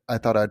 but I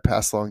thought I'd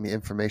pass along the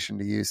information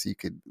to you so you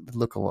could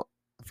look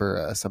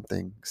for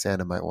something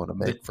Santa might want to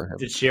make for him.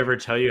 Did she ever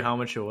tell you how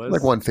much it was?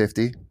 Like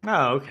 $150.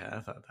 Oh, okay. I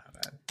thought that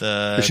bad.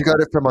 But she got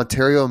it from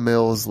Ontario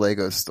Mills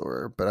Lego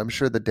store, but I'm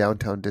sure the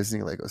downtown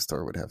Disney Lego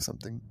store would have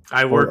something.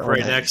 I work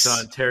right next to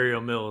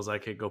Ontario Mills. I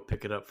could go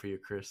pick it up for you,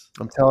 Chris.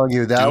 I'm telling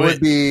you, that would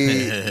be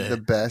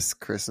the best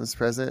Christmas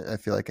present, I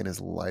feel like, in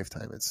his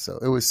lifetime.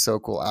 It was so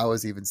cool. I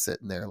was even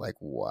sitting there like,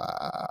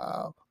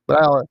 wow.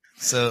 But I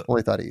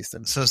only thought of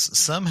Easton. So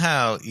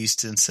somehow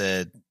Easton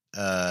said,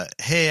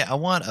 hey, I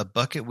want a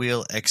bucket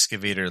wheel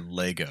excavator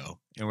Lego.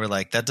 And we're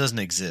like, that doesn't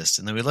exist.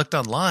 And then we looked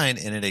online,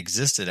 and it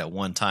existed at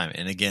one time.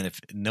 And again,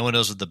 if no one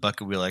knows what the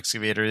bucket wheel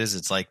excavator is,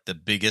 it's like the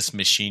biggest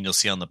machine you'll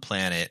see on the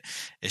planet.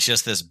 It's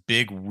just this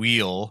big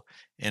wheel,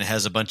 and it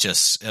has a bunch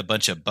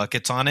of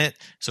buckets on it.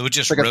 So it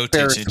just like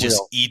rotates. It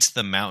just eats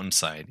the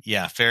mountainside.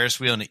 Yeah, Ferris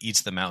wheel, and it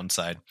eats the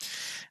mountainside.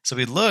 So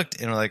we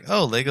looked and we're like,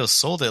 oh, Lego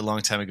sold it a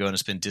long time ago and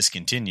it's been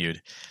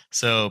discontinued.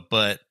 So,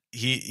 but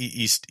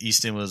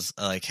Easton was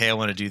like, hey, I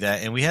want to do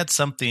that. And we had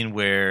something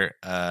where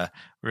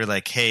we were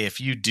like, hey,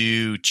 if you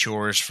do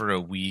chores for a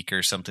week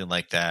or something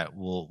like that,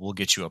 we'll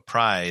get you a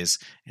prize.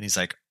 And he's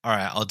like, all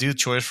right, I'll do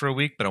chores for a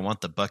week, but I want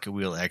the bucket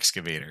wheel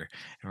excavator.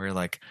 And we were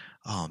like,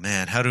 oh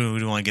man, how do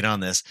we want to get on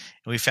this?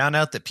 And we found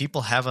out that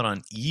people have it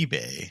on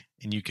eBay,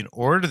 and you can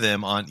order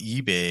them on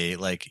eBay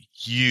like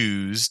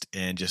used,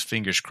 and just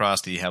fingers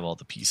crossed that you have all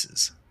the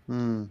pieces.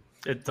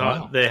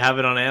 They have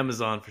it on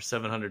Amazon for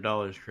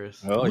 $700,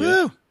 Chris. Oh Woo!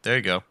 yeah, there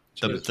you go.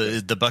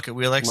 The bucket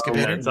wheel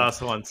excavator. It's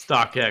also on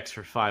StockX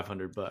for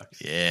 $500.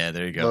 Yeah,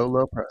 there you go.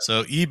 Low price.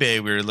 So eBay,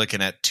 we were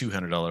looking at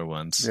 $200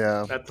 ones.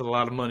 Yeah, that's a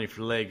lot of money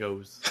for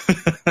Legos.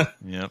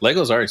 Yeah,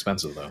 Legos are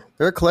expensive though.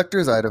 They're a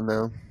collector's item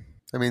though.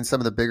 I mean, some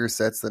of the bigger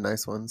sets, the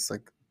nice ones,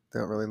 like they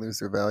don't really lose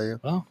their value.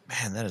 Oh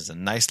man, that is a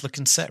nice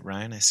looking set,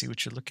 Ryan. I see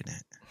what you're looking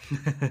at.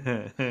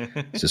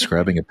 He's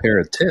describing a pair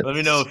of tits. Let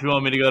me know if you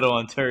want me to go to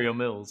Ontario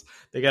Mills.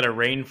 They got a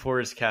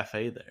rainforest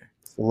cafe there.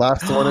 The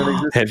last one in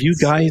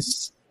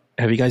existence.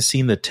 Have you guys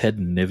seen the Ted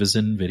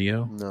Nivison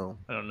video? No.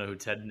 I don't know who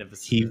Ted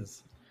Nivison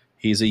is.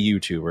 He's a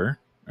YouTuber,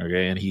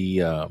 okay, and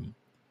he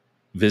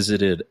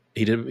visited.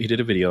 He did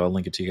a video. I'll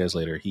link it to you guys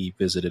later. He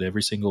visited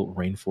every single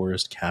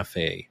rainforest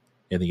cafe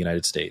in the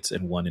United States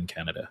and one in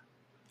Canada,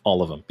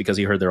 all of them, because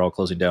he heard they're all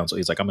closing down. So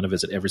he's like, I'm going to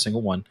visit every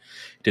single one.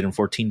 He did it in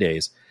 14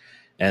 days,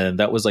 and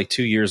that was like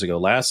 2 years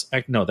ago.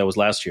 That was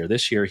last year.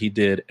 This year he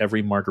did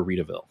every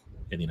Margaritaville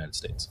in the United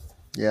States.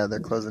 Yeah, they're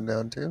closing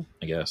down too,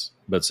 I guess,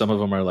 but some of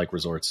them are like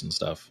resorts and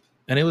stuff.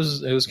 And it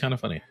was kind of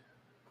funny.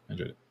 I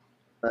enjoyed it.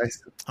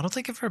 Nice. I don't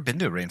think I've ever been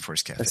to a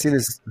rainforest cafe. I've seen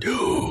this.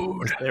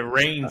 Dude, it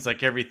rains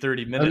like every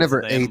 30 minutes. I've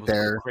never ate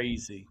there.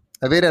 Crazy.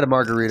 I've ate at a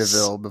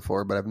Margaritaville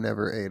before, but I've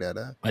never ate at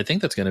a. I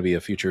think that's going to be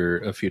a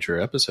future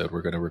episode.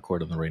 We're going to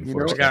record on the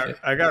Rainforest Cafe.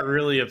 I got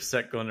really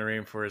upset going to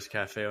Rainforest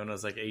Cafe when I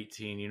was like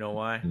 18. You know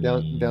why?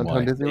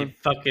 Downtown Disney.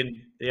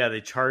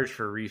 They charge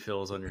for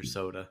refills on your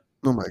soda.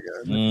 Oh my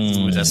god,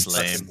 Ooh, that's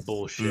lame.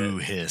 Bullshit. Ooh,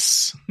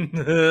 hiss.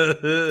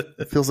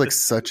 It feels like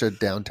such a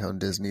downtown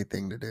Disney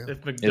thing to do.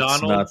 If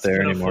McDonald's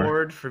can anymore.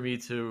 Afford for me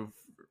to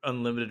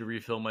unlimited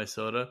refill my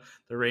soda,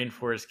 the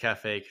Rainforest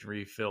Cafe can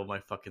refill my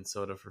fucking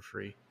soda for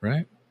free.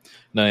 Right?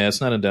 No, yeah,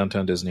 it's not in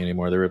downtown Disney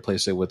anymore. They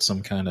replaced it with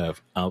some kind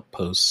of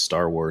outpost,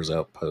 Star Wars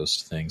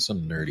outpost thing,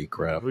 some nerdy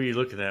crap. Who are you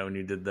looking at when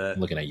you did that?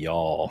 I'm looking at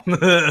y'all.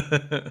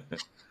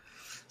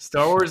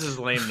 Star Wars is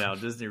lame now.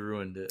 Disney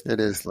ruined it. It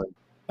is like.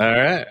 All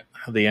right,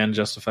 the end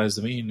justifies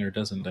the mean, or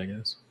doesn't? I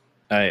guess.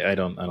 I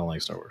don't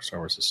like Star Wars. Star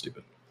Wars is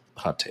stupid.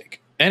 Hot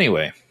take.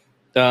 Anyway,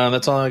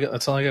 that's all I got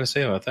to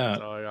say about that.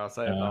 That's all I got to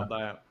say about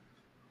that.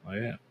 Oh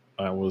yeah,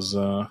 that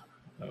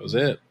was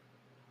it.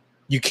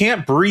 You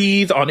can't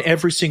breathe on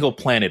every single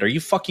planet. Are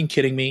you fucking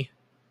kidding me?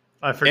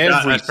 I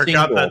forgot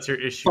that's your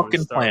issue.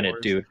 Fucking with Star planet,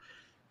 Wars. Dude.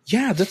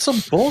 Yeah, that's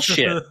some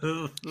bullshit.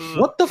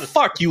 What the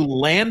fuck? You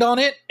land on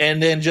it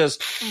and then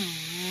just.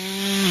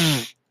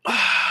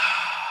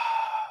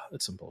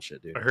 That's some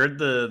bullshit, dude. I heard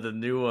the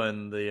new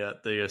one, the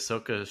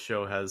Ahsoka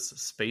show has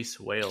space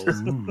whales.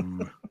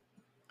 Dude,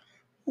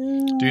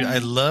 I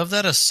love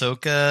that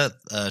Ahsoka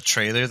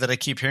trailer that I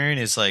keep hearing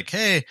is like,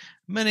 hey,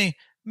 many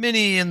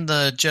in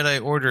the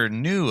Jedi Order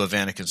knew of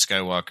Anakin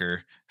Skywalker.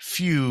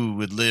 Few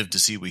would live to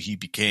see what he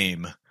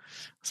became.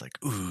 It's like,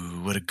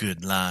 ooh, what a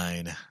good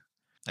line.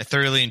 I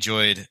thoroughly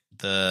enjoyed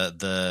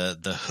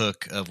the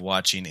hook of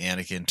watching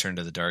Anakin turn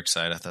to the dark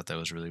side. I thought that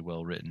was really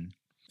well written.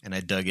 And I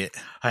dug it.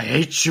 I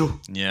hate you.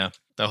 Yeah.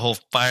 The whole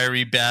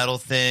fiery battle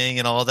thing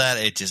and all that,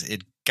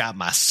 it got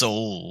my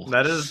soul.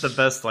 That is the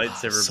best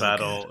lightsaber so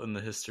battle good. in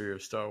the history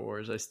of Star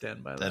Wars. I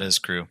stand by that. That is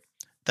true.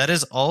 That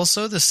is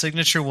also the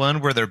signature one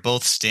where they're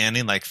both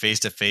standing like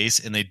face to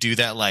face and they do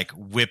that like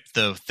whip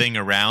the thing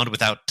around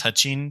without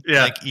touching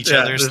like each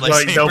other's lightsabers.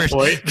 Like no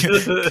point.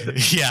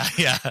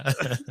 Yeah.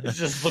 It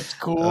just looks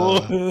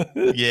cool.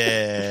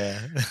 Yeah.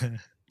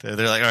 They're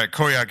like, all right,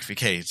 choreography.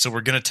 Okay, so we're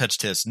going to touch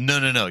this.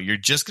 No. You're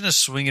just going to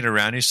swing it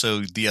around you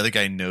so the other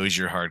guy knows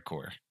you're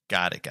hardcore.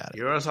 Got it.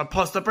 You're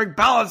supposed to bring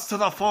balance to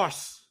the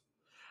Force.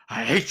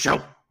 I hate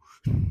you.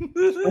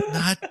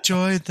 Not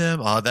join them.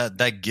 Oh,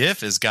 that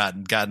GIF has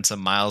gotten some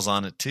miles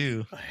on it,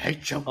 too. I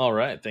hate you. All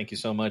right. Thank you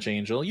so much,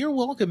 Angel. You're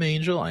welcome,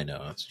 Angel. I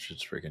know. It's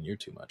just freaking, you're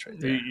too much right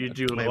there. You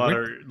do a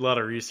lot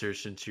of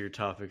research into your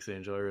topics,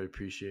 Angel. I really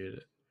appreciate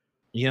it.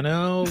 You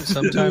know,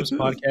 sometimes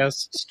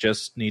podcasts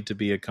just need to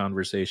be a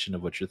conversation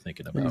of what you're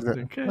thinking about.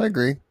 Okay. I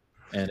agree.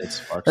 And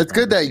it's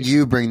good that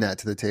you bring that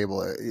to the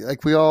table.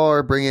 Like we all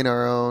are bringing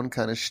our own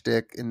kind of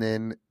shtick, and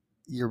then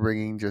you're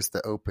bringing just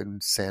the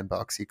open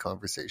sandboxy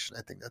conversation.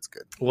 I think that's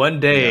good.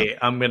 One day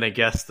I'm going to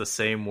guess the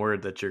same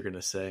word that you're going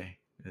to say.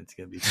 It's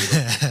going to be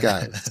beautiful.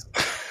 Guys.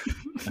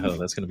 Oh,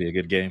 that's going to be a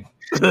good game.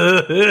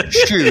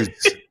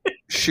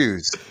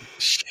 Shoes.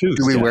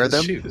 Do we wear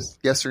them? Shoes.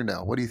 Yes or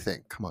no? What do you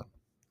think? Come on.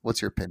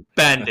 What's your opinion?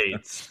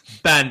 Band-Aids.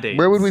 Band-Aids.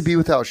 Where would we be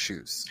without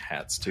shoes?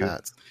 Hats, too.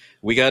 Hats.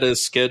 We got to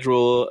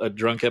schedule a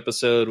drunk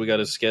episode. We got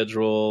to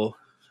schedule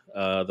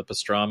the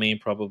pastrami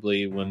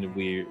probably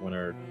when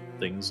our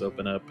things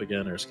open up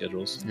again, our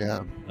schedules.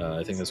 Yeah.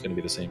 I think that's going to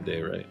be the same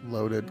day, right?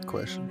 Loaded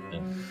question. Yeah.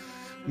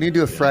 We need to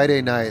do a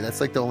Friday night. That's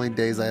like the only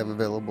days I have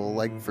available,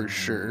 like for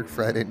sure.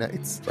 Friday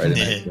nights. Friday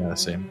night. Yeah,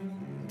 same.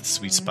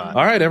 Sweet spot.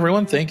 All right,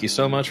 everyone. Thank you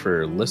so much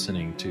for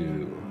listening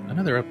to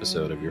another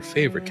episode of your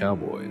favorite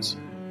Cowboys.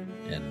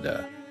 And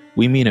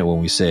we mean it when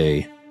we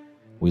say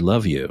we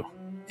love you.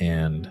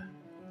 And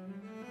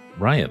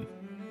Ryan.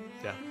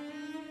 Yeah.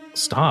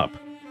 Stop.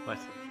 What?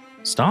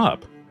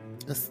 Stop.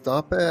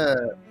 Stop it.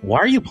 Why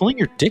are you pulling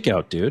your dick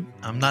out, dude?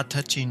 I'm not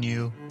touching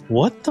you.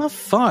 What the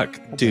fuck?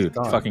 Dude,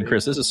 God, fucking dude.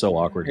 Chris, this is so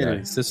awkward, It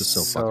guys. is This is so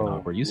fucking so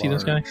awkward. You see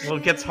this guy? large. Well,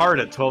 it gets hard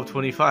at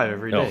 12:25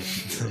 every No.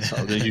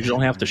 day. You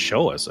don't have to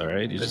show us, all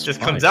right? You It just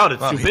fine. comes out.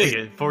 It's Wow, too big.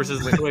 It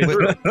forces its way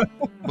through.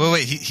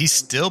 Wait, he's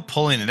still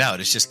pulling it out.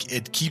 It's just,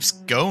 it keeps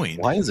going.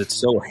 Why is it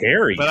so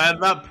hairy? But I'm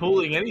not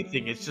pulling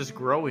anything. It's just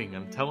growing.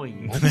 I'm telling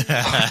you.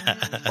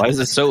 Why is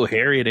it so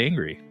hairy and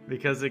angry?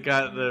 Because it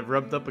got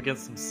rubbed up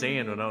against some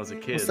sand when I was a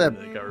kid. What's that-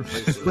 and it got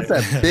replaced What's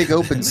with that big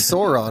open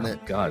sore on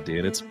it? God,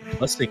 dude, it's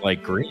busting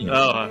like green.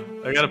 Oh,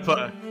 I gotta put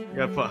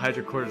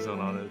hydrocortisone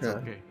on it. It's Yeah.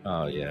 okay.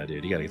 Oh, yeah,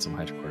 dude. You got to get some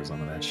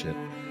hydrocortisone on that shit.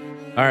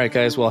 All right,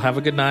 guys. Well, have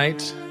a good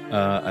night.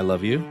 I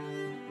love you.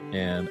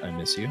 And I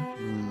miss you.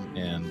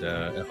 And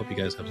I hope you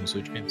guys have some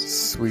sweet dreams.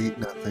 Sweet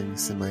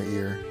nothings in my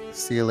ear.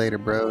 See you later,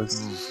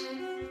 bros.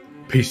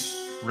 Peace.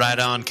 Right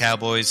on,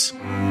 Cowboys.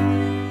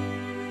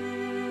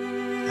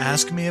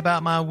 Ask me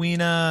about my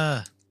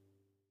wiener.